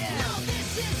again. No, this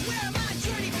is where my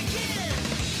journey begins.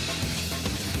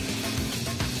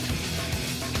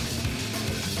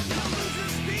 You're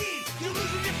losing speed, you're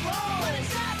losing your flow. But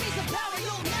inside me's a power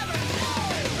you'll never know.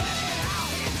 Let it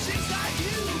out, it's inside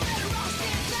you. You better all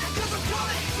stand back 'cause I'm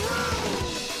coming through.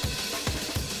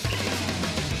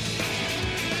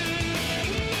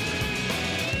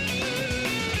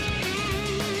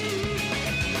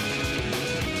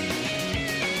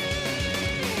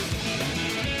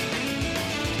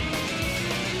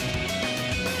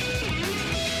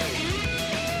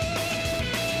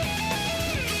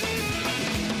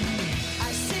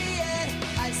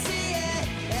 I see it,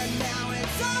 and now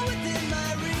it's all within my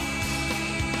reach.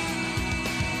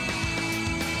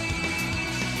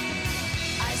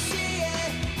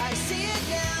 I see it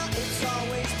now, it's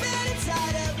always been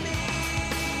inside of me.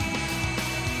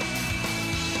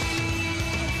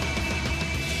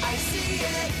 I see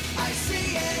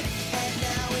it, and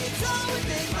now it's all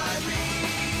within my reach.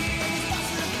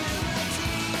 Possibility.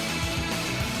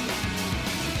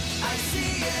 I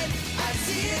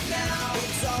see it now,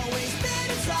 it's always been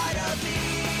inside of me.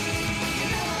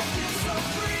 Now I feel so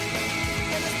free.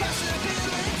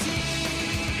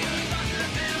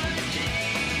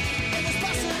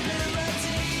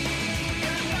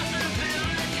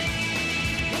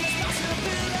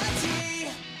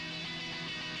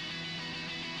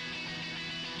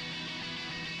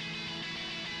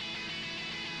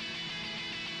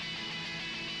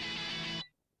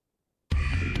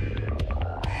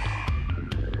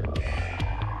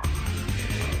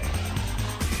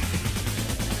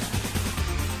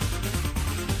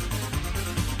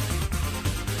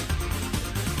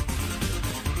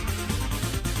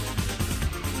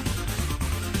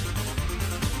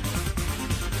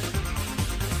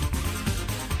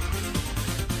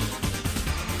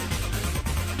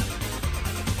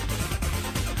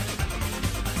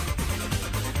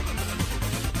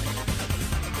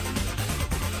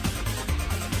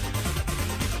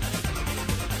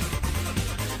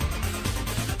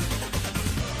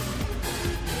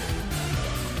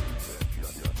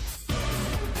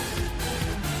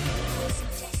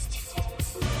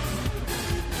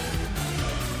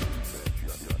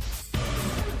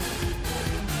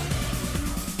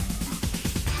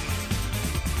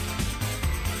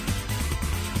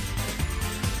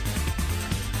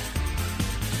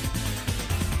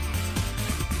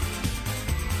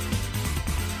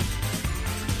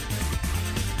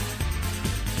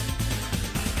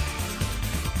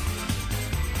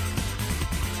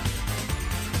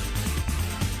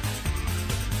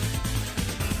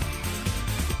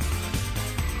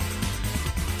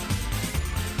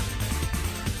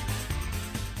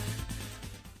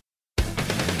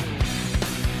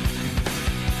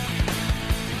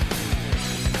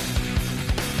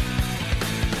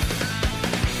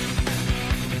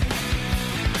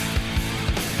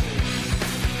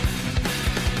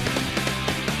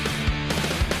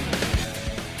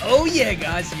 Oh yeah,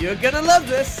 guys, you're gonna love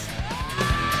this.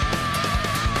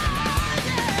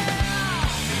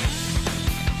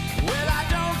 Well, I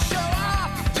don't show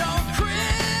off, don't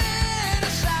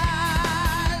criticize.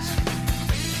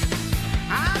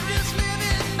 I'm just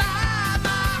living by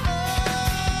my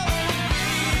own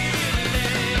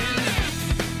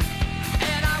feelings,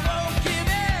 and I won't give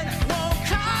in, won't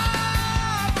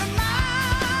compromise.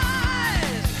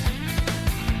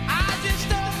 I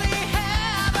just only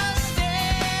have a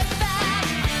steadfast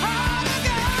heart of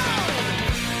gold.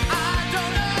 I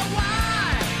don't know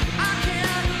why I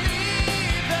can't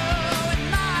leave, though it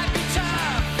might be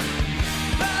tough,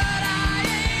 but I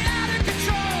ain't out of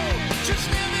control, just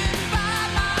living by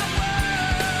my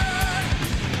word.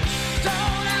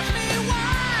 Don't ask me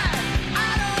why, I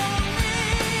don't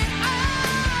need a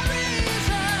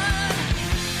reason.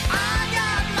 I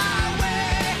got my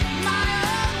way, my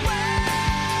own way.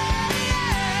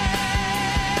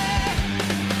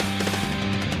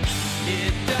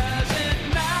 It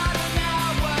doesn't matter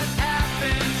now what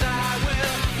happens, I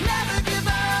will never give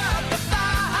up the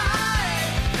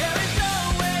fight. There is no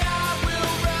way I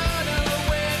will run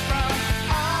away from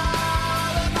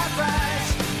all of my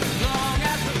prides. As long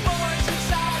as the voice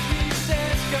inside me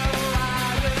says go,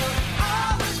 I will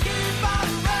always keep on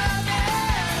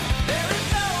running. There is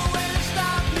no way to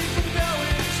stop me from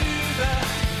going to the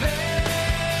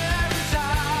very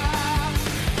top.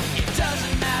 It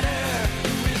doesn't matter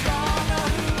who is wrong or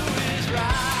who is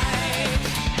right.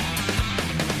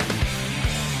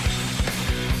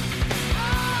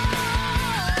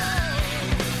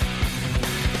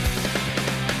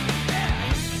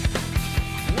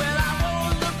 Well, I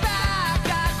won't look back, I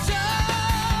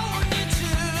don't need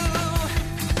to.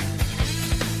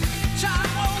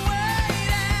 Time won't wait,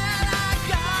 and I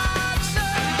got so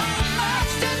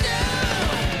much to do.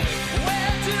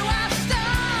 Where do I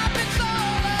stop? It's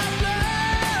all a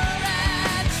blur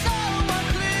and so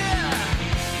unclear.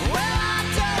 Well, I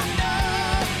don't know,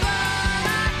 but I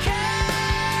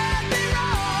can't be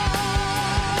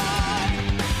wrong.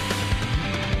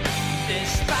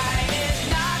 This fight is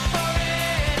not for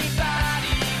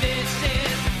anybody. This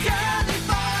is purely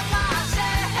for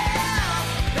myself.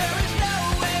 There is no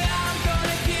way I'm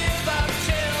gonna give up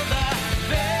till the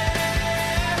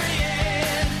very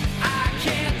end. I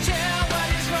can't tell what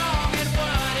is wrong and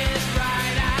what is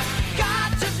right. I've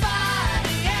got to find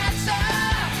the answer,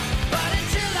 but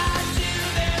until I do,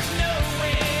 there's no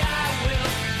way I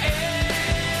will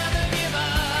ever give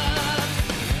up.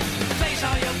 Place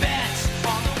all your bets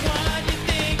on the one you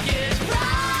think is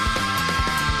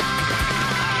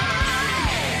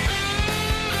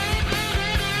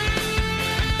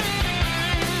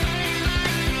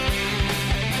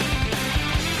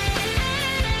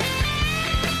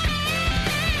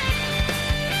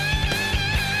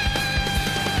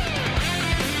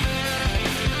It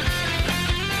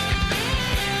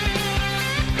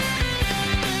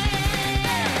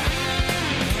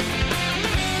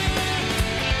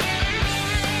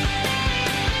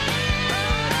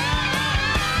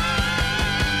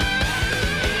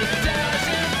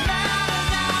doesn't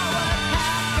matter now what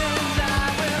happens, I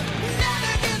will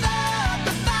never give up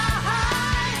the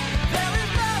fight. There is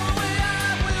no way I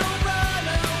will run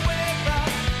away from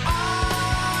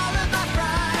all of my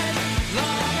pride.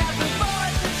 Long as the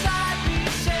voice inside me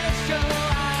says go, I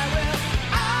will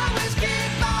always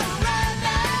keep on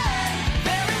running.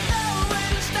 There is no way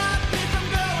to stop me from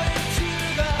going to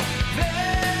the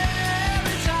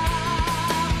very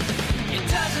top. It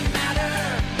doesn't matter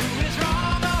who is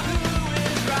wrong or who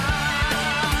is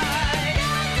right.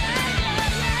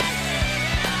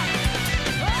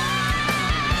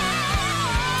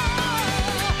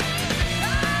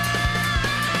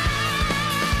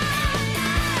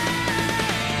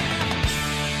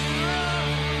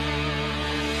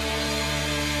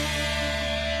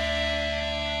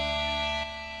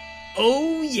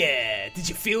 Oh yeah! Did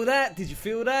you feel that? Did you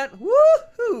feel that?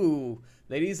 Woohoo!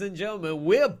 Ladies and gentlemen,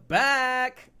 we're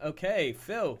back. Okay,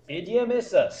 Phil. Did you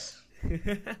miss us?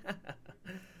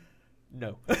 No.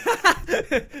 No.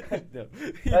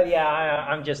 Oh yeah,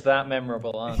 I'm just that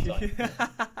memorable, aren't I?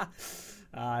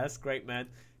 That's great, man.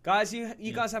 Guys,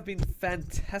 you guys have been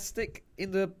fantastic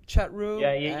in the chat room.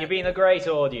 Yeah, you've been a great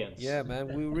audience. Yeah,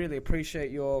 man, we really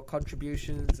appreciate your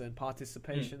contributions and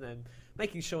participation and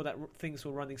making sure that things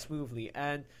were running smoothly.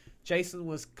 And Jason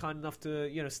was kind enough to,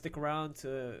 stick around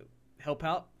to help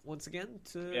out once again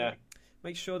to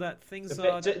make sure that things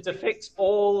are to fix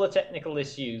all the technical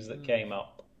issues that came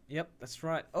up. Yep, that's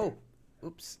right. Oh,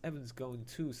 oops, Evan's going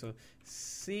too. So,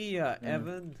 see ya,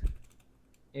 Evan.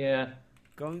 Yeah.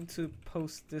 Going to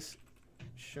post this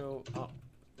show up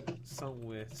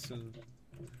somewhere soon.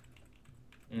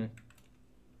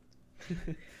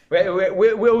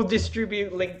 We'll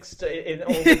distribute links in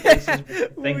all the places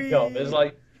we think of. It's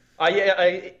like,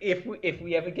 if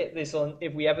we ever get this on,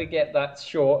 if we ever get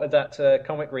that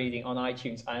comic reading on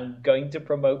iTunes, I'm going to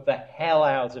promote the hell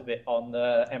out of it on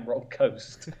the Emerald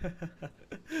Coast.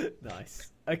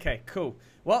 Nice. Okay, cool.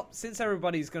 Well, since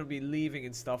everybody's going to be leaving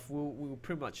and stuff, we'll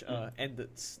pretty much end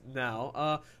it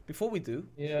now. Before we do,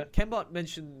 Kembot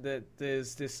mentioned that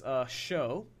there's this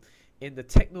show in the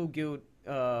Techno Guild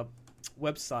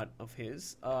website of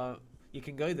his. You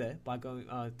can go there by going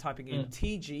typing in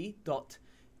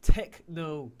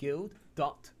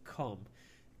tg.technoguild.com.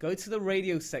 Go to the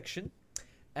radio section,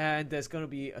 and there's going to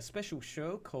be a special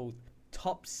show called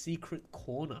Top Secret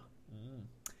Corner.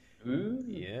 Ooh.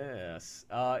 Yes.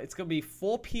 It's going to be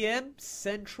 4 p.m.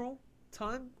 Central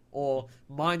Time or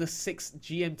 -6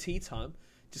 GMT time.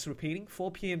 Just repeating,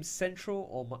 4 p.m. Central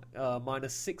or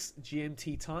 -6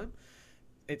 GMT time.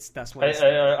 That's when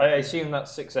I assume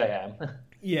that's 6 a.m.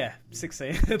 Yeah, 6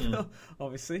 a.m.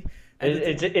 Obviously. And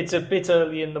It's a bit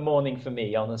early in the morning for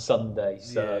me on a Sunday,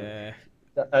 so yeah.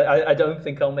 I don't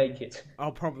think I'll make it.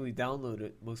 I'll probably download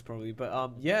it, most probably.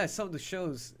 But yeah, some of the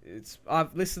shows,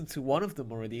 I've listened to one of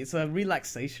them already. It's a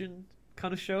relaxation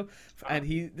kind of show, and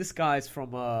this guy's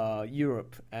from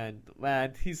Europe, and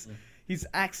man, his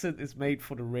accent is made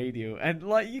for the radio, and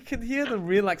like you can hear the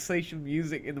relaxation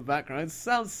music in the background. It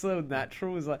sounds so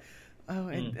natural. It's like,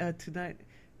 and tonight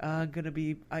I'm gonna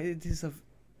be. It is a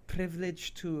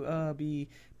privilege to be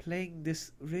playing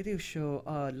this radio show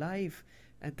live.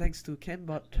 And thanks to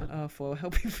Kembot for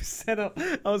helping me set up.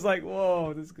 I was like,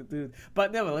 whoa, this is good dude.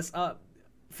 But nevertheless,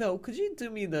 Phil, could you do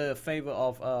me the favor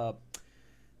of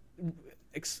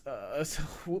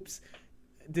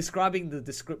describing the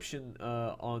description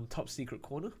on Top Secret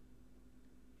Corner?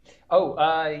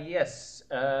 Yes.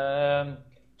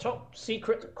 Top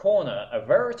Secret Corner, a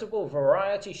veritable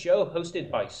variety show hosted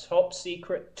by Top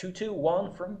Secret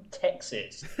 221 from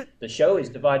Texas. The show is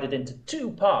divided into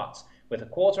 2 parts, with a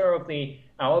quarter of the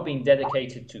hour being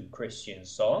dedicated to Christian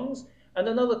songs, and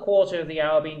another quarter of the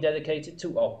hour being dedicated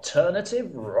to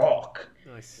alternative rock.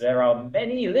 Nice. There are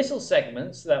many little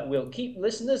segments that will keep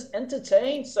listeners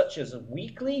entertained, such as a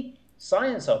weekly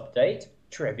science update,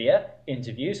 trivia,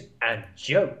 interviews, and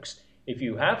jokes. If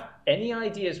you have any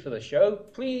ideas for the show,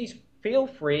 please feel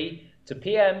free to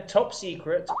PM Top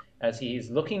Secret, as he is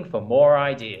looking for more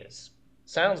ideas.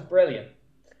 Sounds brilliant.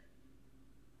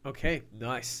 Okay,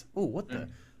 nice. Oh, what the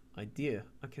idea?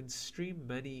 I can stream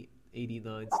many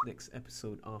 89's next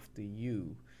episode after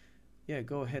you. Yeah,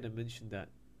 go ahead and mention that.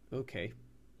 Okay,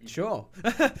 sure.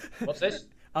 What's this?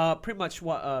 Pretty much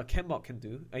what Kembot can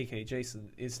do, aka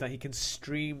Jason, is that he can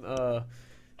stream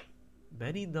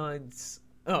many 9's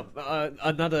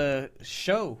another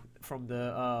show from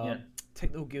the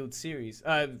Techno Guild series,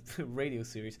 radio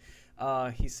series.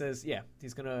 He says,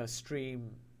 he's gonna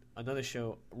stream another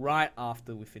show right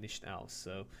after we finished ours.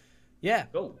 So, yeah,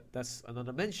 cool. That's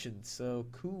another mention. So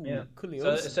cool. Yeah.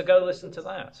 Coolio. So go listen to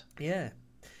that. Yeah,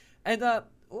 and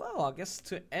well, I guess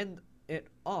to end it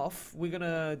off, we're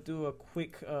gonna do a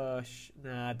quick. I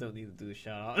don't need to do a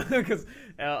shout out because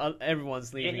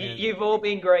everyone's leaving. You've all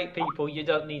been great people. You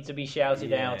don't need to be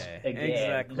shouted out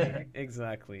again.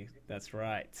 Exactly. That's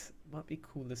right. Might be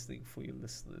cool listening for your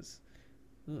listeners.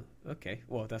 Okay,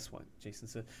 well, that's what Jason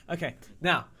said. Okay,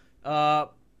 now,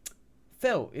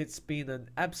 Phil, it's been an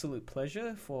absolute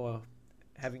pleasure for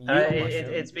having you on my show.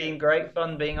 It's been great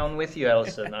fun being on with you,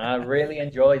 Elson. I really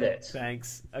enjoyed it.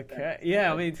 Thanks. Okay,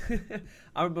 yeah, I mean,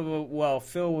 I remember,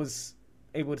 Phil was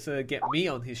able to get me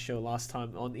on his show last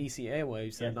time on EC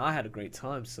Airwaves, and I had a great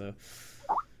time, so,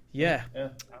 yeah.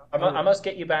 I must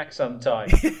get you back sometime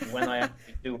when I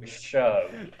actually do a show.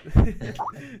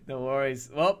 No worries.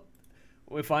 Well,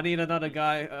 if I need another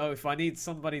guy, if I need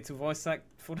somebody to voice act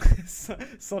for the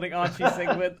Sonic Archie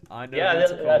segment, I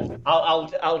know.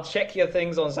 I'll check your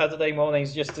things on Saturday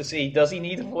mornings just to see, does he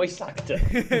need a voice actor?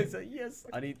 So, yes,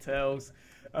 I need Tails.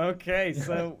 Okay,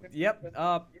 so yep.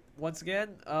 Once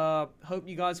again, hope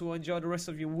you guys will enjoy the rest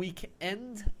of your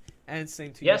weekend, and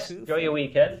same to you too. Enjoy your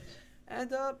weekend.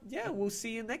 And we'll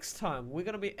see you next time. We're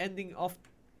gonna be ending off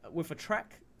with a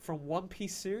track from One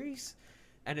Piece series.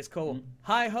 And it's called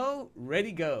Hi Ho,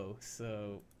 Ready Go.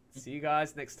 So, see you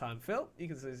guys next time. Phil, you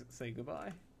can say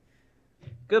goodbye.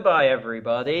 Goodbye,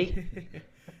 everybody.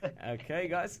 Okay,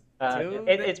 guys.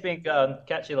 It's been fun.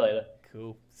 Catch you later.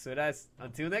 Cool. So that's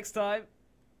until next time.